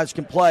these guys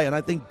can play, and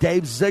I think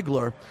Dave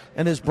Ziegler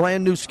and his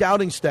brand-new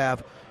scouting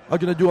staff are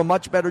going to do a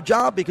much better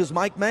job because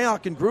Mike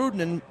Mayock and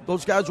Gruden, and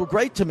those guys were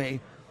great to me,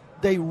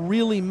 they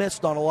really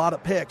missed on a lot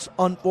of picks,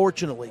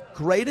 unfortunately.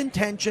 Great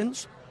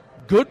intentions,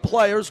 good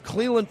players,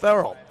 Cleveland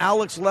Farrell,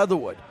 Alex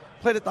Leatherwood,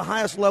 played at the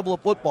highest level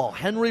of football,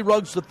 Henry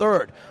Ruggs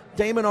III,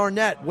 Damon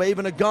Arnett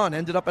waving a gun,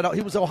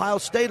 he was Ohio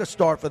State a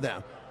star for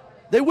them.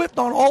 They whiffed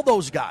on all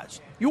those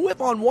guys. You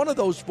whiff on one of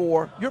those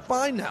 4, you're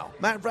fine now.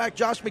 Matter of fact,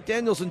 Josh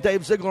McDaniels and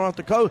Dave Ziegler aren't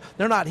the coach.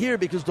 They're not here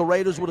because the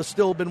Raiders would have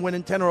still been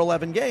winning 10 or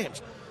 11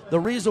 games.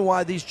 The reason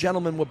why these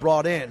gentlemen were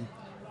brought in,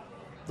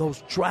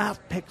 those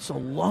draft picks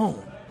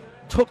alone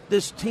took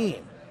this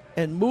team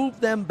and moved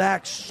them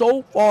back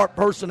so far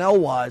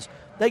personnel-wise,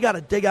 they got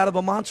to dig out of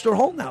a monster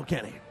hole now,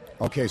 Kenny.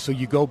 Okay, so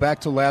you go back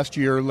to last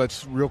year.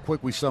 Let's real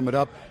quick, we sum it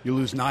up. You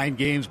lose 9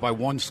 games by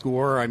 1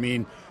 score. I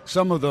mean,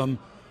 some of them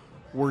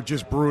were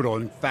just brutal.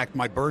 In fact,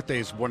 my birthday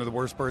is one of the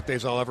worst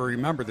birthdays I'll ever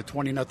remember, the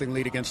 20-0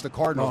 lead against the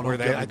Cardinals.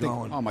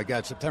 Oh my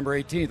God,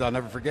 September 18th, I'll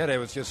never forget it. It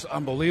was just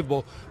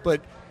unbelievable.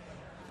 But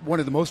one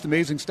of the most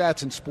amazing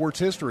stats in sports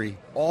history,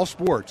 all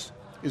sports,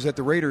 is that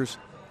the Raiders,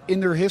 in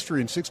their history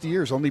in 60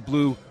 years, only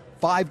blew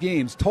 5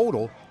 games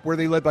total where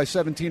they led by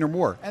 17 or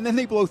more. And then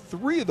they blow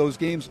 3 of those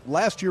games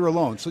last year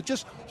alone. So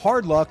just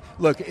hard luck.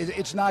 Look,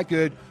 it's not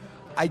good.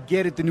 I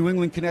get it, the New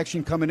England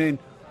connection coming in.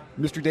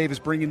 Mr. Davis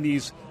bringing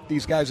these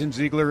guys in,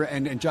 Ziegler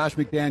and Josh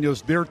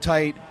McDaniels. They're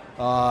tight.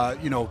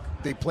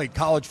 They played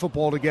college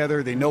football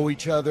together. They know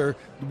each other.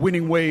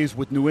 Winning ways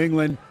with New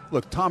England.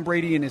 Look, Tom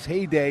Brady in his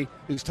heyday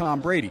is Tom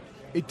Brady.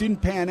 It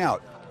didn't pan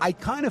out. I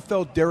kind of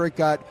felt Derek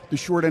got the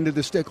short end of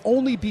the stick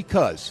only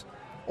because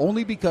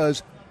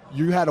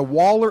you had a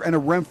Waller and a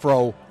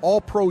Renfro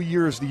all-pro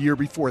years the year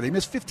before. They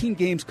missed 15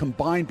 games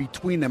combined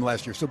between them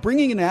last year. So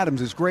bringing in Adams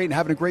is great, and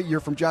having a great year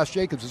from Josh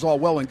Jacobs is all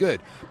well and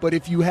good. But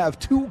if you have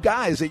 2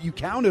 guys that you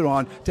counted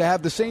on to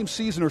have the same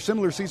season or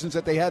similar seasons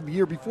that they had the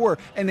year before,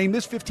 and they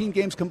missed 15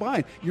 games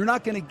combined, you're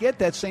not going to get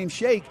that same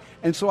shake.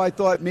 And so I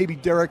thought maybe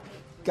Derek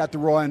got the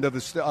raw end of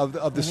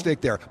the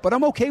stick there. But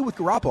I'm okay with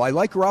Garoppolo. I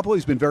like Garoppolo.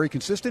 He's been very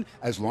consistent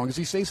as long as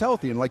he stays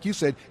healthy. And like you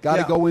said, got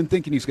to go in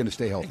thinking he's going to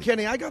stay healthy.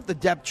 Kenny, I got the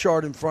depth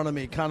chart in front of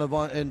me kind of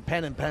in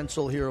pen and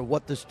pencil here of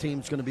what this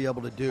team's going to be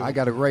able to do. I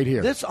got it right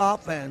here. This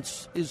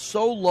offense is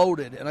so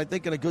loaded, and I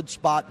think in a good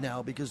spot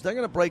now because they're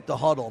going to break the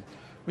huddle.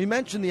 We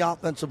mentioned the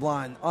offensive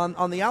line.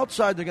 On the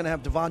outside, they're going to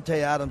have Devontae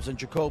Adams and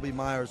Jacoby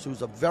Myers,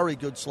 who's a very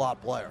good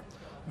slot player.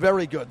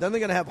 Very good. Then they're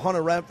going to have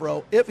Hunter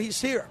Renfrow if he's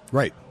here.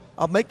 Right.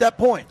 I'll make that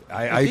point.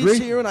 I if agree.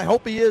 He's here, and I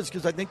hope he is,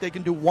 because I think they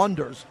can do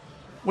wonders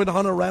with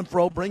Hunter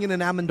Renfrow, bringing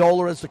in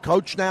Amendola as the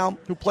coach now,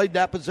 who played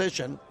that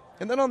position.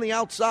 And then on the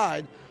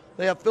outside,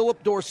 they have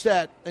Philip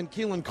Dorsett and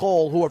Keelan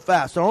Cole, who are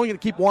fast. They're only going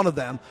to keep one of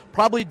them,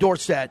 probably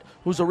Dorsett,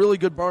 who's a really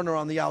good burner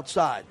on the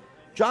outside.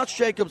 Josh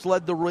Jacobs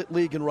led the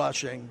league in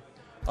rushing.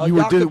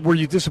 Were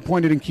you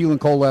disappointed in Keelan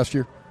Cole last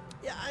year?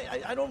 Yeah,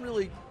 I don't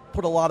really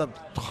put a lot of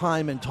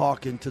time and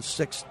talk into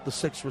the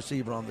sixth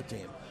receiver on the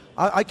team.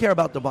 I care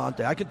about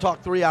Devontae. I could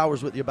talk 3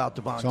 hours with you about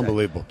Devontae. It's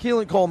unbelievable.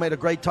 Keelan Cole made a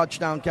great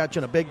touchdown catch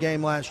in a big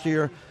game last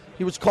year.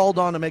 He was called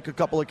on to make a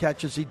couple of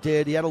catches. He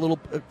did. He had a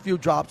few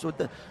drops.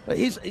 But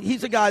he's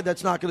a guy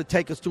that's not going to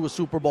take us to a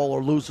Super Bowl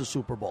or lose a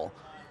Super Bowl.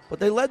 But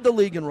they led the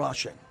league in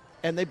rushing.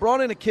 And they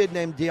brought in a kid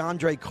named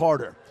DeAndre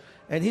Carter.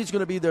 And he's going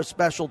to be their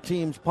special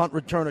teams punt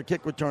returner,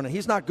 kick returner.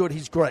 He's not good.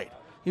 He's great.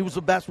 He was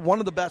the best, one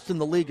of the best in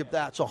the league at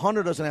that. So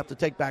Hunter doesn't have to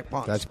take back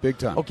punts. That's big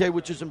time. Okay,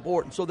 which is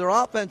important. So their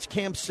offense,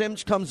 Cam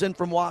Sims comes in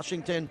from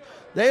Washington.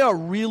 They are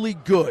really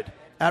good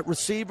at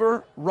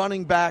receiver,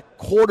 running back,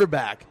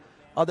 quarterback.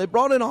 They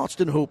brought in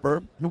Austin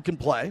Hooper, who can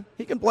play.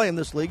 He can play in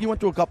this league. He went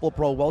to a couple of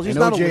Pro Bowls. He's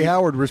not O.J.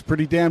 Howard was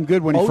pretty damn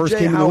good when he first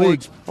came in the league.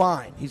 Howard's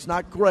fine. He's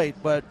not great,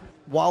 but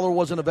Waller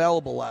wasn't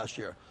available last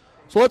year.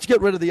 So let's get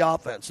rid of the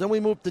offense. Then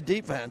we move to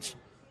defense.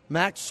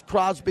 Max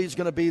Crosby's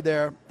going to be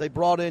there. They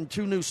brought in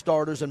 2 new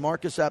starters and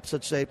Marcus Epps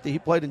at safety. He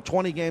played in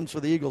 20 games for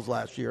the Eagles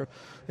last year,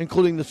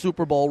 including the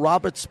Super Bowl.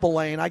 Robert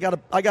Spillane, I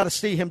got to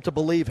see him to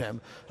believe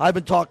him. I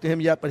haven't talked to him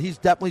yet, but he's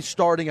definitely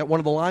starting at one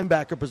of the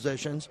linebacker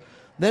positions.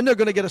 Then they're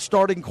going to get a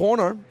starting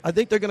corner. I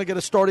think they're going to get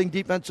a starting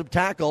defensive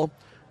tackle.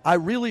 I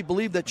really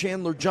believe that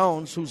Chandler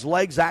Jones, whose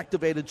legs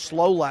activated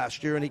slow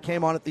last year and he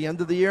came on at the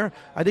end of the year,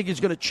 I think he's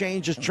going to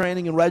change his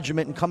training and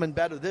regiment and come in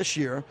better this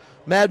year.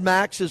 Mad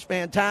Max is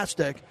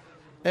fantastic.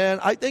 And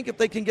I think if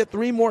they can get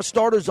 3 more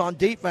starters on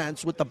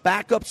defense with the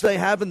backups they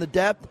have in the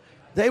depth,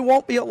 they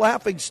won't be a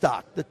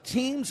laughingstock. The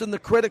teams and the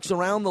critics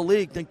around the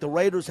league think the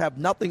Raiders have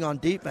nothing on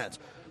defense.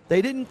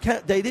 They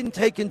didn't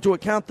take into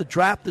account the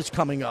draft is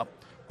coming up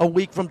a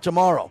week from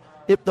tomorrow.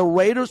 If the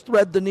Raiders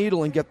thread the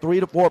needle and get 3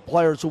 to 4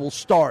 players who will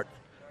start,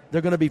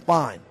 they're going to be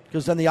fine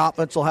because then the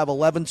offense will have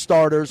 11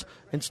 starters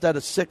instead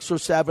of 6 or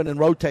 7 and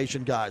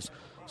rotation guys.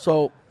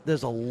 So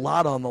there's a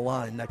lot on the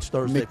line next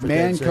Thursday.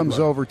 McMahon comes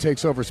over,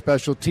 takes over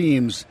special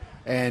teams,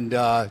 and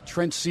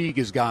Trent Sieg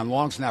is gone,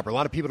 long snapper. A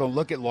lot of people don't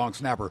look at long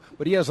snapper,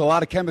 but he has a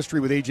lot of chemistry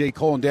with A.J.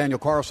 Cole and Daniel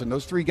Carlson.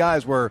 Those 3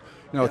 guys were,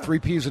 3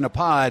 peas in a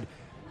pod.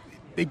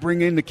 They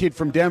bring in the kid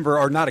from Denver,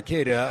 or not a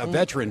kid, a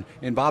veteran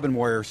in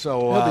Bobenmoyer.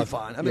 So he'll be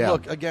fine. I mean,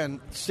 look, again,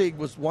 Sieg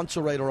was once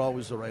a Raider,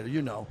 always a Raider.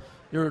 You know,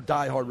 you're a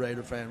diehard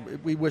Raider fan.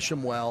 We wish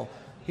him well.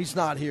 He's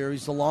not here.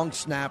 He's the long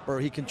snapper.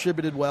 He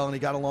contributed well, and he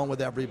got along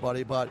with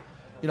everybody, but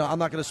I'm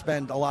not going to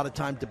spend a lot of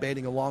time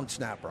debating a long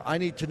snapper. I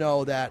need to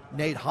know that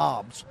Nate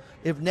Hobbs,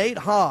 if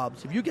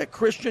you get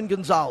Christian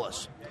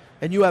Gonzalez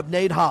and you have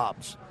Nate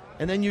Hobbs,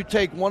 and then you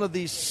take one of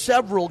these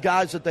several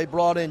guys that they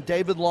brought in,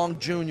 David Long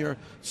Jr.,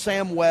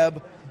 Sam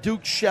Webb,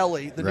 Duke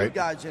Shelley, the new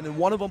guys in, and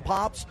one of them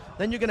pops,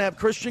 then you're going to have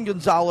Christian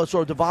Gonzalez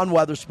or Devon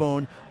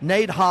Witherspoon,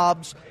 Nate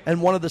Hobbs,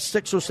 and one of the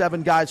 6 or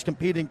 7 guys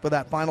competing for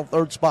that final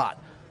 3rd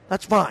spot.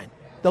 That's fine.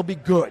 They'll be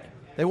good.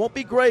 They won't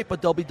be great,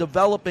 but they'll be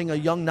developing a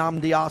young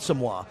Nnamdi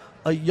Asomugha,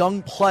 a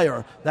young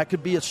player that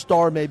could be a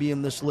star maybe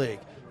in this league.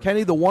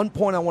 Kenny, the one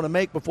point I want to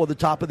make before the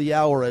top of the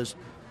hour is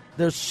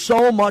there's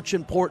so much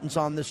importance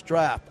on this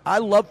draft. I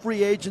love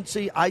free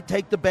agency. I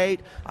take the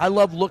bait. I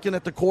love looking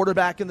at the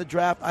quarterback in the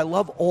draft. I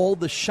love all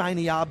the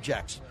shiny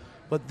objects.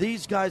 But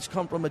these guys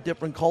come from a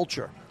different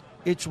culture.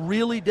 It's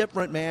really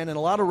different, man, and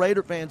a lot of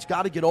Raider fans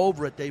got to get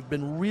over it. They've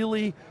been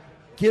really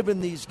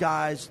giving these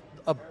guys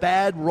a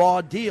bad,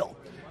 raw deal,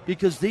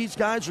 because these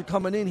guys are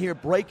coming in here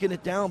breaking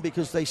it down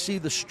because they see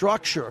the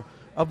structure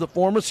of the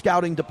former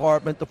scouting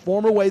department, the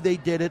former way they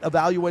did it,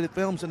 evaluated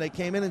films, and they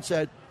came in and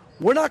said,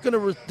 we're not going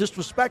to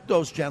disrespect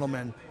those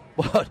gentlemen,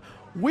 but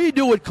we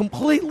do it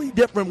completely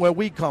different where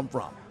we come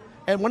from.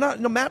 And we're not.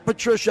 Matt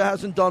Patricia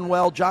hasn't done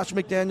well. Josh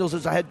McDaniels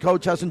as a head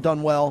coach hasn't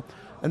done well,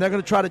 and they're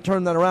going to try to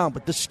turn that around.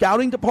 But the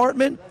scouting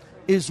department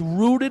is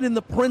rooted in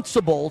the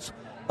principles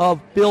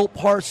of Bill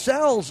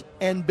Parcells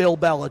and Bill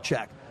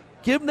Belichick.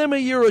 Give them a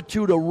year or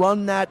 2 to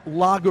run that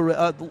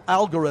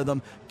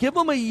algorithm. Give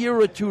them a year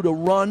or 2 to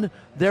run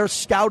their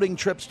scouting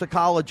trips to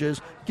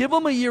colleges. Give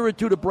them a year or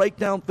 2 to break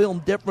down film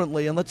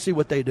differently, and let's see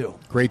what they do.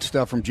 Great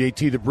stuff from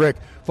JT the Brick.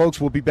 Folks,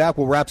 we'll be back.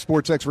 We'll wrap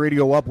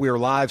SportsXradio up. We are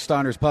live,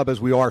 Steiners Pub, as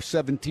we are.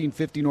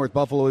 1750 North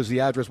Buffalo is the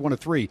address. 1 of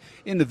 3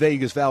 in the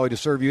Vegas Valley to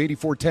serve you.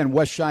 8410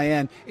 West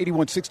Cheyenne,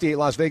 8168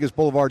 Las Vegas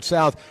Boulevard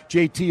South.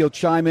 JT will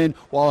chime in.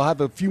 While I'll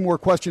have a few more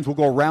questions, we'll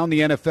go around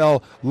the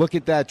NFL, look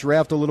at that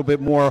draft a little bit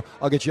more.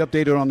 I'll get you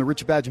updated on the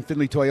Richard Badge and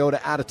Finley Toyota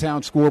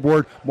out-of-town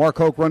scoreboard. Mark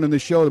Hoke running the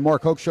show. The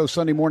Mark Hoke Show,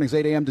 Sunday mornings,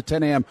 8 a.m. to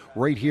 10 a.m.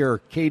 right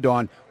here,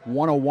 KDAWN.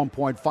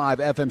 101.5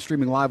 FM,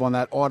 streaming live on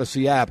that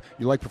Odyssey app.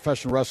 You like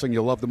professional wrestling,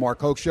 you'll love the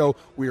Mark Hoke Show.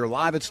 We are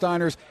live at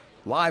Steiners,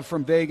 live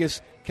from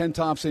Vegas. Ken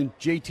Thompson,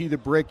 JT the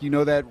Brick, you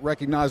know that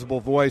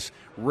recognizable voice,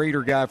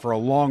 Raider guy for a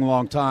long,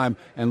 long time,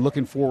 and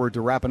looking forward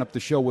to wrapping up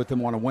the show with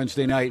him on a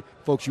Wednesday night.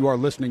 Folks, you are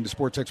listening to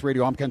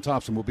SportsXradio. I'm Ken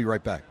Thompson. We'll be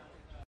right back.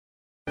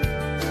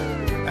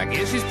 I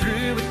guess she's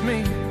through with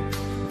me.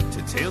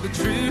 To tell the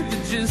truth,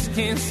 I just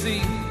can't see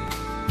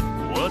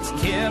what's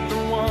kept a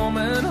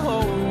woman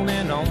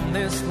holding on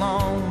this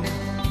long.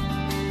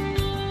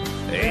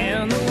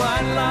 And the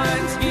white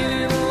line's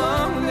getting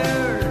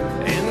longer,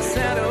 and the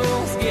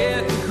saddle's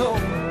getting cold.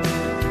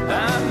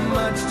 I'm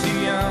much too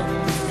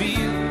young to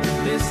feel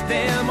this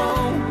damn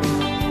old.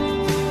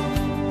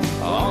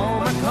 All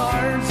my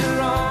cards are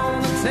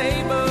on the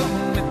table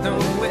with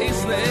no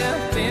waste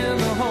left in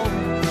the hole.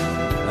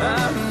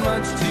 I'm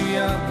much too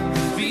young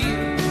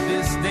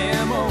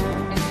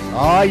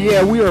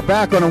Yeah, we are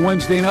back on a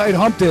Wednesday night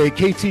Hump Day.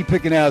 KT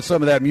picking out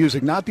some of that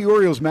music, not the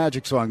Orioles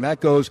Magic song.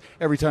 That goes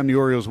every time the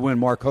Orioles win.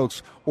 Mark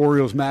Hoke's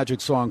Orioles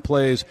Magic song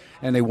plays,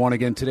 and they won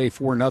again today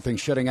 4-0,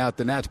 shutting out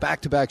the Nats.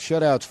 Back-to-back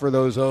shutouts for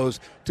those O's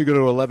to go to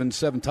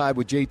 11-7, tied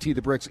with JT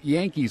the Brick's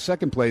Yankees,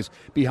 second place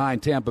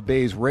behind Tampa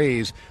Bay's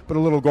Rays. But a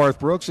little Garth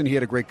Brooks, and he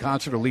had a great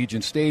concert at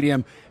Allegiant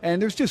Stadium.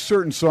 And there's just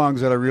certain songs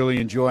that I really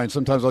enjoy, and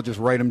sometimes I'll just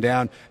write them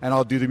down and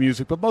I'll do the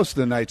music. But most of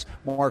the nights,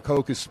 Mark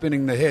Hoke is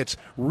spinning the hits.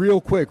 Real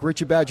quick,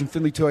 Richard Badge and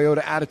Finley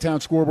Toyota out-of-town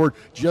scoreboard.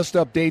 Just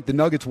update, the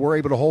Nuggets were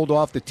able to hold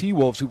off the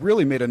T-Wolves, who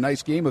really made a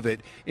nice game of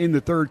it in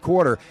the third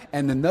quarter.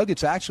 And the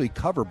Nuggets actually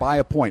cover by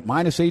a point.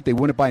 -8, they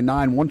win it by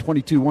 9,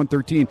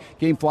 122-113.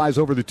 Game flies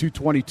over the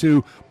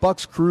 222.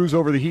 Bucks cruise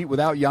over the Heat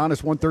without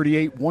Giannis,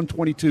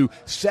 138-122.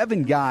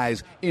 7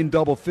 guys in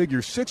double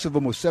figures, 6 of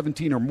them with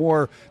 17 or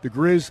more. The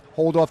Grizz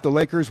hold off the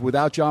Lakers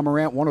without Ja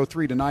Morant,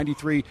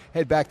 103-93.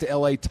 Head back to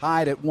L.A.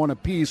 tied at 1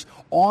 apiece.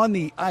 On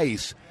the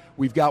ice,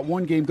 we've got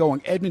one game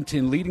going.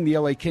 Edmonton leading the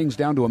L.A. Kings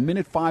down to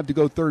 1:05 to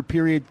go, third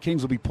period.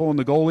 Kings will be pulling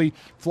the goalie.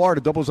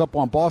 Florida doubles up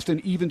on Boston,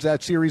 evens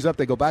that series up.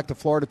 They go back to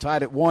Florida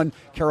tied at 1.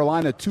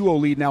 Carolina 2-0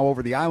 lead now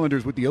over the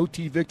Islanders with the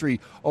OT victory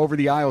over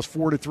the Isles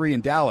 4-3.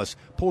 And Dallas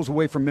pulls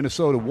away from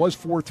Minnesota. Was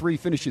 4-3,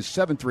 finishes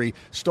 7-3.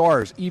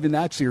 Stars even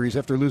that series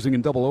after losing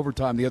in double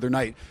overtime the other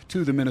night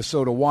to the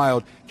Minnesota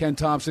Wild. Ken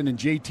Thompson and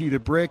JT the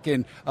Brick.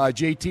 And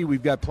JT,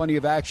 we've got plenty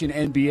of action.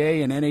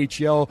 NBA and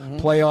NHL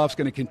playoffs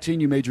going to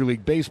continue. Major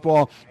League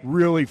Baseball.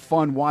 Really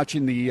fun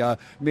watching the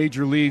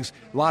major leagues.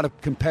 A lot of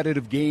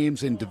competitive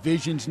games and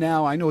divisions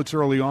now. I know it's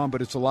early on,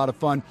 but it's a lot of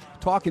fun.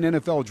 Talking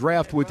NFL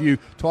draft with you,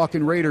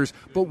 talking Raiders.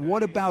 But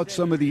what about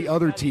some of the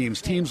other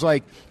teams? Teams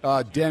like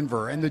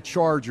Denver and the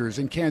Chargers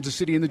and Kansas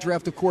City in the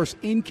draft, of course,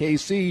 in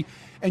KC.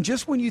 And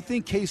just when you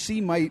think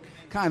KC might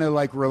kind of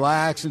like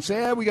relax and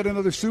say, we got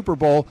another Super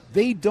Bowl,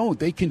 they don't.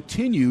 They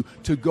continue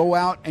to go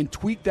out and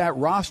tweak that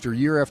roster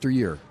year after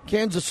year.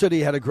 Kansas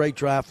City had a great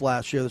draft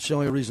last year. That's the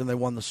only reason they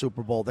won the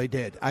Super Bowl. They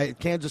did.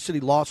 Kansas City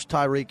lost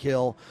Tyreek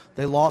Hill.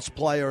 They lost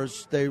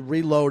players. They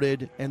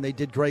reloaded, and they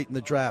did great in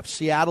the draft.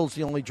 Seattle's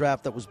the only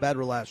draft that was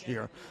better last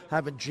year.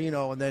 Having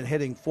Geno and then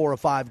hitting 4 or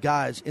 5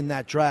 guys in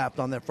that draft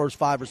on their first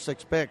 5 or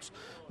 6 picks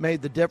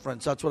made the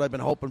difference. That's what I've been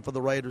hoping for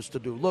the Raiders to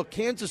do. Look,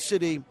 Kansas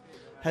City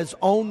has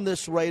owned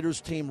this Raiders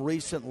team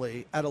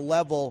recently at a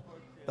level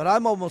that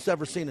I've almost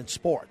ever seen in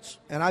sports.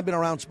 And I've been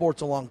around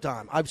sports a long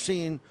time. I've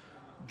seen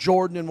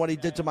Jordan and what he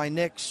did to my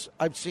Knicks.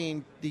 I've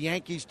seen the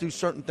Yankees do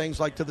certain things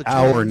like to the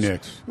Our Twins.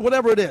 Knicks.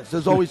 Whatever it is,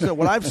 there's always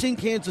what I've seen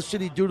Kansas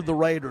City do to the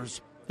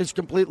Raiders is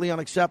completely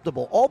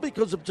unacceptable, all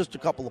because of just a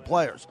couple of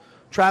players.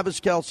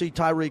 Travis Kelce,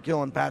 Tyreek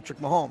Hill, and Patrick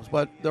Mahomes.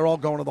 But they're all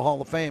going to the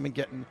Hall of Fame and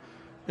getting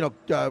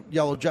they're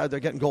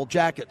getting gold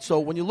jackets. So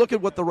when you look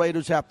at what the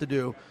Raiders have to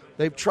do,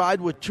 they've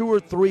tried with 2 or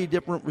 3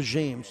 different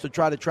regimes to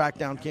try to track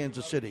down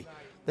Kansas City.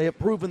 They have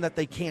proven that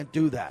they can't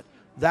do that.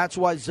 That's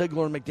why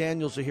Ziegler and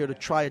McDaniels are here to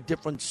try a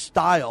different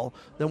style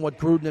than what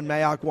Gruden and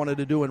Mayock wanted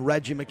to do, and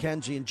Reggie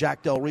McKenzie and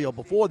Jack Del Rio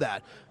before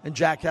that, and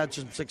Jack had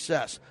some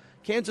success.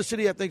 Kansas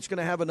City, I think, is going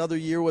to have another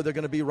year where they're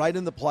going to be right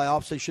in the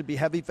playoffs. They should be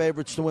heavy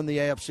favorites to win the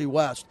AFC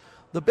West.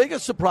 The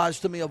biggest surprise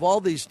to me of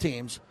all these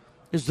teams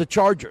is the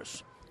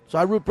Chargers. So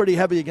I root pretty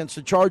heavy against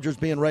the Chargers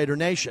being Raider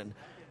Nation.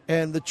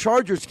 And the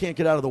Chargers can't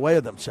get out of the way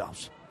of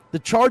themselves. The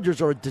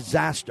Chargers are a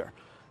disaster.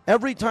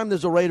 Every time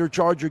there's a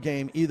Raider-Charger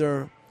game,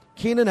 either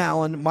Keenan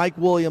Allen, Mike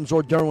Williams,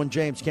 or Derwin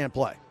James can't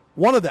play.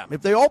 One of them.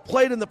 If they all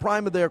played in the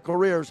prime of their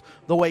careers,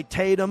 the way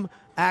Tatum,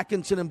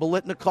 Atkinson, and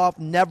Biletnikoff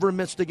never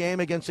missed a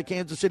game against the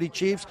Kansas City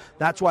Chiefs,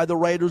 that's why the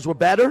Raiders were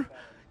better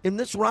in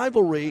this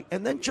rivalry.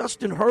 And then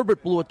Justin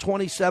Herbert blew a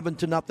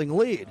 27-0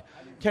 lead.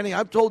 Kenny,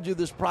 I've told you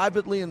this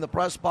privately in the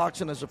press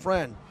box and as a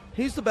friend.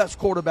 He's the best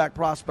quarterback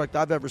prospect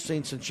I've ever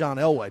seen since John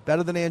Elway.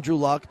 Better than Andrew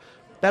Luck.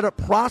 Better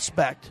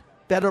prospect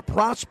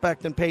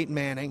than Peyton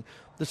Manning.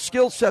 The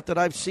skill set that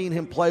I've seen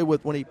him play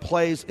with when he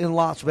plays in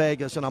Las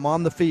Vegas and I'm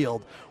on the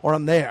field or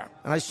I'm there.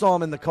 And I saw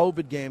him in the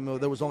COVID game where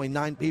there was only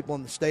 9 people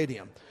in the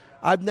stadium.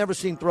 I've never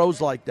seen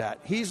throws like that.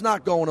 He's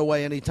not going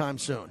away anytime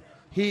soon.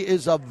 He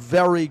is a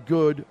very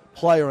good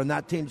player, and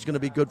that team's going to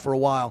be good for a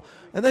while.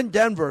 And then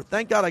Denver,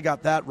 thank God I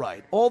got that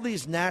right. All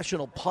these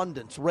national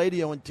pundits,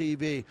 radio and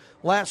TV,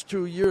 last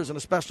 2 years, and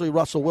especially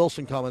Russell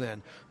Wilson coming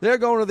in, they're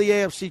going to the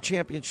AFC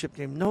Championship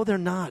game. No, they're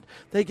not.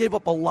 They gave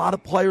up a lot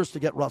of players to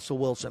get Russell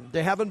Wilson.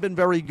 They haven't been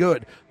very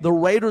good. The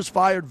Raiders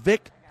fired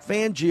Vic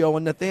Fangio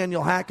and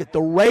Nathaniel Hackett.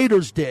 The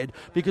Raiders did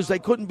because they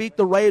couldn't beat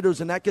the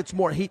Raiders, and that gets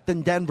more heat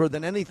than Denver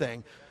than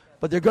anything.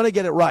 But they're going to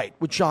get it right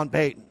with Sean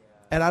Payton.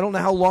 And I don't know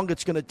how long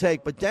it's going to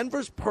take, but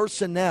Denver's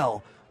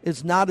personnel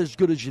is not as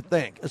good as you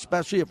think,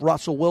 especially if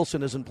Russell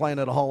Wilson isn't playing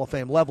at a Hall of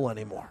Fame level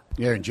anymore.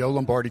 Yeah, and Joe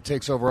Lombardi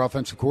takes over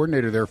offensive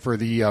coordinator there for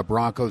the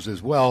Broncos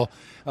as well.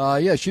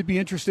 It should be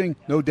interesting.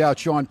 No doubt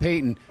Sean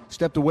Payton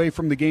stepped away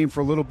from the game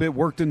for a little bit,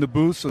 worked in the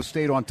booth, so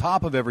stayed on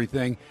top of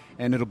everything,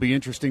 and it'll be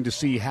interesting to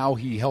see how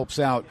he helps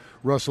out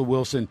Russell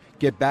Wilson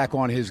get back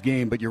on his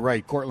game. But you're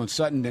right, Cortland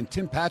Sutton and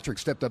Tim Patrick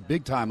stepped up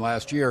big time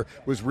last year,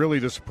 was really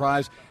the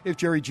surprise. If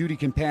Jerry Jeudy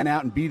can pan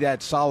out and be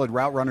that solid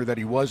route runner that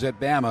he was at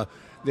Bama,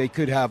 they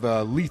could have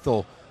a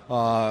lethal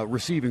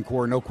receiving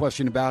core, no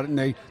question about it. And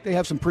they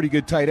have some pretty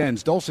good tight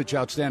ends. Dulcich,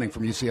 outstanding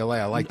from UCLA.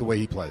 I like the way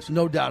he plays.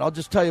 No doubt. I'll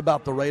just tell you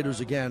about the Raiders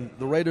again.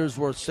 The Raiders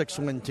were a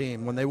 6-win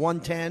team. When they won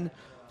 10,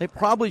 they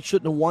probably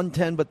shouldn't have won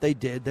 10, but they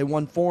did. They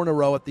won 4 in a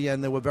row at the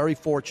end. They were very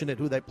fortunate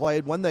who they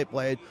played, when they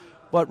played.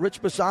 But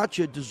Rich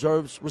Bisaccia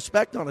deserves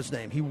respect on his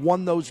name. He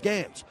won those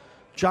games.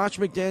 Josh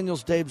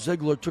McDaniels, Dave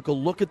Ziegler took a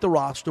look at the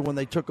roster when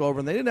they took over,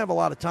 and they didn't have a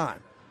lot of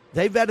time.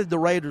 They vetted the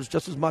Raiders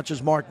just as much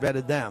as Mark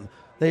vetted them.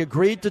 They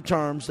agreed to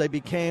terms. They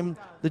became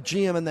the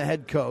GM and the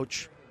head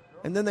coach.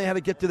 And then they had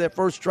to get to their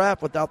first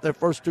draft without their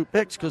first 2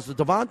 picks because of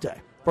Devontae,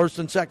 first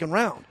and second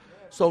round.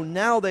 So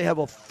now they have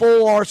a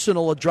full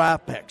arsenal of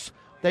draft picks.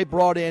 They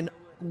brought in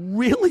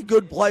really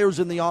good players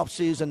in the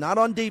offseason, not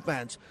on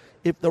defense.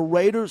 If the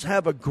Raiders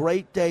have a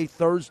great day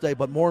Thursday,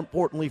 but more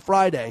importantly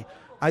Friday,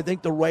 I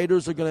think the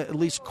Raiders are going to at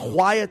least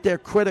quiet their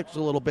critics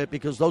a little bit,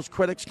 because those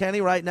critics,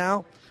 Kenny, right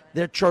now,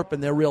 they're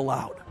chirping. They're real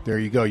loud. There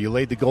you go. You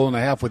laid the goal and a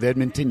half with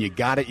Edmonton. You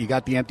got it. You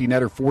got the empty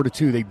netter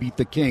 4-2. They beat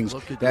the Kings.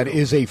 That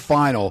is a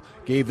final.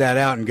 Gave that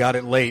out and got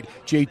it late.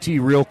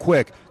 JT, real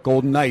quick.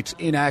 Golden Knights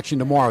in action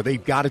tomorrow.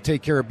 They've got to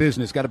take care of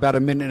business. Got about a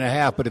minute and a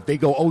half. But if they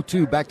go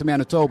 0-2 back to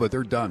Manitoba,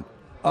 they're done.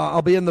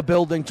 I'll be in the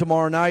building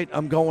tomorrow night.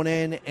 I'm going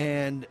in,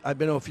 and I've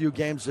been to a few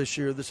games this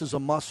year. This is a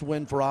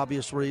must-win for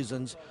obvious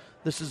reasons.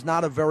 This is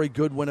not a very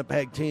good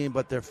Winnipeg team,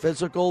 but they're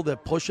physical. They're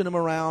pushing them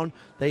around.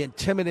 They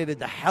intimidated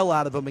the hell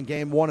out of them in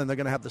Game 1, and they're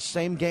going to have the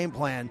same game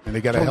plan. And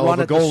they got a hell of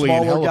a goalie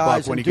in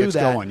Hellebuck when he gets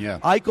that. going. Yeah,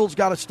 Eichel's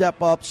got to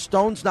step up.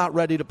 Stone's not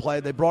ready to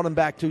play. They brought him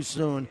back too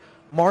soon.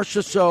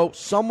 Marcia, so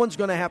someone's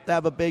going to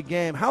have a big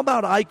game. How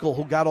about Eichel,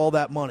 who got all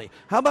that money?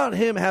 How about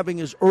him having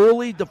his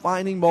early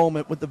defining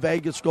moment with the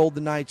Vegas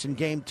Golden Knights in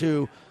Game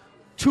 2?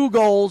 2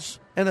 goals,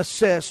 an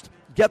assist.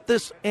 Get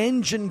this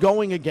engine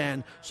going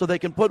again so they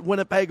can put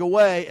Winnipeg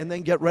away and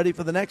then get ready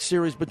for the next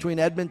series between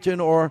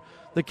Edmonton or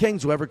the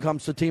Kings, whoever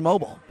comes to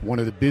T-Mobile. One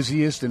of the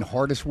busiest and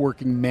hardest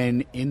working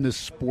men in the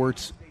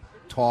sports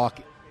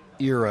talk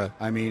era.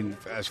 I mean,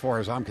 as far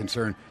as I'm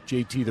concerned,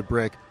 JT the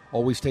Brick,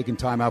 always taking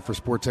time out for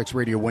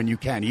SportsXradio when you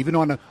can. Even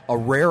on a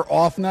rare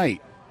off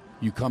night,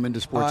 you come into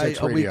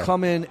SportsXradio. We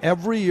come in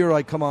every year.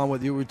 I come on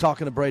with you. We're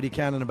talking to Brady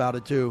Cannon about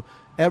it, too.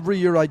 Every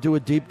year I do a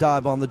deep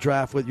dive on the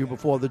draft with you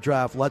before the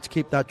draft. Let's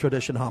keep that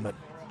tradition humming.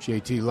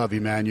 JT, love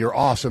you, man. You're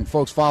awesome.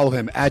 Folks, follow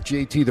him at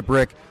JT the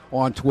Brick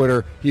on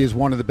Twitter. He is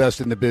one of the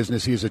best in the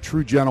business. He is a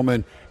true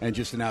gentleman and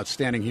just an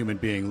outstanding human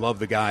being. Love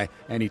the guy,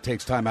 and he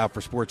takes time out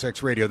for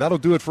SportsXradio. That'll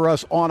do it for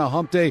us on a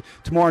hump day.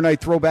 Tomorrow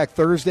night, Throwback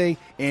Thursday,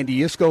 Andy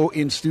Iskoe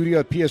in studio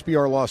at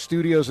PSBR Law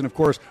Studios. And, of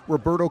course,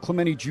 Roberto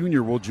Clemente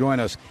Jr. will join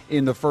us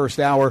in the first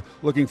hour.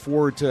 Looking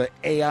forward to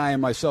AI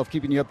and myself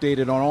keeping you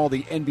updated on all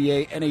the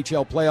NBA,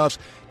 NHL playoffs.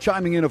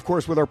 Chiming in, of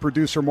course, with our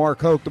producer,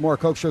 Mark Hoke. The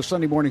Mark Hoke Show,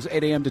 Sunday mornings,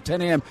 8 a.m. to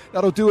 10 a.m.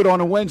 That'll do it on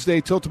a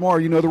Wednesday. Till tomorrow,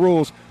 you know the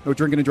rules. No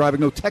drinking and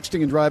driving, no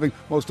texting and driving.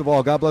 Most of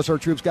all, God bless our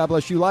troops. God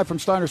bless you. Live from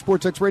Steiner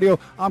SportsXradio,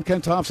 I'm Ken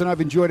Thompson. I've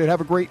enjoyed it.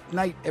 Have a great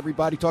night,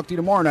 everybody. Talk to you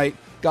tomorrow night.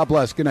 God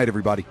bless. Good night,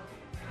 everybody.